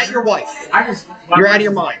 I met your wife. You're out of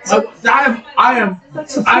your mind. I am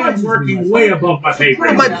working way above my pay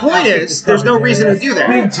grade. My point is, there's no reason to do that.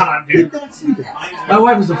 Big time, dude. My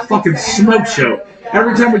wife is a fucking smoke show.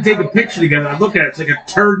 Every time we take a picture together, I look at it. It's like a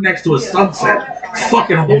turd next to a sunset. It's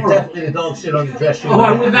fucking You're horrible. definitely the dog shit on the dress shoe.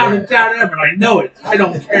 Oh, without a doubt ever. I know it. I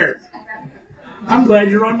don't care. I'm glad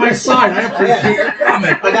you're on my side. I appreciate your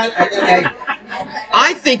comment.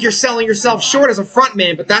 I think you're selling yourself short as a front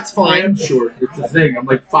man, but that's I fine. am short. It's the thing. I'm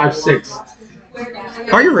like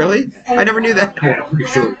 5'6". Are you really? I never knew that. Yeah, pretty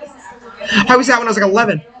short. I was that when I was like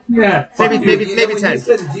 11. Yeah. Maybe When 10. you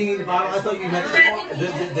said the genie in the bottle, I thought you meant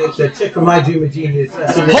the chick from My Dream of Genius.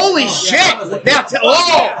 Holy shit! But that's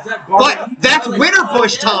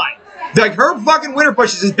Winterbush time. Like, her fucking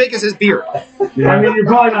Winterbush is as big as his beard. Yeah. I mean, you're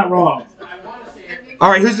probably not wrong. All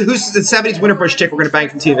right, who's the 70s Winterbush chick we're going to bang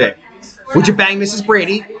from TV? Would you bang Mrs.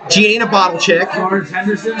 Brady? Genie in a bottle chick? Lawrence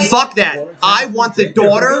Henderson? Fuck that. I want the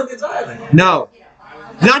daughter. No.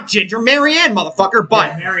 Not Ginger. Marianne, motherfucker.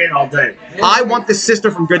 But Marianne all day. I want the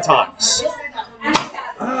sister from Good Times.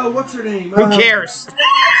 What's her name? Who cares?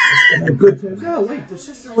 No, wait. The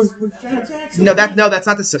sister was Janet Jackson. No, that's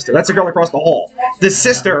not the sister. That's a girl across the hall. The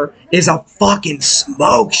sister is a fucking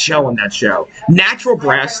smoke show on that show. Natural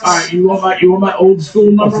breasts. All right, you want my old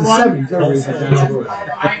school number one? The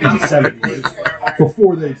 70s.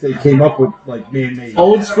 Before they came up with like man-made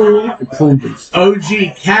Old school improvements.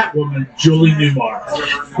 OG Catwoman, Julie Newmar.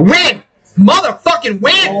 Win! Motherfucking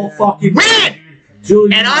win! All fucking Win!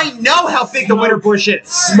 Julie And I know how big the Winterbush is.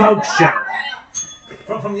 Smoke show.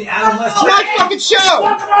 From the Adam West. It's my fucking show!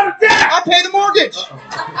 I pay the mortgage!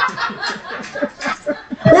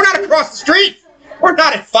 We're not across the street! We're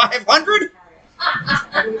not at 500!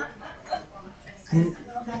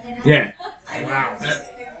 Yeah. Wow.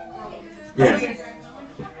 Yeah.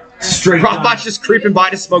 Straight Robot's just creeping by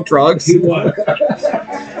to smoke drugs. He was.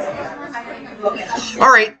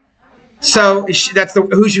 All right. So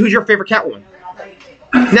who's your favorite Catwoman?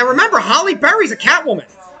 Now remember, Halle Berry's a Catwoman.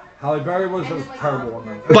 Halle Berry was a terrible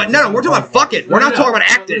one. But no, we're talking about fucking. We're not talking about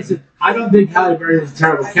acting. Listen, I don't think Halle Berry was a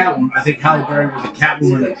terrible Catwoman. I think Halle Berry was a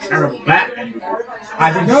Catwoman in a terrible Batman movie.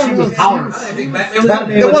 I think she was tolerant.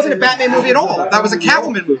 It wasn't a Batman movie at all. That was a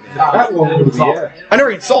Catwoman movie. Catwoman movie, yeah. I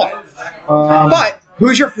never even saw it. But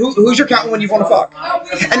who's your Catwoman you want to fuck?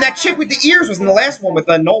 And that chick with the ears was in the last one with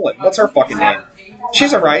Nolan. What's her fucking name?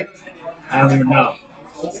 She's alright. I don't even know.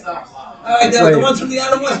 The ones from the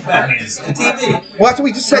Adam West Batman, the TV. Well, that's what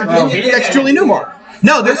we just said. That's Julie Newmar.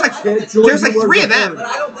 No, there's like 3 of them. But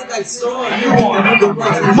I don't think I saw it.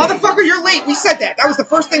 Motherfucker, you're late. We said that. That was the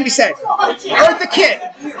first thing we said. Eartha Kitt.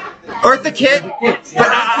 Eartha Kitt. But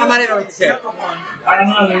I'm not in Eartha Kitt. I don't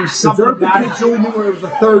know. There was something about it. Julie Newmar was the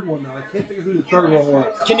third one though. I can't think of who the third one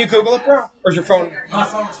was. Can you Google it, bro? Or is your phone? My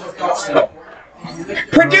phone's hooked up still.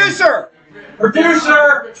 Producer. All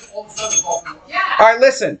right,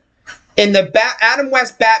 listen. In the Adam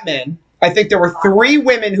West Batman, I think there were 3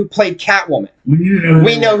 women who played Catwoman.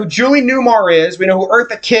 We know who Julie Newmar is. We know who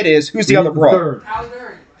Eartha Kitt is. Who's the other bro?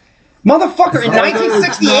 Motherfucker, in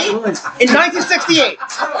 1968? In 1968.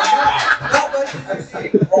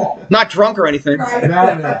 Not drunk or anything.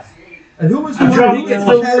 Batman. And who was the one who gets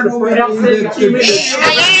Anne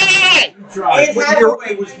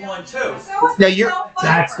Hathaway was one too. Now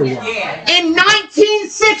That's the one. in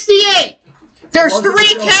 1968, there's 3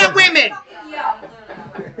 Catwomen.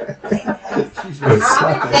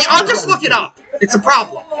 I'll just look it up. It's a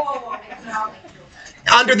problem.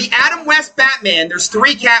 Under the Adam West Batman, there's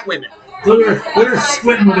 3 Catwomen. Look at her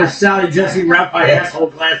squinting with her Sally Jesse wrapped by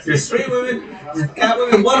asshole glasses. 3 women,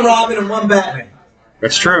 Catwoman, 1 Robin, and 1 Batman.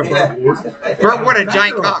 That's true. Yeah. Burt Ward, a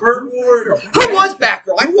giant cock. Burt Ward. Who was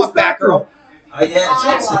Batgirl? I fucked Batgirl.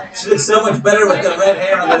 Yeah, she looks so much better with the red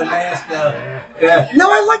hair under the mask. Yeah. No,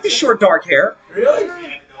 I like the short dark hair. Really?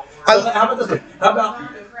 How about this one? How about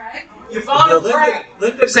You find Craig.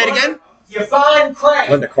 Linda Say it again? You find Craig.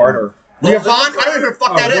 Linda Carter. Yvonne? I don't know who the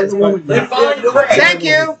fuck that is. Thank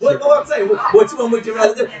you. What I'm saying, which one would you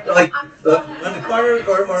rather do? Like Linda Carter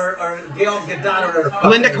or Gail Gadot?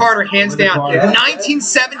 Linda Carter, hands Linda down. Carter.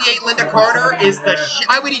 1978 Linda Carter is the shit.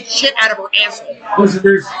 I would eat shit out of her asshole.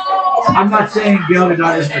 Listen, I'm not saying Gail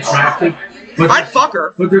Gadot isn't attractive, but I'd fuck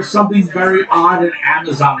her. But there's something very odd and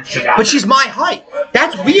Amazon shit out. But she's my height.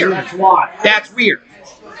 That's weird. That's why. That's weird.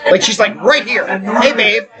 Like she's like right here. Hey,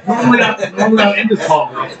 babe. Normally I'm into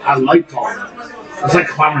tall girls. I like tall girls. It's like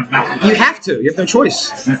climbing a mountain. You have to. You have no choice.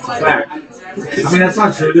 That's a fact. I mean, that's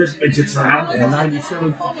not true. There's midgets around. 97.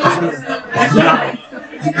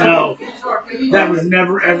 No. That would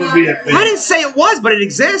never, ever be a thing. I didn't say it was, but it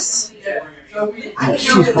exists.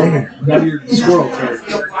 She's funny. Now you're squirrel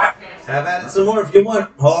character. Have at it some more if you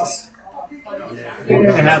want, Hoss.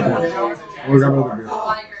 Yeah, have one. We're gonna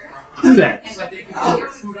beer. Do that.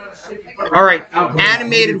 All right,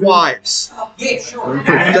 animated wives. Yeah, sure.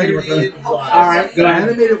 Animated. All right, go ahead.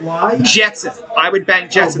 Animated wives? Jetson. I would bang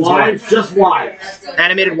Jetson's Wives, wife. just wives.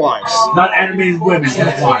 Animated wives. Not animated women,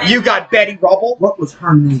 just wives. You got Betty Rubble. What was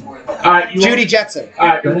her name? Judy Jetson.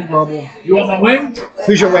 Betty Rubble. You want my win?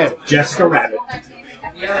 Who's your win? Jessica Rabbit.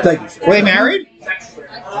 Thank you. Were they married?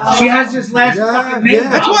 She has this last fucking name.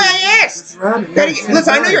 That's why I asked. Betty,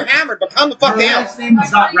 listen, I know you're hammered, but calm the fuck Her down. last name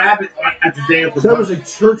is not Rabbit at the day of the That was a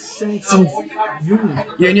church sanctioned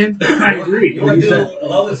union. Union? I agree.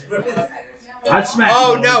 Lois Griffith. I'd smash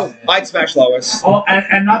Oh, Lois. no. I'd smash Lois. Oh,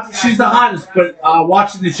 and not that she's the hottest, but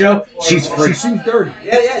watching the show, she's She free. seems dirty.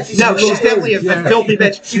 Yeah. No, she's definitely a filthy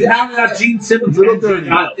bitch. She pounded out Gene Simmons Little and dirty.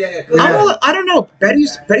 I don't know.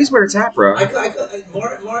 Betty's where it's at, bro.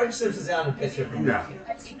 Marge Simpson's out in the picture from me.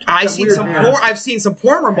 I've seen some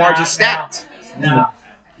porn where Marge is stacked. No.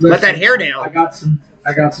 Let that hair I down.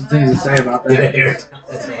 got some things to say about that.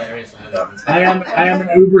 That's hilarious. I am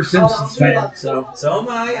an Uber Simpsons fan, so So am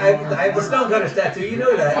I. I have a Stonecutters tattoo. You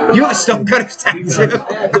know that. You have a Stonecutters tattoo. I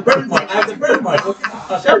have the birthmark.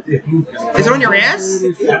 I'll show it to you. Is it on your ass?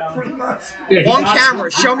 Pretty much. Yeah, On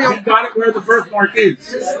camera. Show me. He got it where the birthmark is.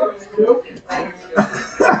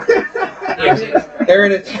 There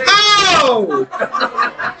it is. Oh!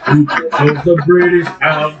 Of the British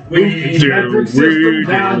pound, we do.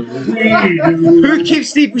 Who keeps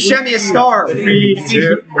Steve Buscemi a star? We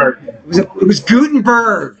do. It was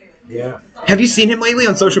Gutenberg. Yeah. Have you seen him lately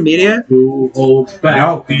on social media? Who holds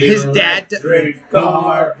back His dad. great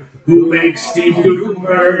car? Who makes Steve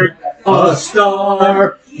Gutenberg a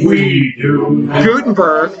star? We do.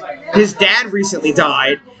 Gutenberg. His dad recently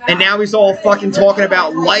died, and now he's all fucking talking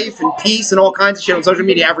about life and peace and all kinds of shit on social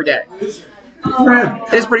media every day.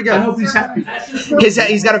 It's pretty I good. hope he's happy.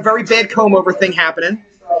 He's got a very bad comb over thing happening.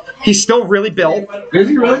 He's still really built. Is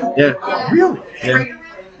he really? Yeah. Really? Yeah.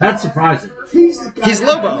 That's surprising. He's the guy. He's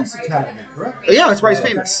Lobo. Police Academy, correct? Yeah, that's why he's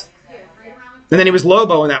famous. And then he was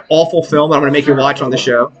Lobo in that awful film that I'm going to make you watch on the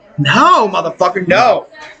show. No, motherfucker, no.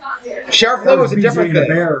 Sheriff That Lobo's was a different BJ and the thing.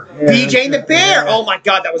 Bear. Yeah, BJ and the Bear. Oh my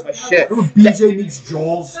god, that was my shit. Remember BJ meets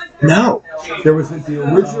Jaws? No. There was the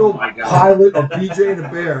original pilot of BJ and the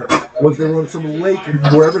Bear was they were on some lake and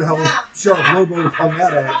wherever the hell Sheriff Lobo was hung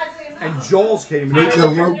out at, and Jaws came and ate their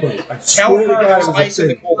rowboat. I Tell swear to her God, there's it was ice a in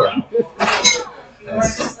the thing. cooler.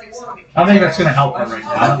 I think that's going to help her right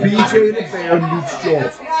now. BJ and the Bear meets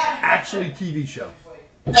Jaws. Actually, TV show.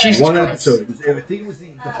 Jesus One Christ. episode. I think it was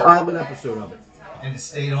the pilot episode of it. And it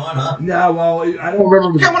stayed on, huh? No, well, I don't remember if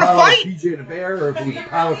it was You a wanna pilot fight? for BJ and the Bear or if it was a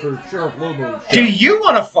pilot for Sheriff Lobo. Do you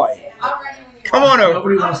want to fight? Come on over.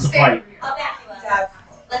 Nobody wants to fight.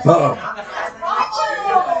 So,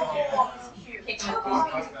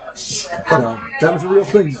 that was a real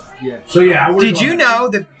thing. Yeah. So yeah, I Did you know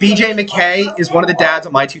that BJ McKay is one of the dads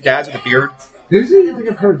of my two dads with a beard? Is he? I think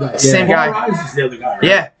I've heard that. Same Yeah. guy. Paul Reiser is the other guy, right?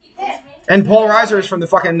 Yeah. And Paul Reiser is from the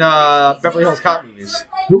fucking Beverly Hills Cop movies.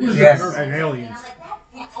 Who was Yes. that? And Aliens.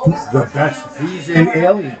 The best. He's in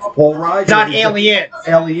Aliens. Paul Reiser. Not is in Alien.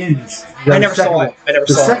 Aliens. I never saw it. I never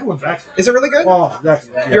The saw second it. one's excellent. Is it really good? Oh, that's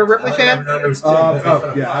yeah. You're a Ripley fan?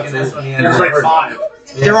 Oh, yeah, absolutely. There's like 5.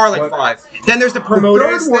 There are like 5. Then there's the The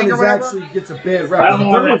promoters third one thing or is whatever. actually gets a bad I rep. don't The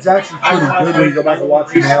know third one's actually pretty good when you go back and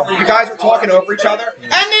watch it now. You guys are talking over each other,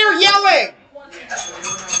 and they're yelling.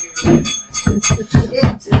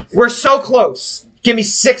 We're so close. Give me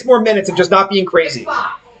 6 more minutes of just not being crazy.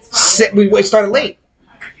 We started late.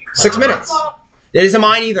 6 minutes. It isn't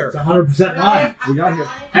mine either. It's 100% mine. We got here.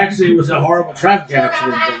 Actually, it was a horrible traffic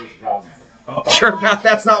accident that was the problem. Sure about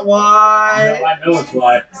that's not No, why. I know it's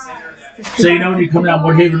why. So you know when you come down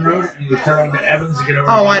Woodhaven Road and you turn on to Evans to get over.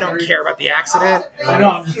 Oh, I don't care about the accident. I know.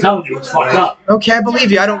 I'm just telling you, it's fucked up. Okay, I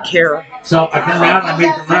believe you. I don't care. So I come down and I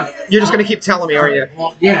make the left. You're just gonna keep telling me, are you?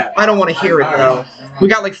 Well, yeah. I don't want to hear it though. We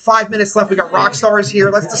got like 5 minutes left. We got rock stars here.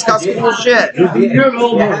 Let's discuss cool shit.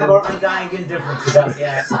 I'm dying indifference about the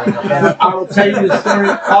accident. Okay? I will tell you the story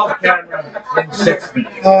off camera in 6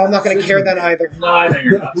 minutes. Oh, I'm not gonna care then either. No, I know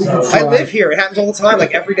you're not. So, I live here. It happens all the time,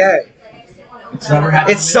 like every day. it's never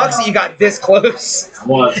happened. It sucks that you got this close.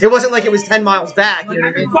 Was. It wasn't like it was 10 miles back. You know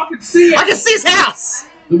what I mean? Fucking see it. I can see his house.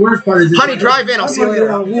 The worst part is, Honey, drive in. I'll see you later.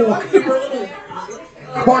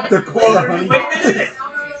 Park the car, honey.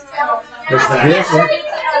 What's that?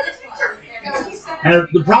 And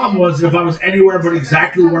the problem was, if I was anywhere but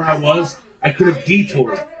exactly where I was, I could have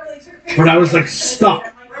detoured. But I was like stuck.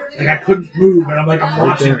 Like I couldn't move, and I'm like, I'm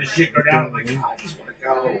watching this shit go down. I'm like, I just want to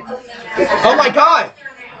go. Oh my god.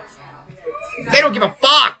 They don't give a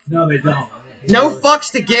fuck. No, they don't. No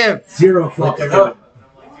fucks to give. Zero fucks.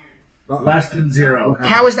 Less than zero.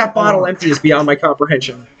 How is that bottle empty is beyond my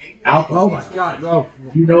comprehension. Alcohol. Oh my God, no.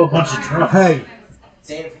 You know a bunch of drugs.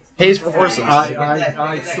 Hey, Pays for horses.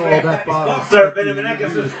 I saw that bottle. Sir, bit of an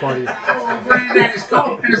This party.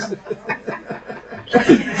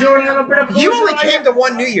 You only came to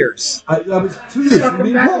one New Year's. I was 2 years. I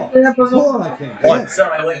mean, Paul I came. One.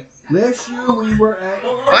 Sorry, wait. Last year we were at.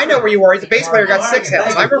 I know where you were. He's a bass player, got 6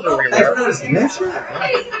 hits. I remember where you were. Last year?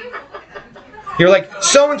 You're like,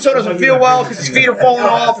 so-and-so doesn't feel well because his feet are falling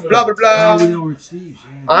off, blah, blah, Oh, we blah. know where Steve's.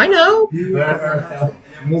 Yeah. I know.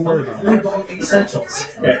 Don't worry about it. Essentials.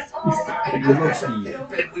 You love Steve.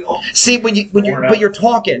 See, but you're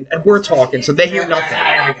talking and we're talking, so they hear nothing.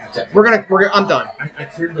 I'm done.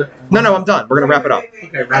 No, I'm done. We're gonna wrap it up.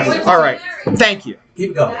 Okay, wrap it up. All right. Thank you.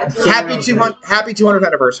 Keep going. Happy 200th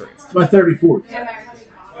anniversary. It's my 34th.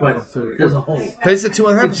 But as a whole. It's the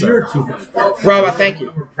 200th It's your episode. 200th. Bravo, thank you.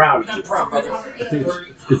 We're proud of you.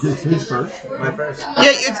 Is this his first? My first.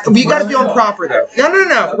 Yeah, we gotta be on proper though.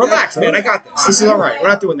 No. Relax, man. I got this. This is all right. We're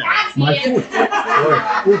not doing that. My fourth.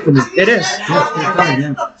 Fourth. It is.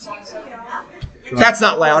 Yeah. That's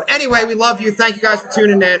not loud. Anyway, we love you. Thank you guys for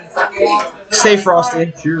tuning in. Stay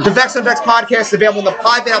frosty. Cheers. The Vex on Vex podcast is available in the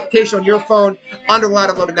private application on your phone under the Loud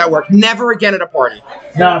and Loaded Network. Never again at a party.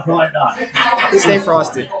 No, probably not. Stay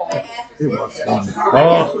frosty. It was fun.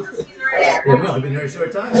 Oh, Yeah, we've only been here a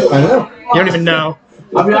short time. I know. you don't even know.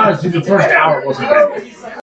 I'll be honest with you, the first hour wasn't bad.